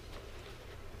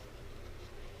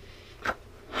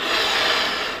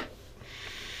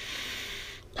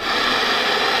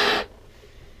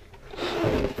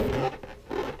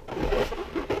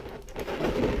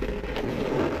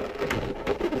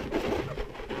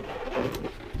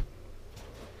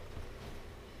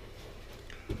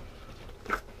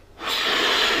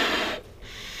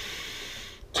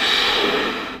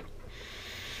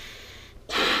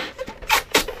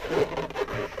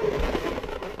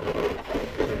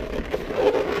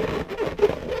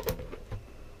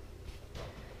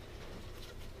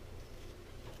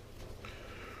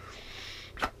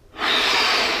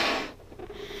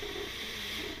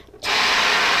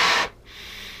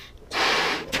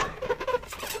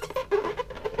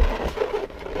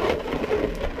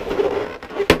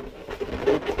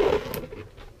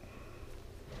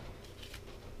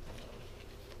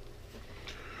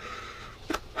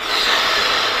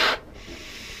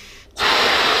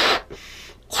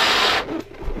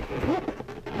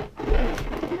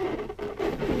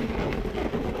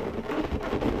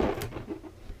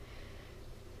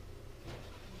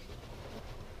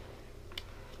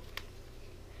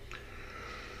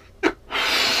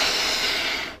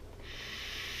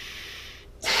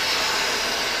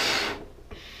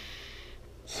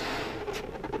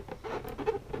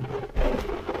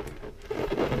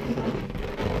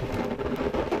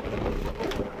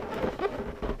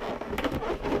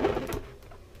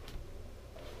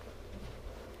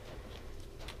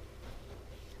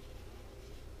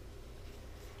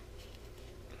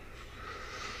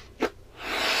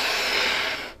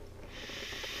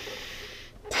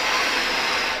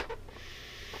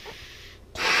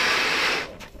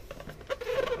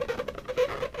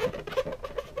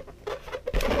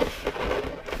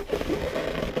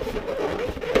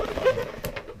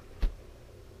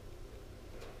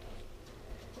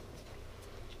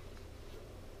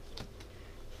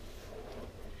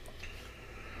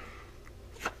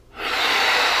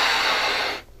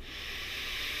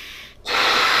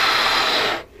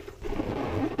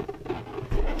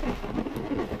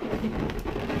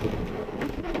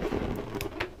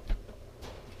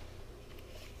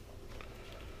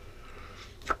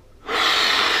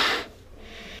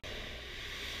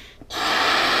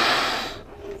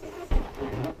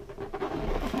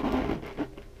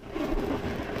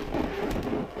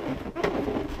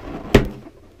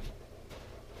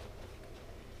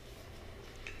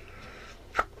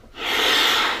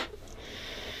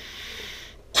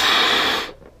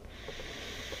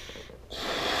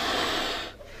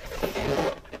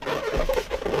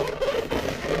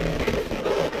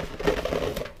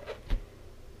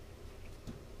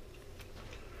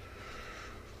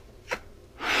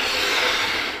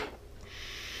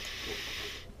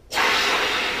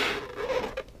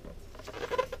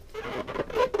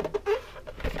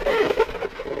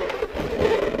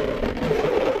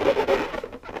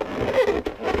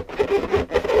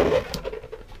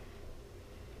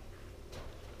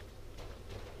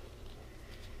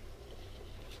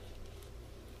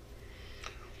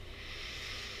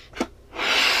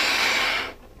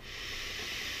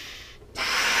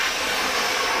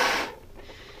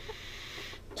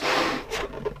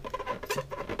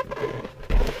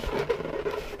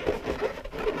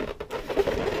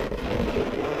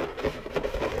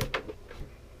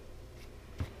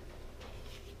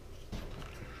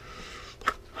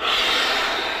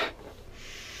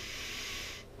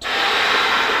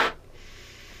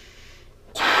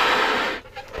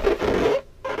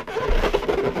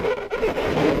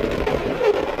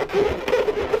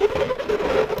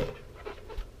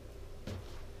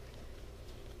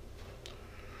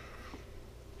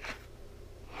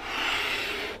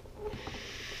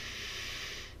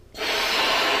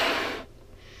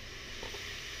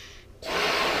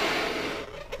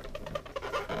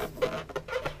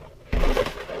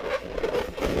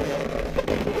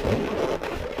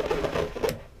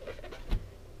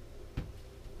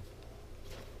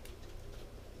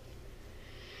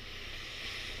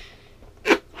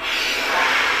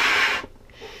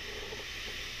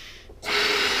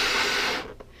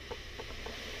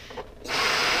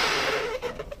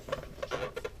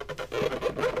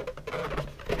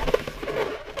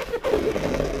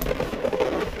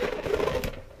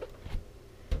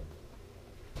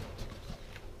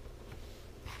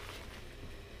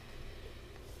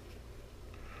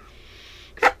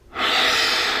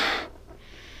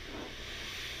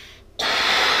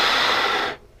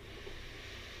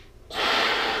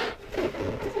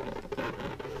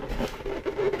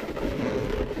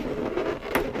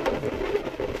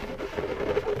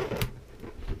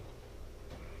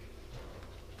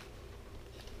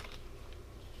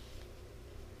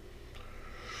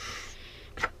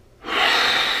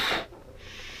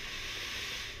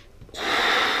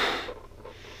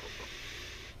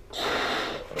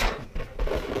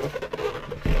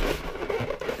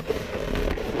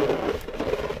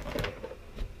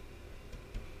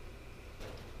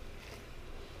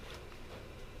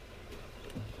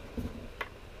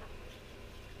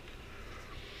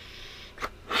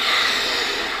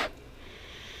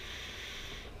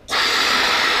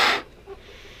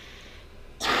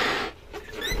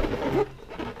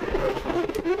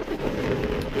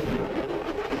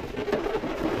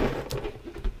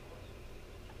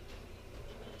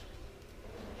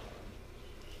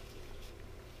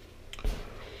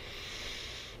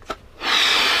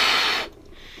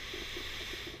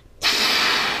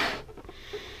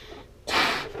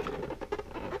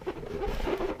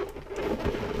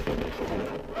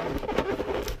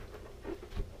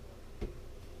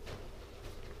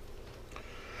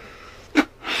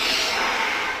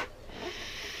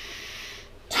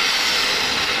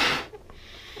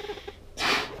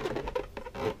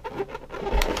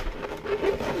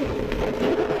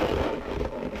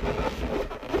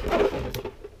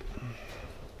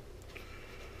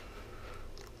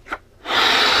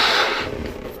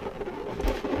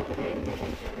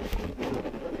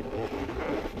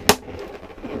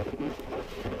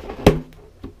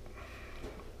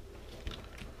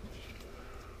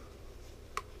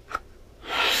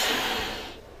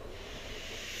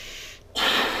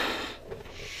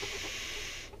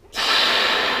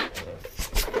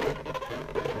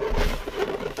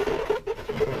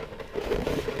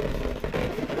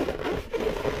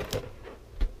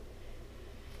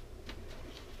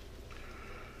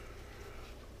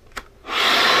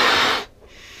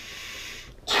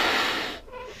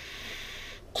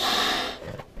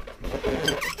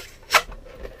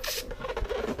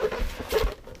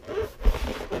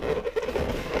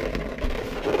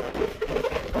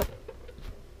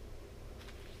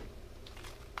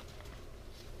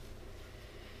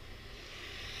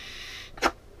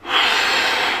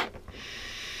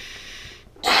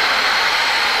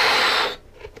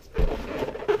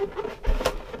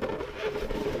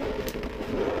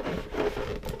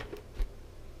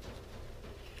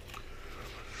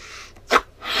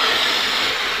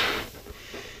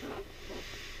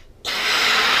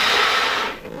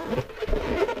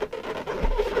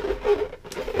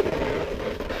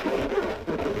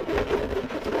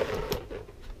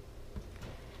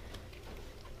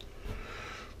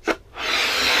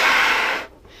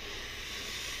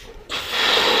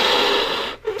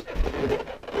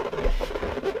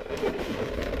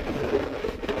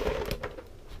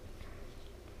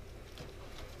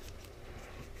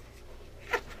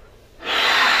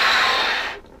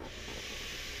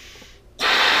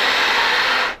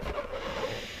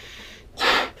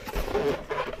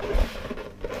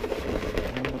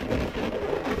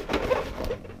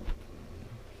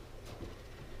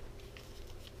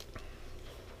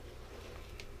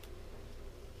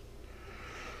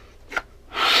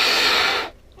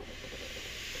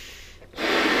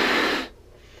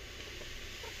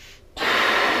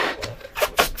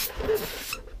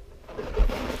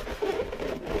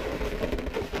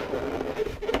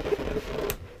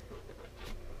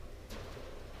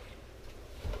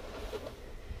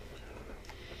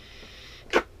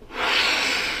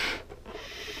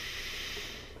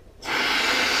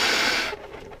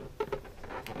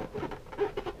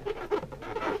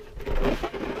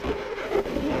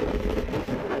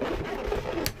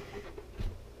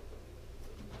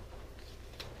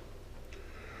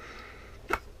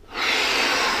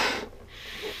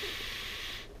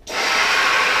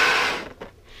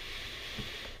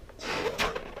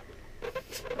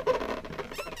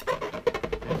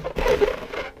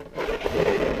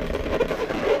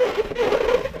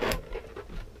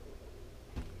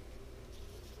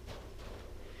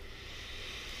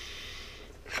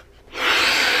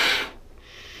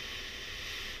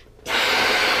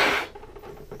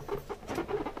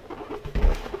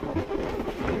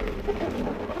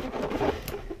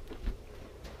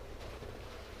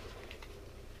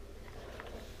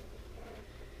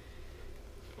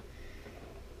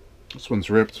 This one's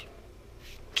ripped.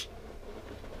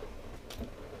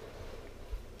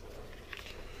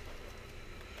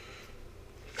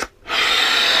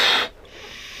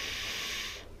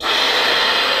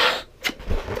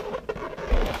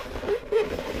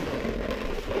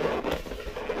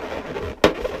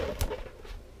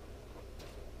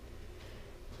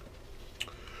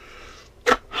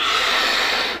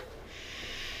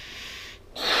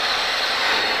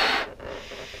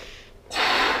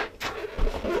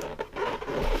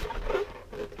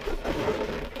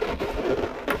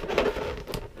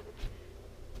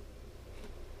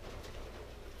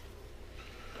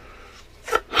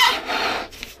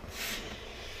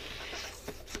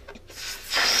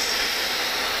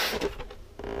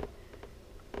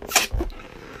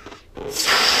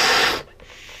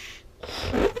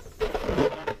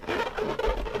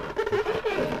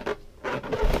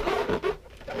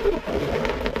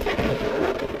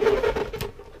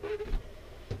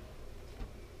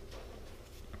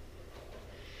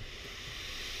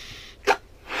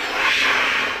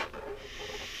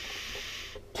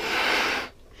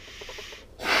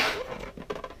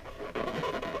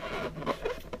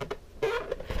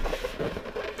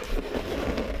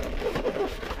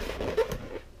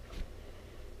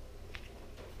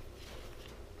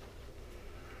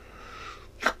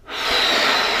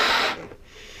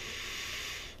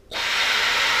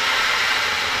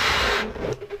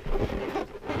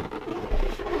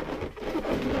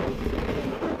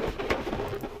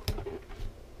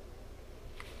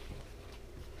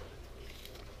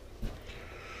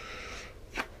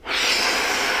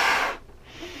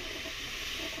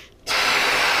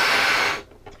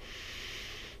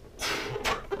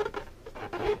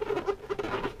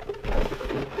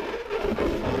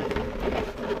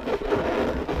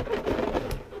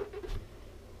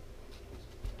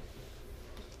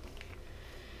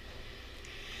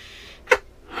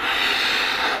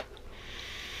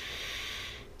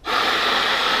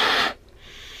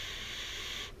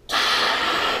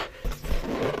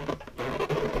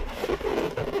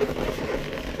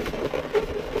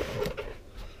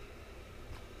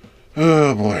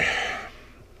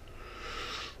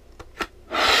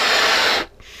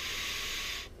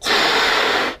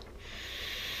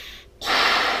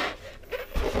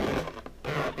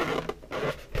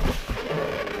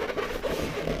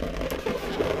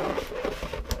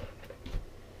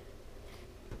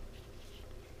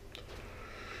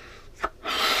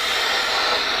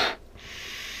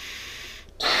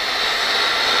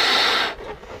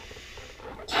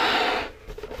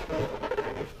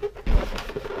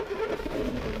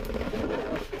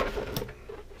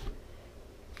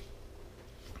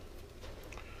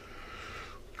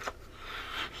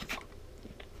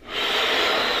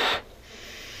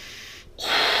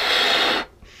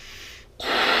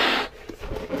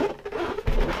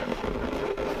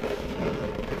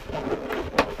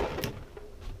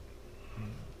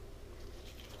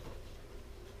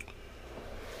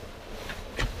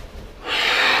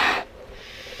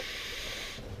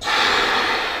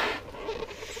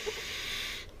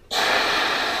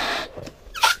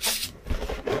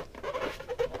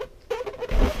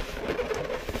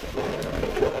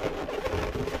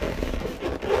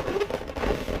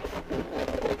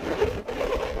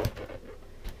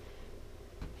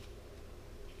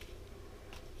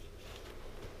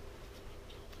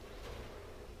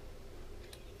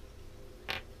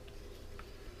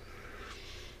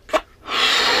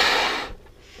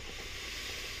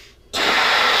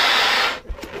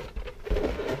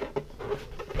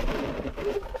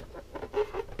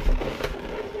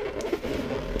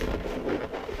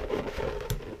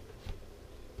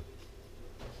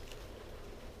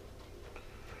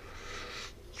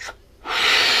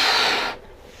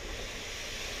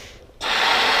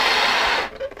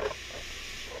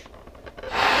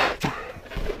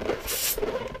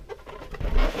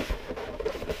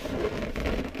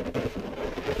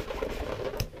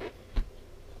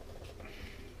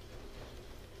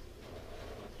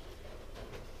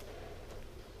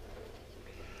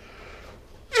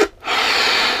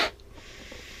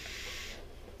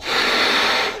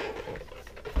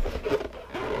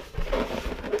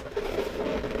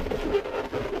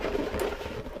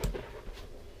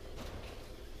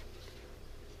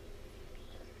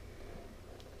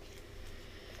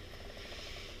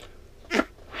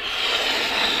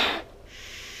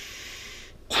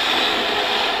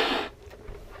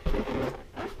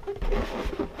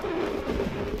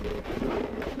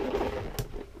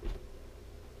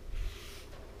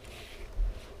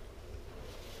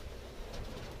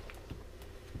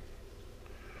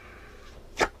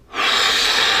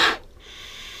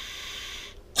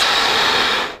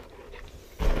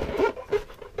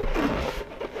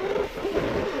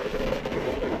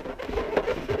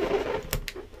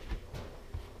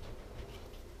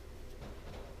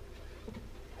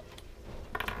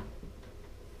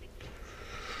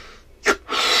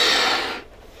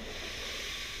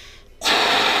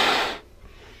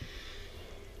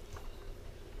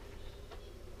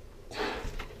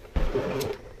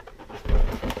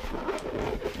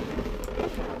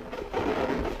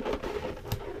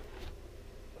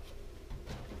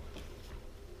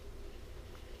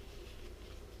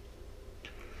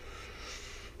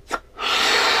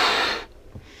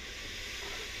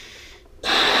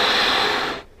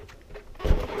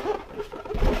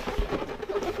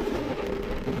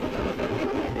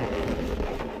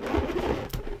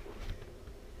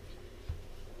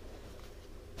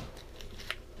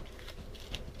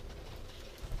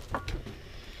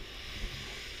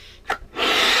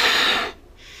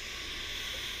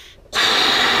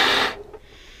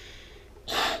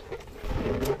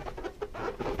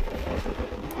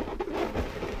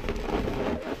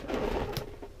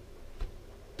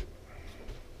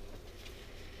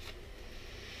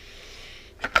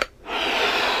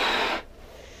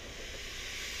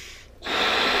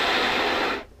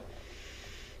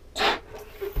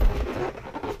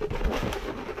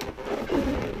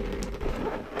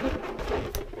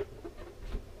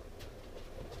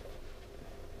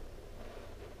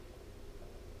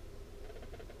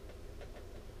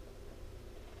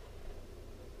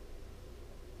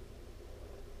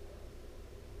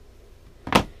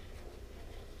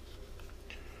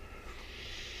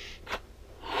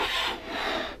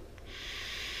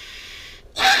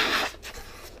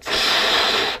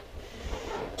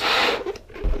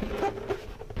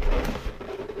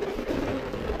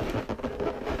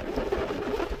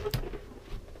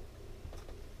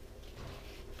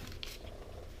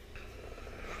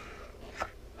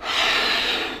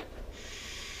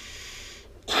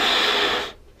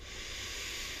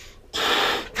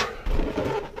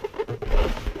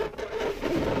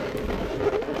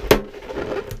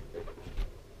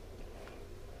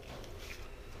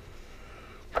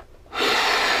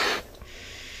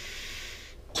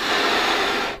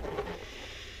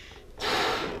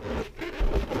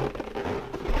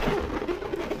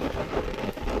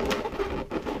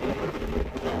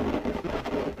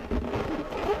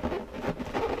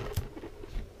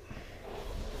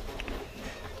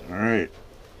 All right.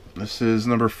 This is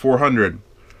number 400.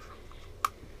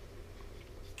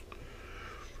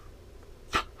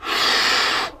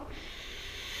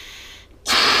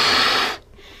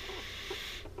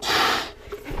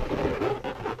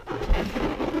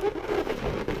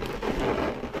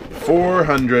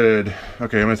 $400.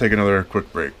 Okay, I'm gonna take another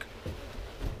quick break.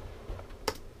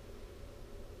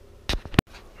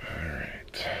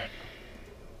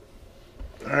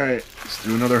 All right, let's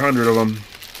do another 100 of them.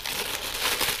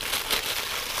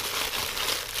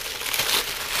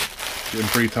 Getting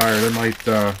pretty tired. I might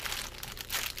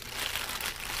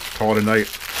call it a night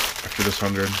after this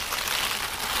 100.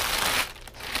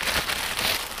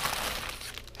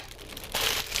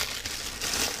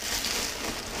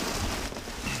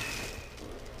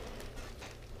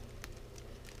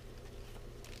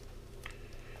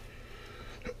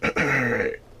 All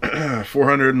right,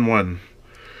 401.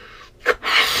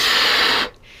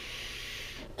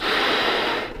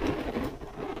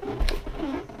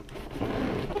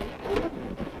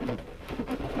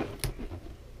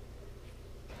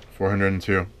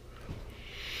 $402.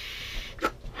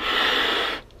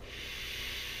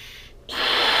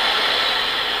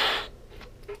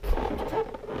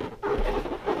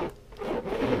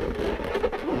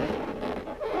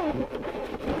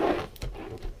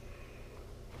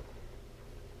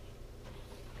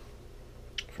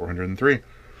 $403.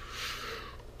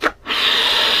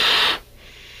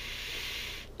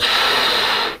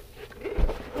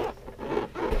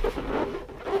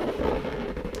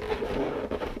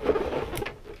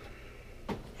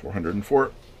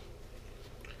 $404.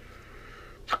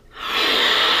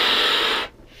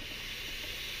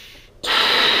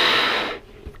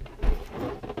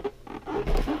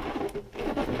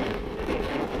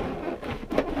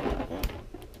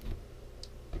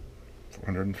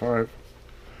 $405.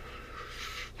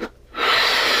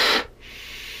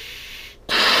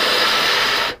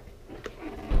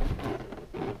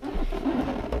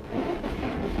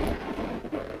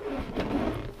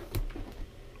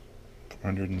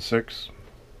 $106.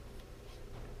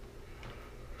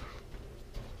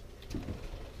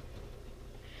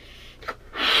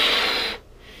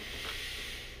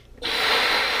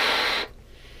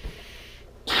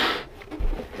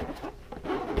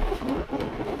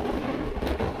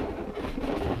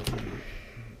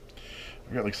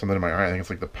 I got like something in my eye. I think it's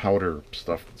like the powder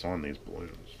stuff that's on these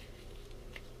balloons.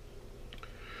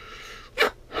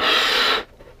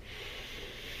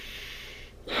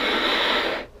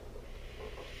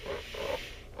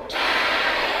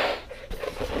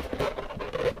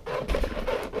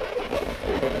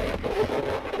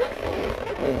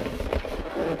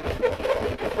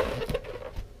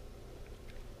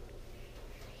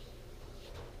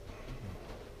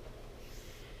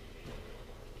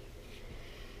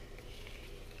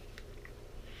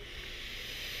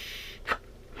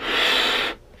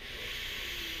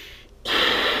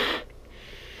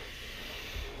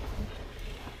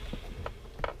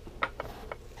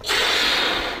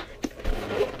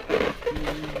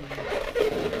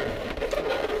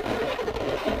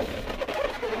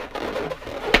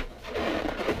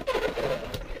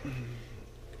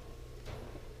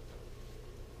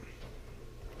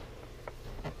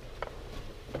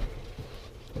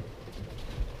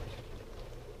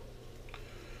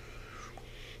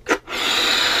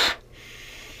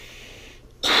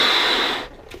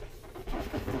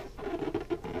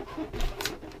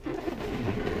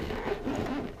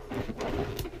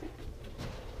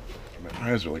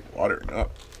 My eyes are like watering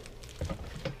up.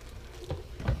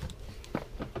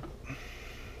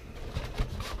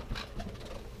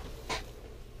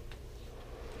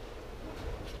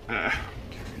 Ah,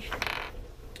 can't reach it.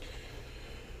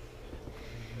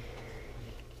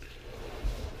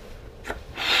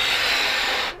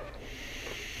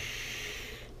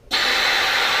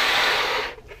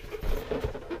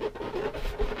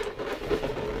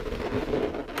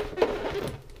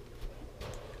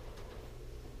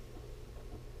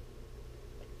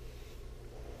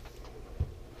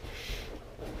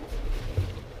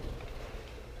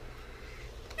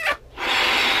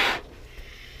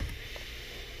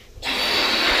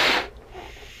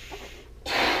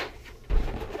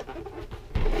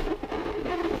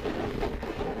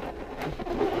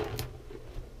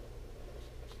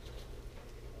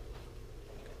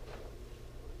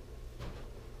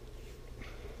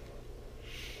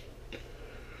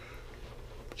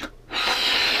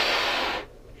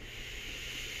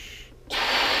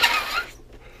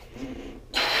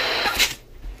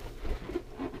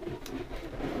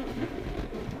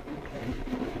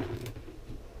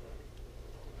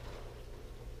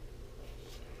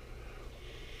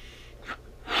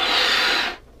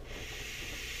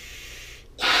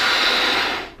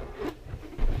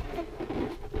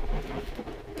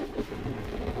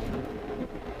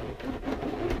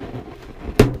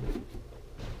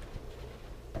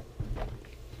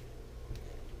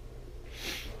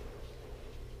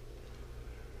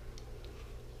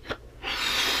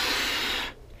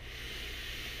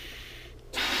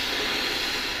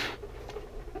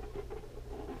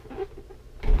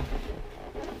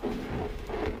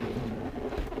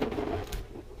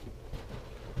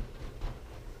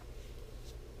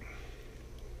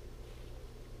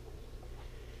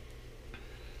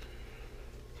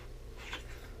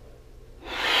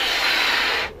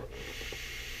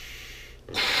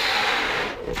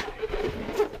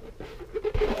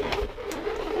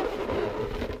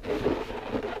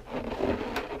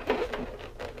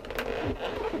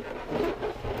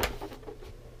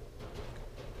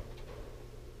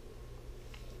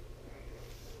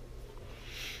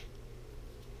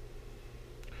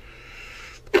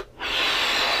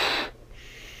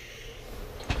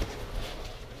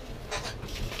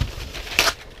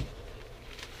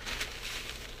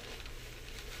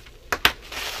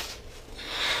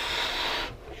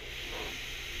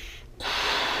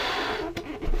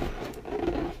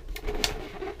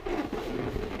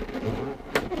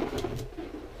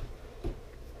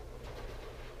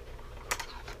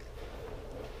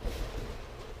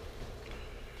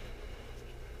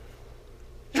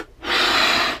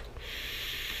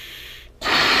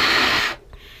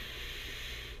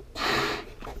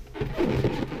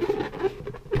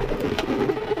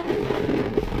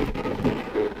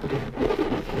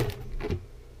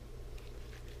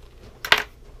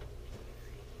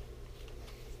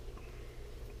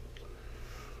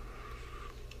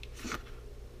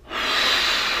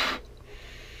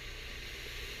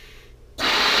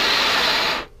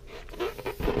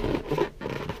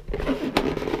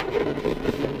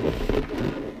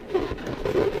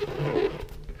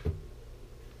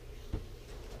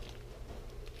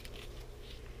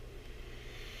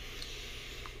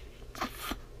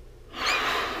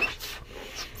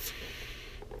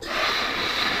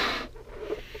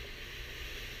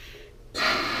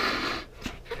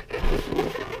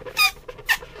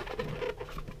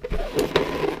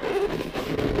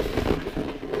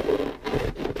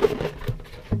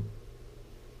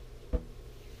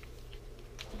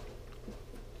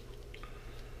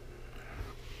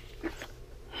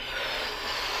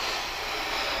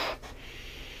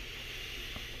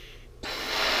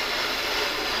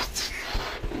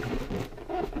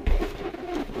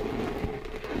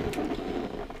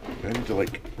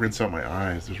 rinse out my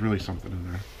eyes. There's really something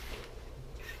in there.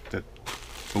 That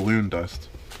balloon dust.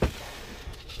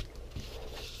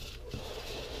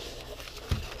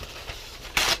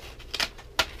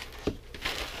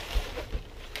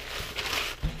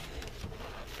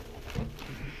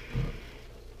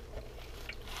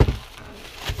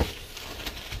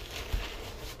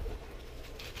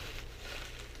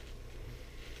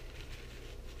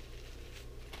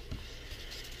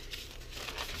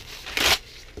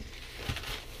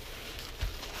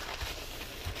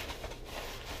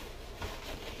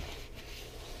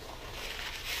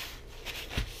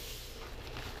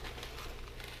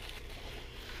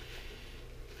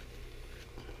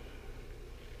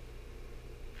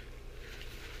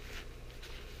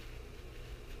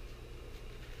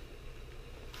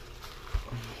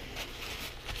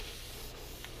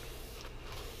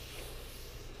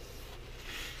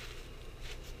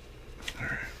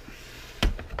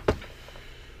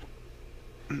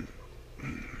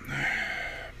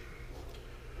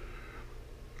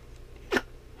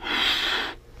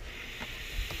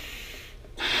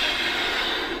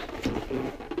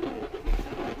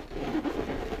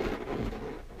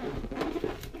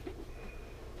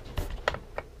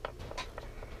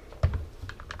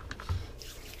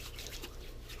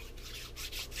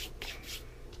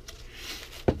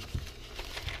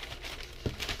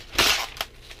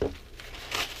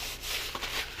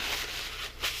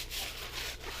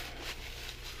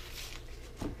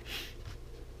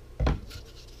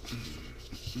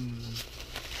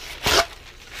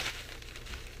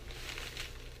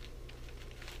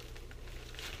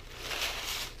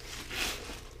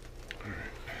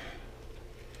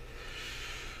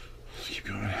 Keep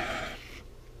going.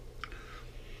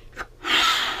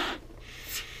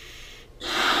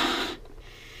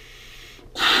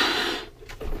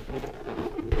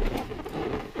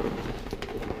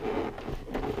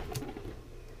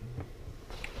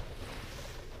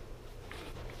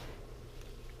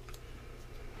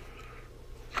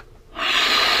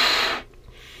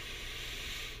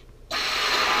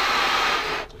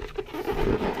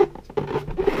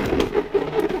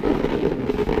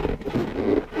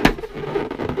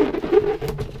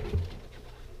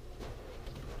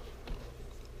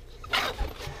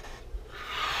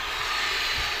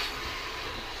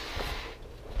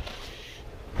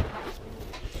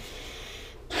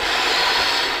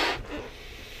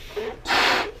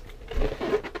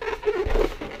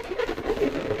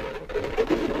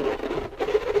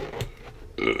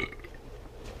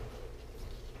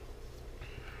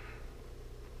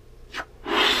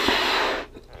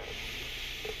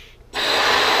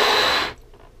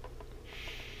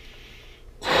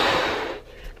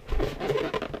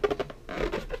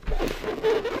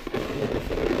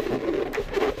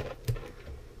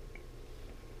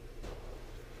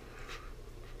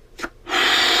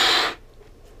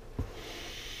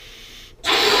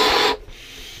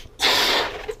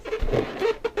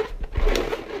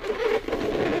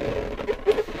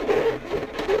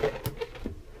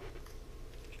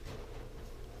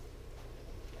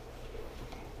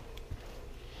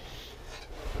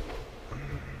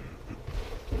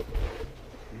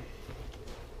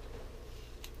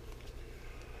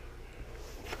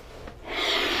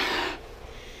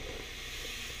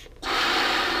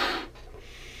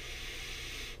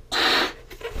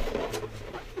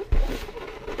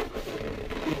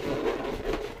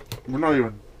 We're not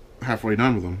even halfway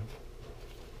done with them.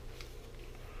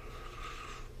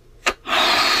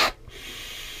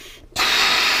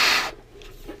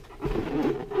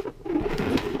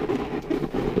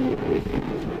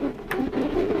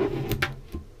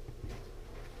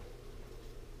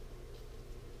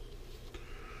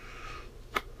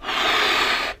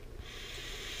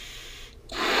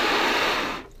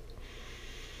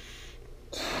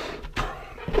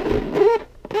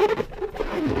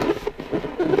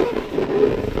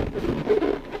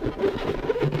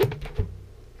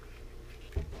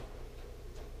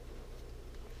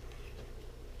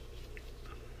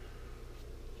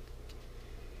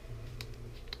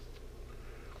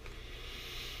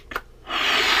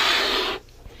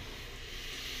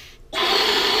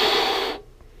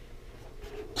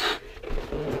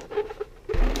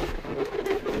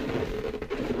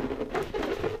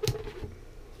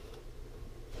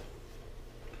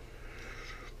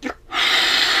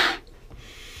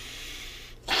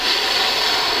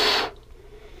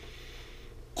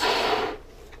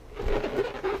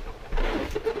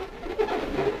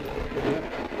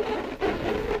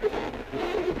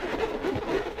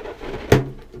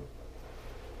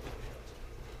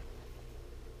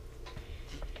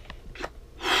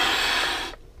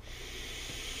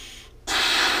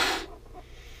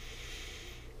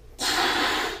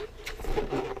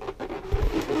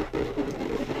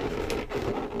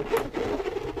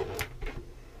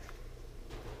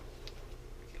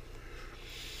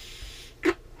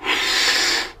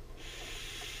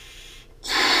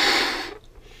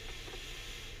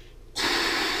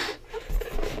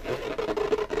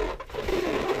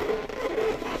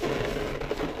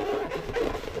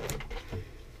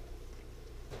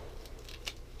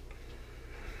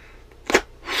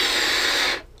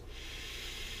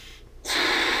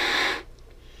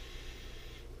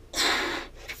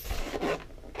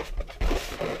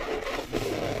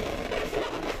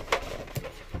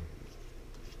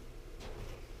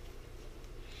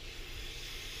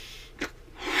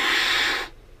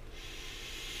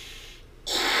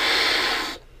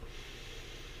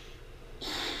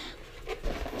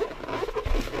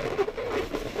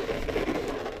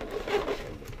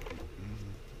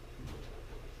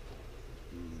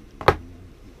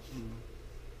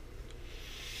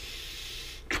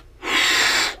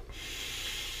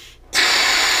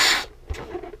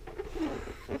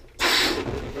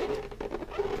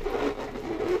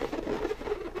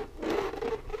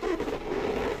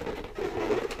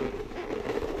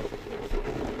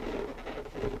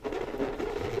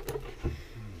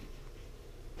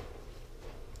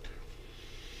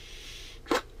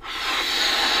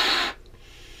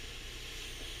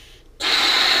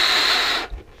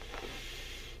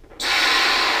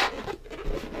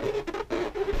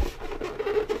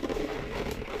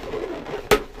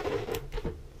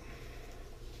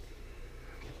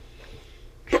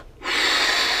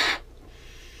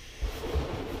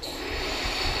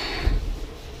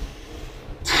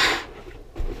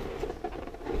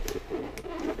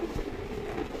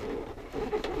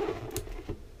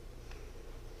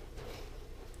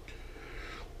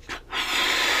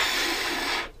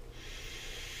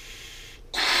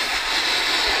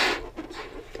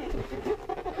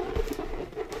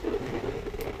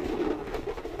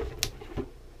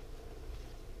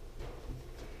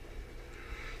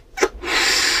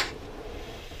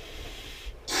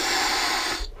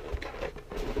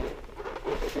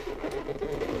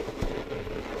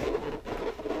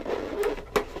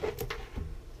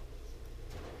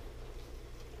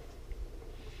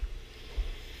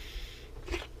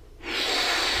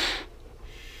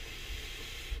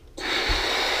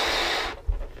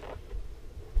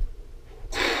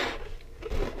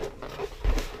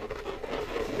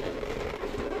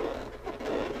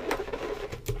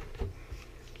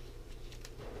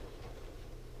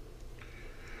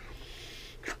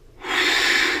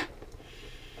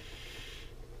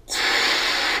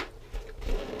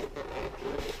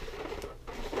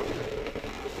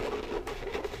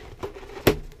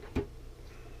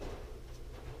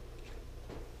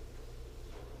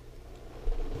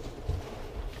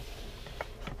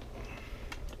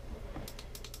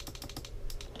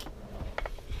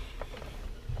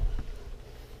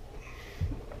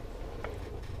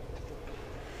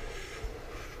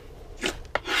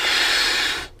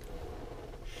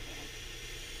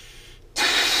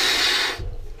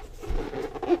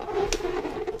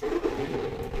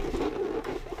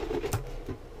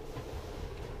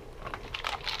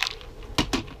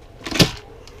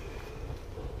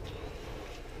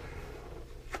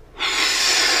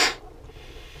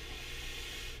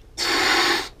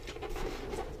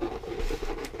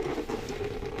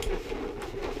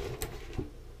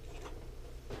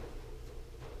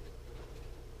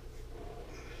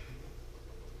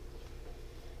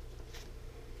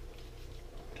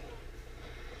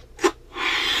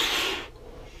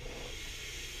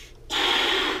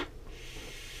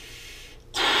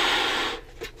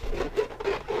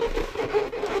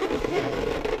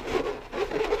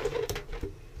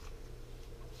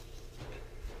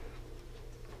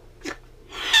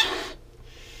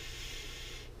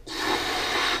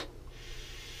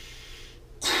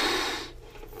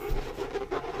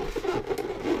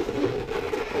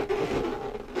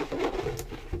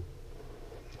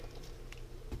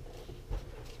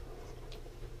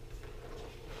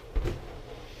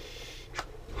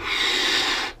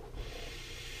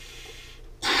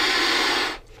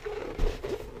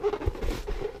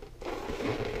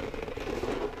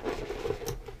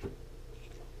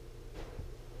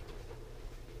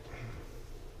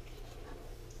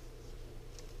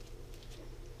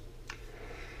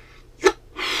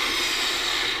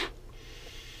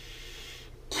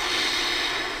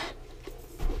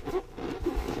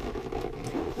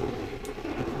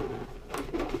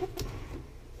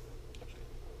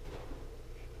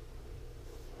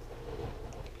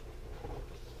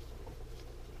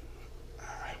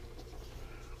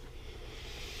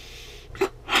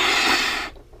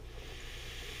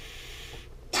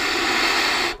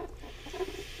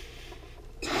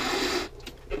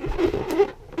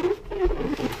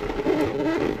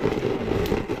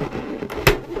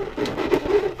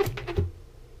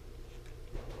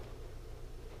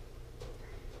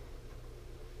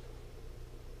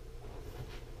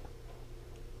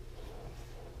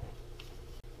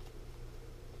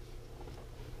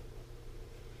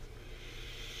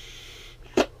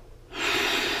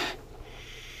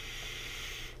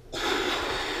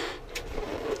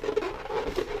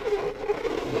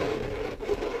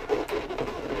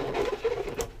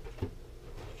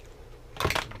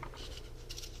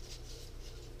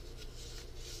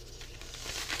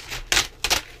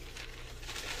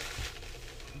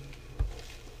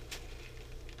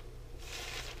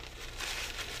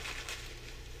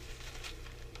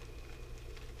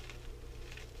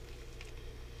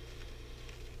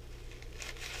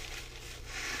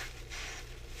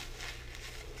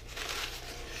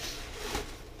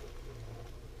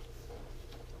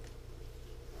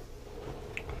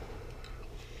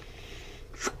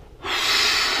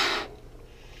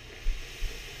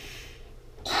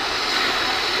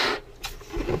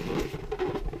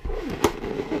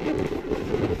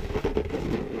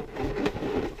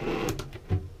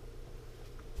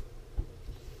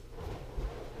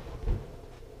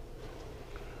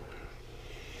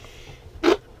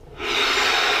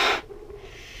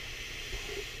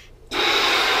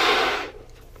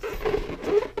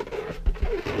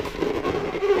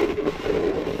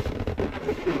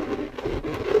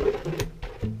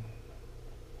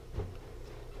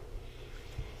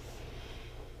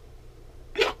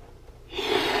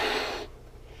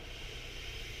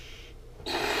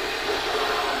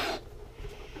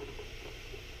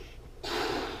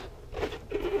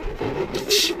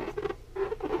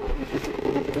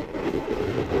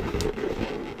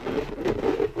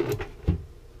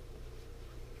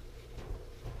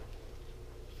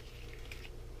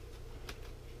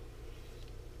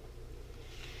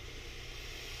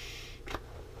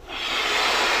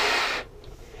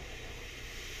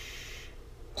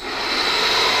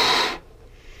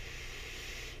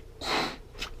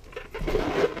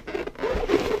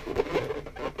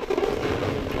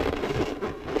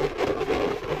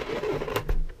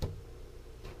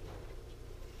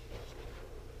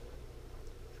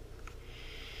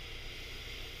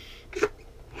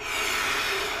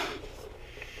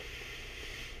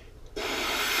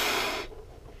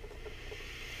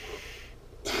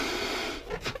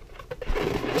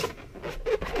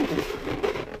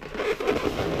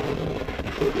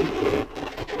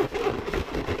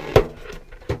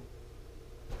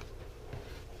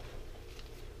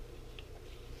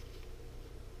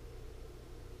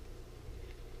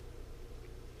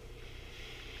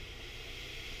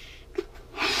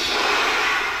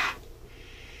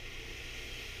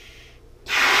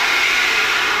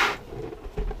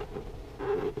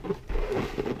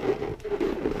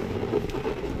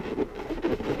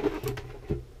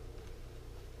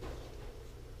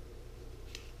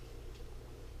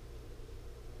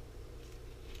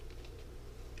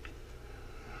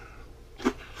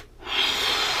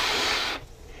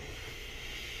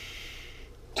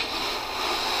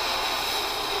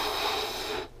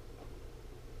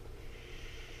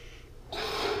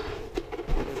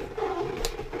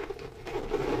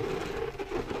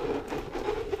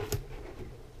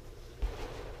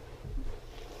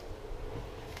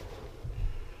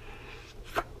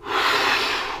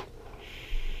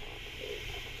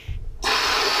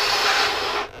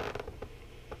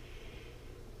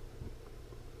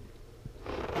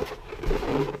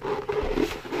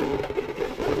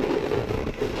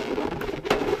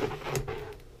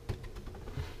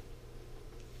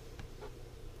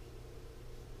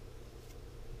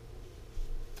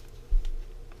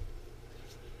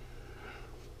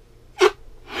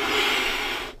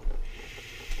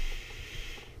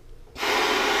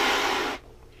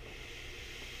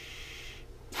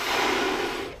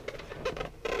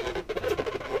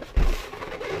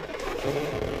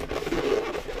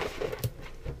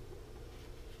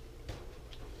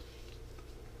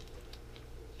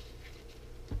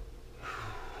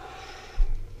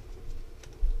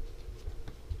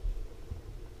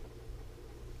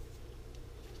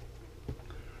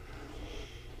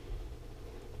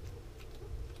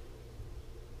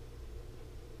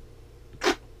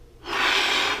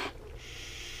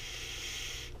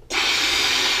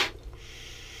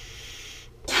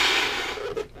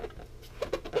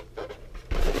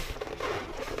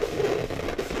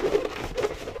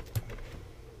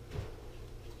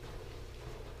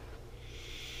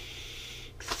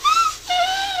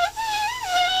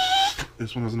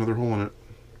 This one has another hole in it.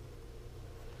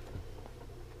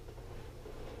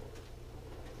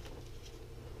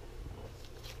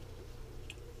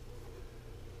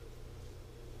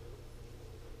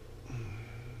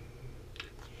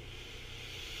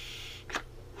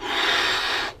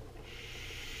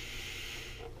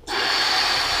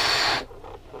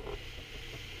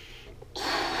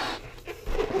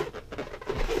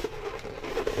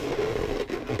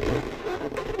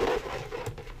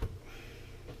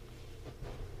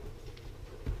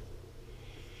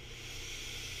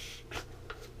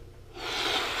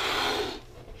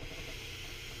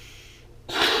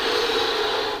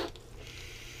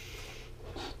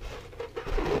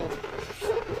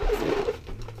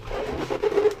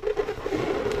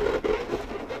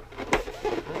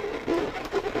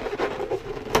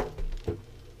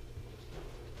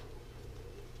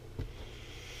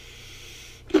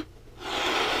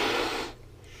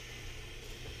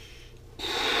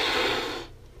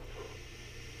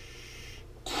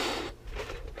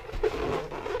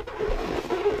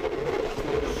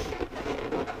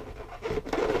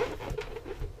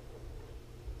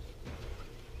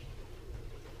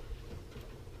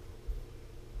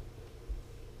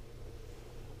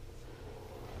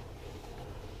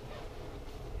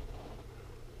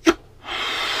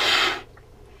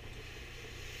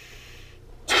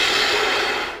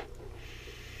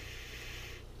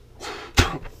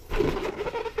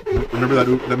 Remember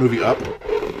that movie Up?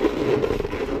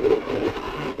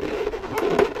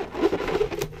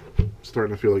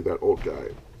 Starting to feel like that old guy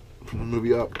from the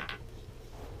movie Up.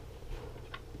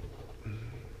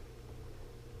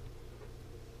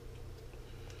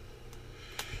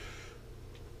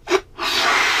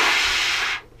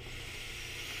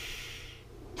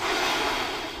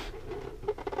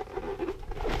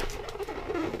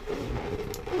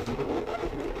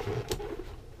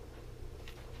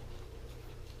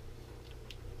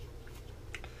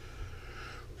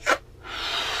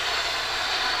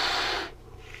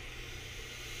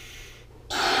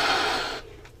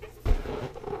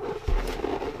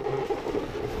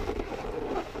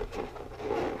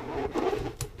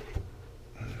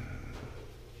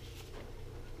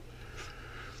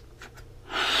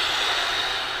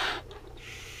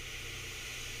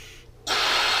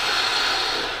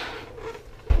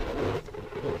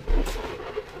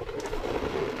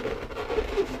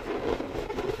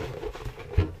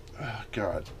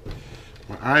 God,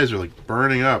 my eyes are like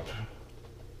burning up.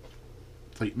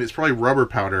 It's probably rubber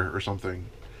powder or something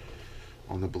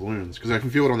on the balloons, because I can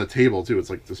feel it on the table too. It's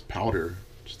like this powder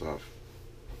stuff.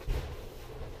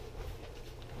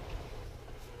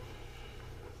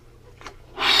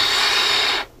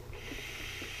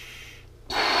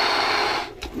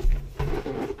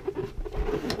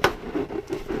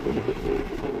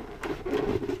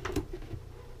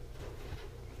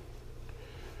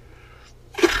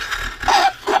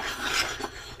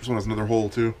 This one has another hole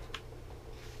too.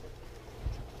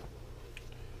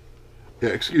 Yeah,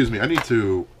 excuse me. I need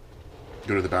to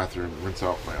go to the bathroom and rinse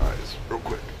out my eyes real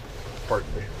quick. Pardon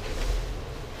me.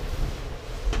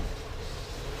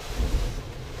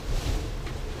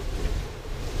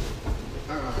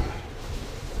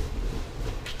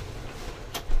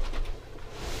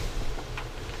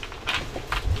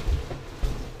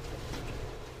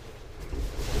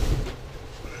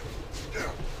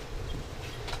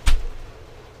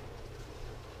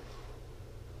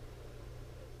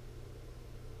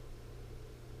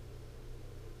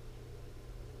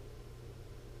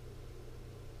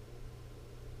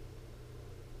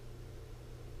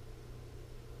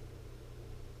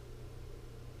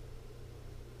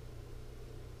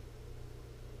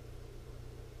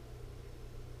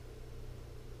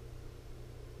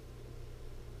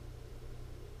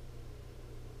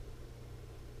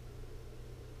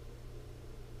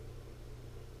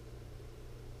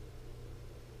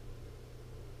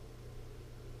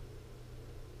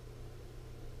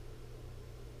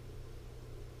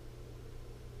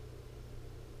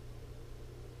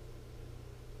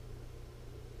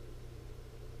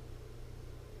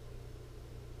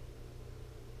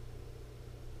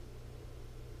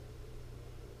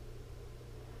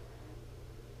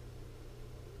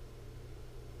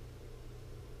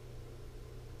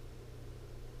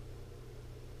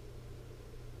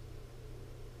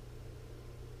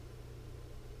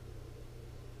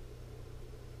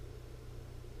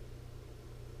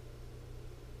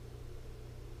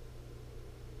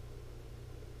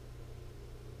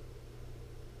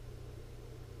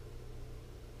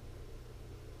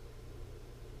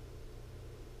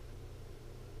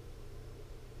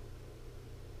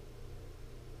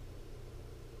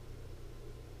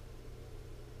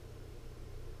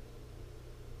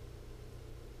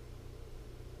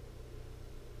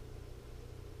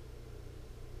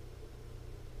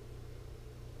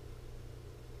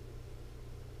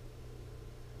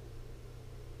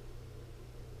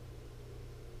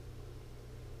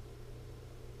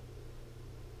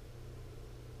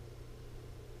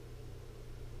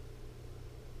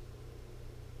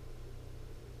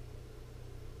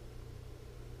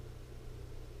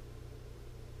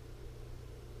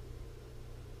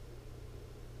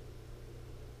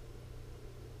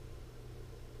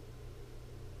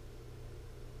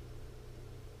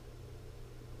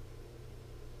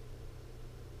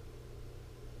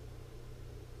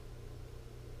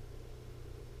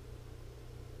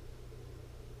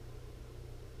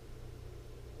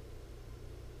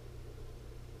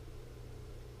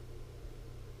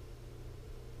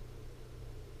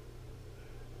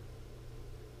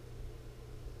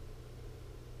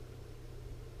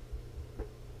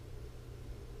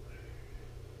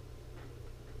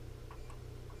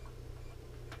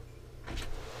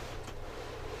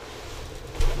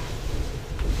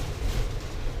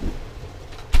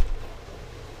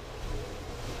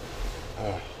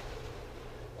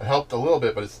 It helped a little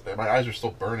bit, but my eyes are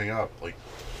still burning up. Like,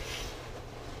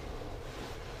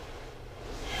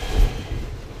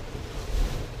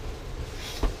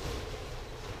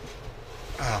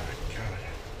 oh my god.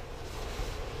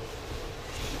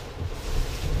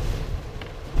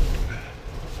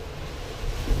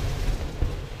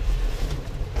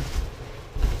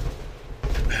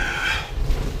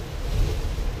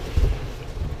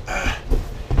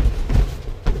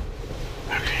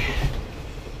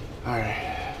 All right.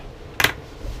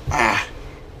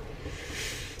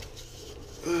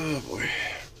 Oh boy.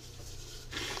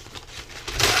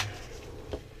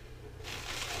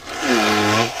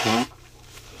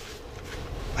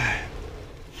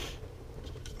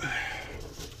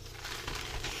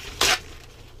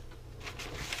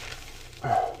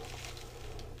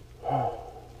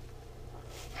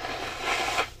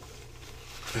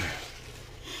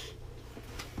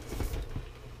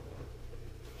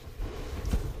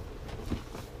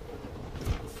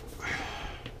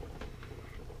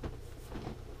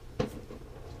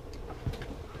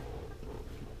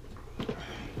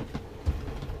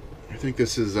 I think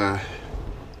this is I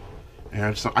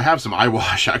have some eye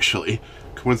wash actually,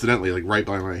 coincidentally, like right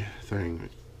by my thing.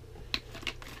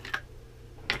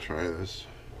 Try this.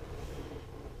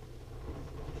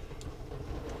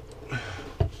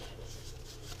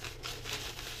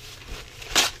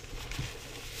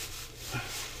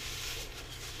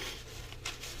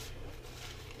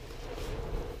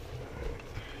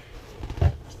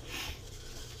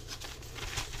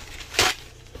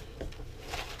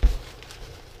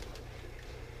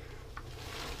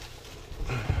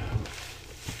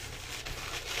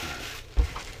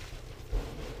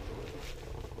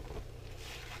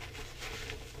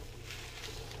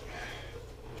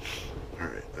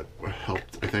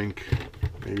 Helped, I think,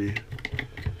 maybe.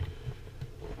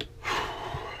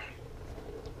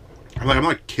 I'm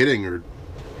not kidding or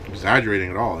exaggerating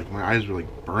at all. Like my eyes are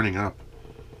like burning up.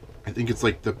 I think it's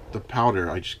like the powder.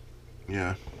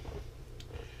 Yeah.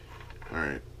 All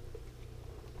right.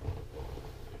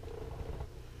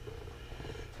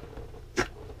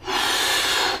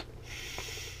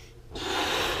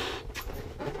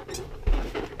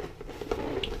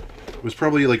 It was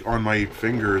probably like on my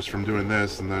fingers from doing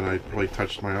this, and then I probably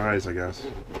touched my eyes, I guess.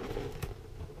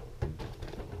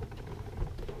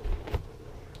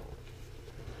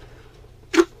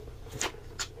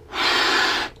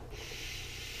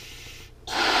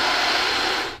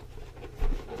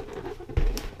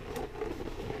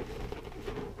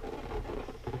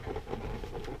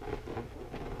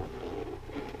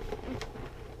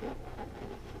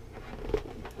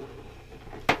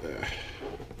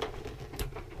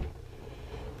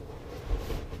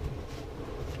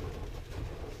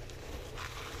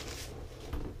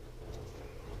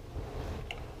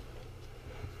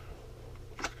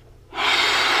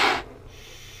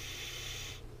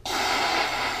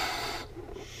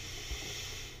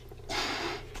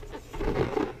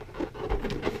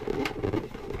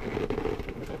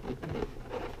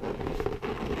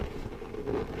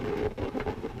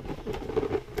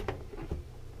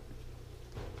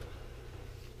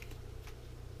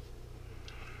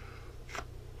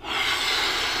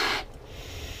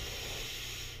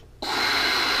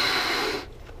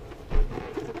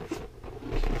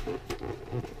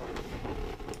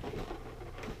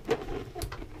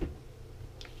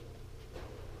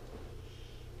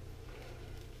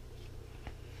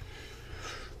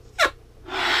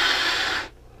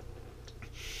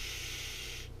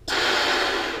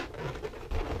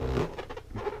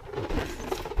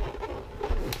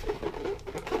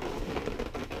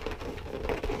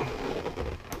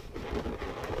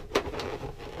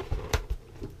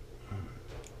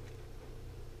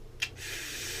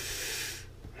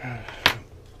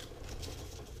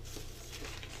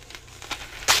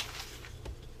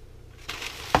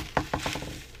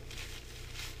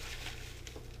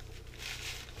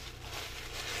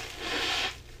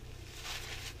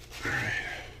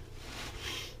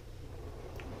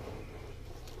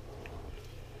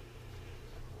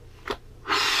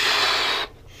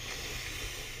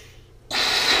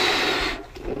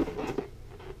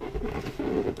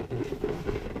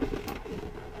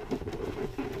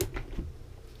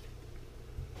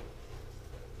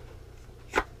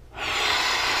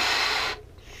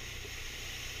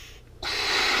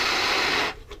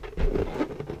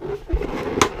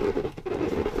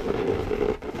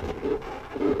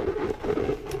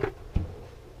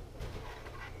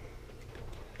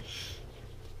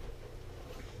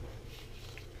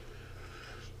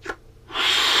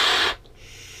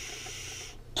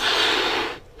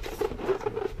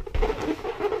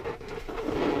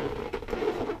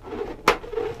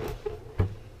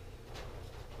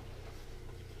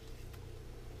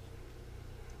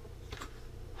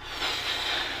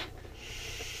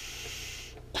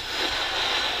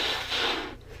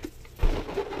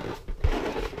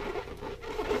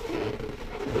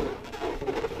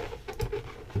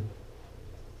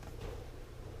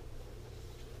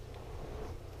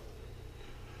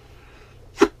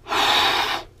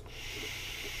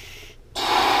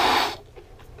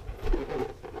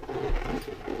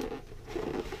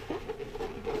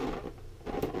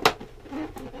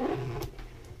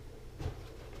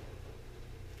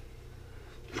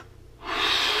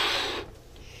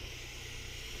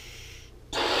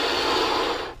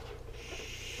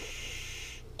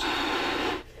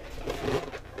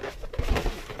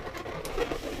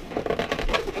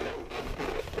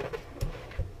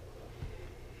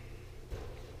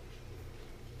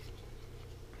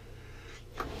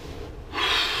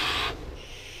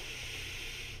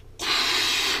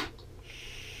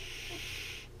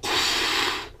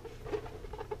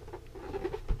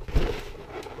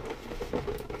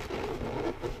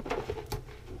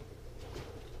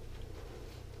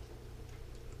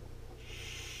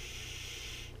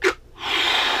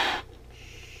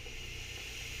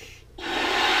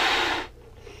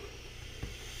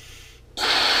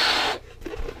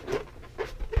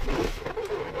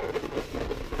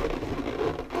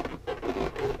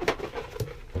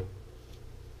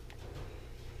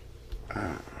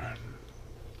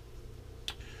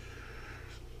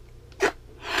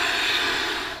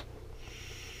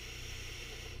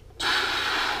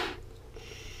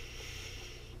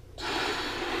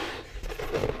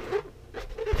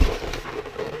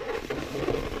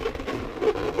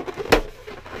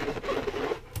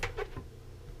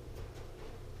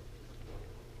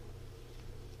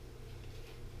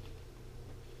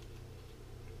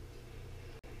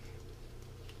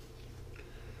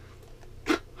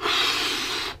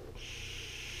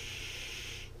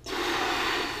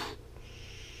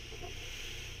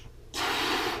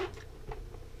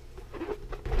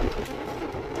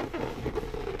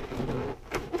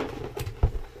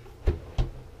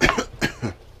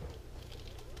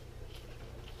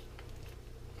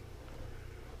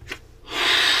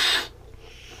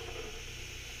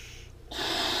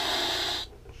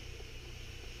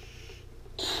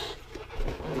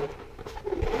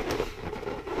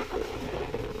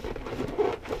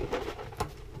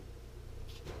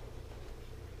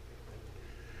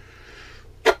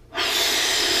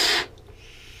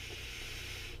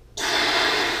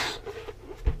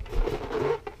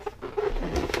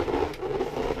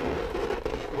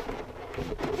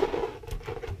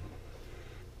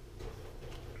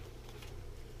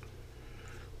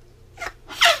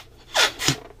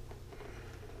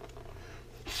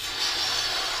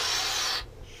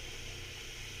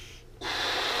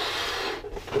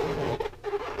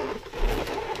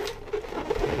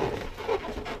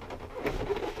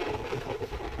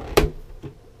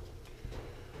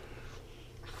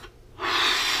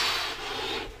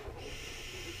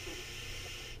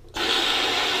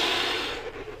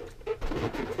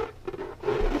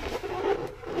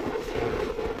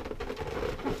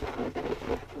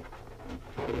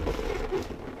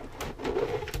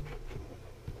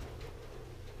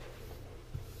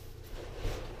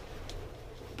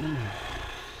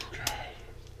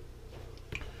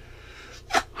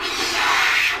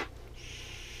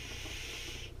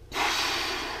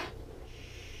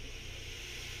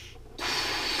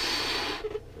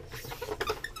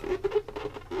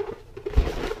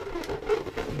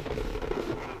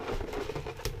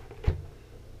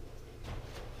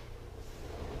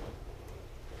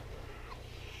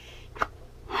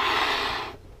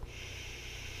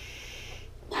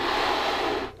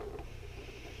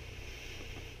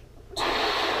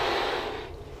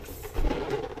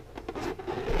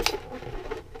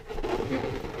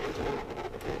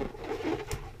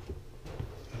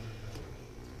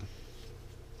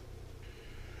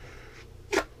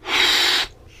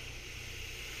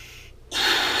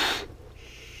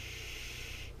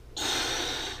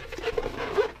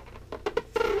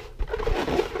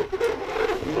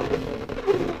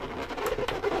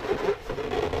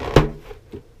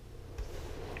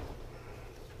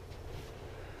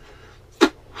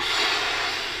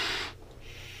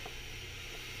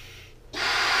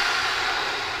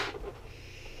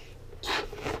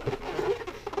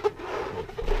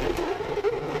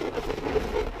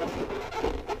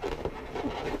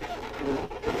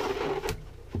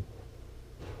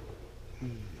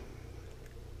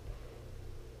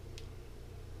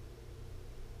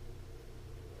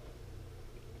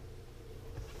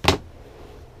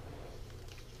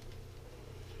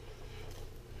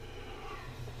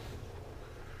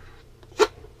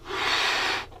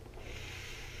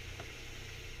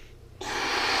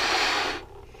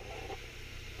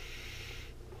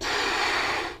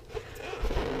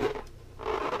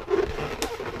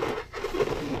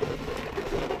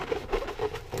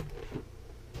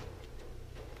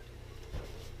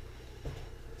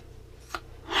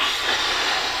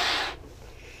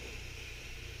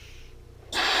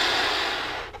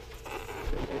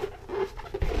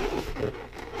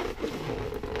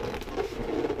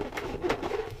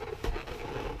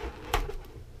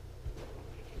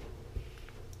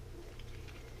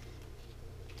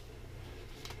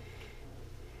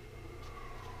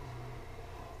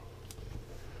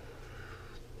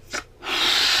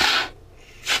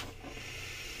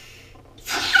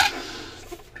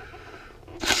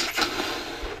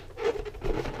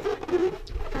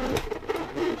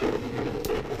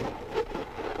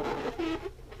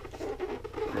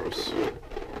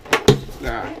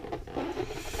 Ah.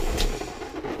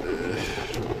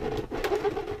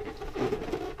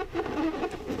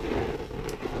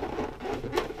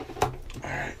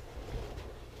 Alright.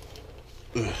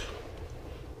 Ugh.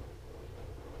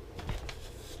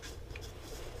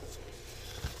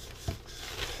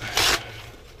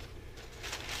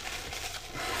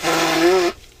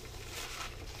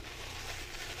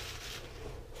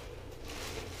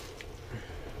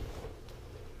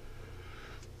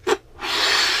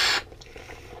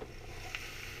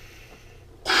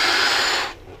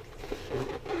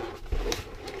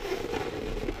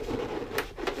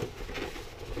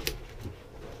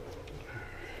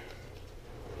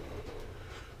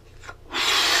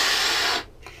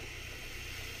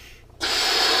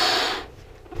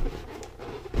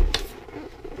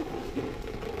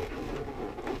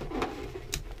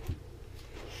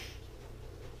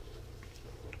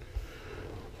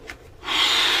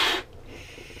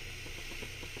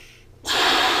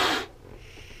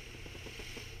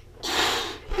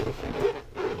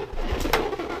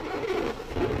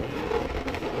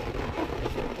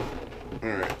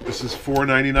 Alright, this is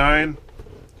 $4.99,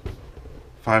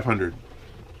 500.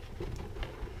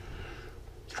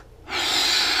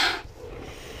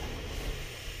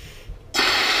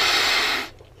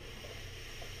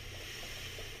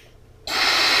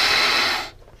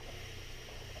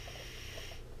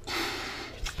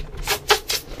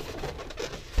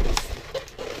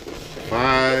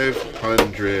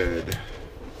 $500.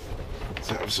 Let's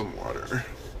have some water.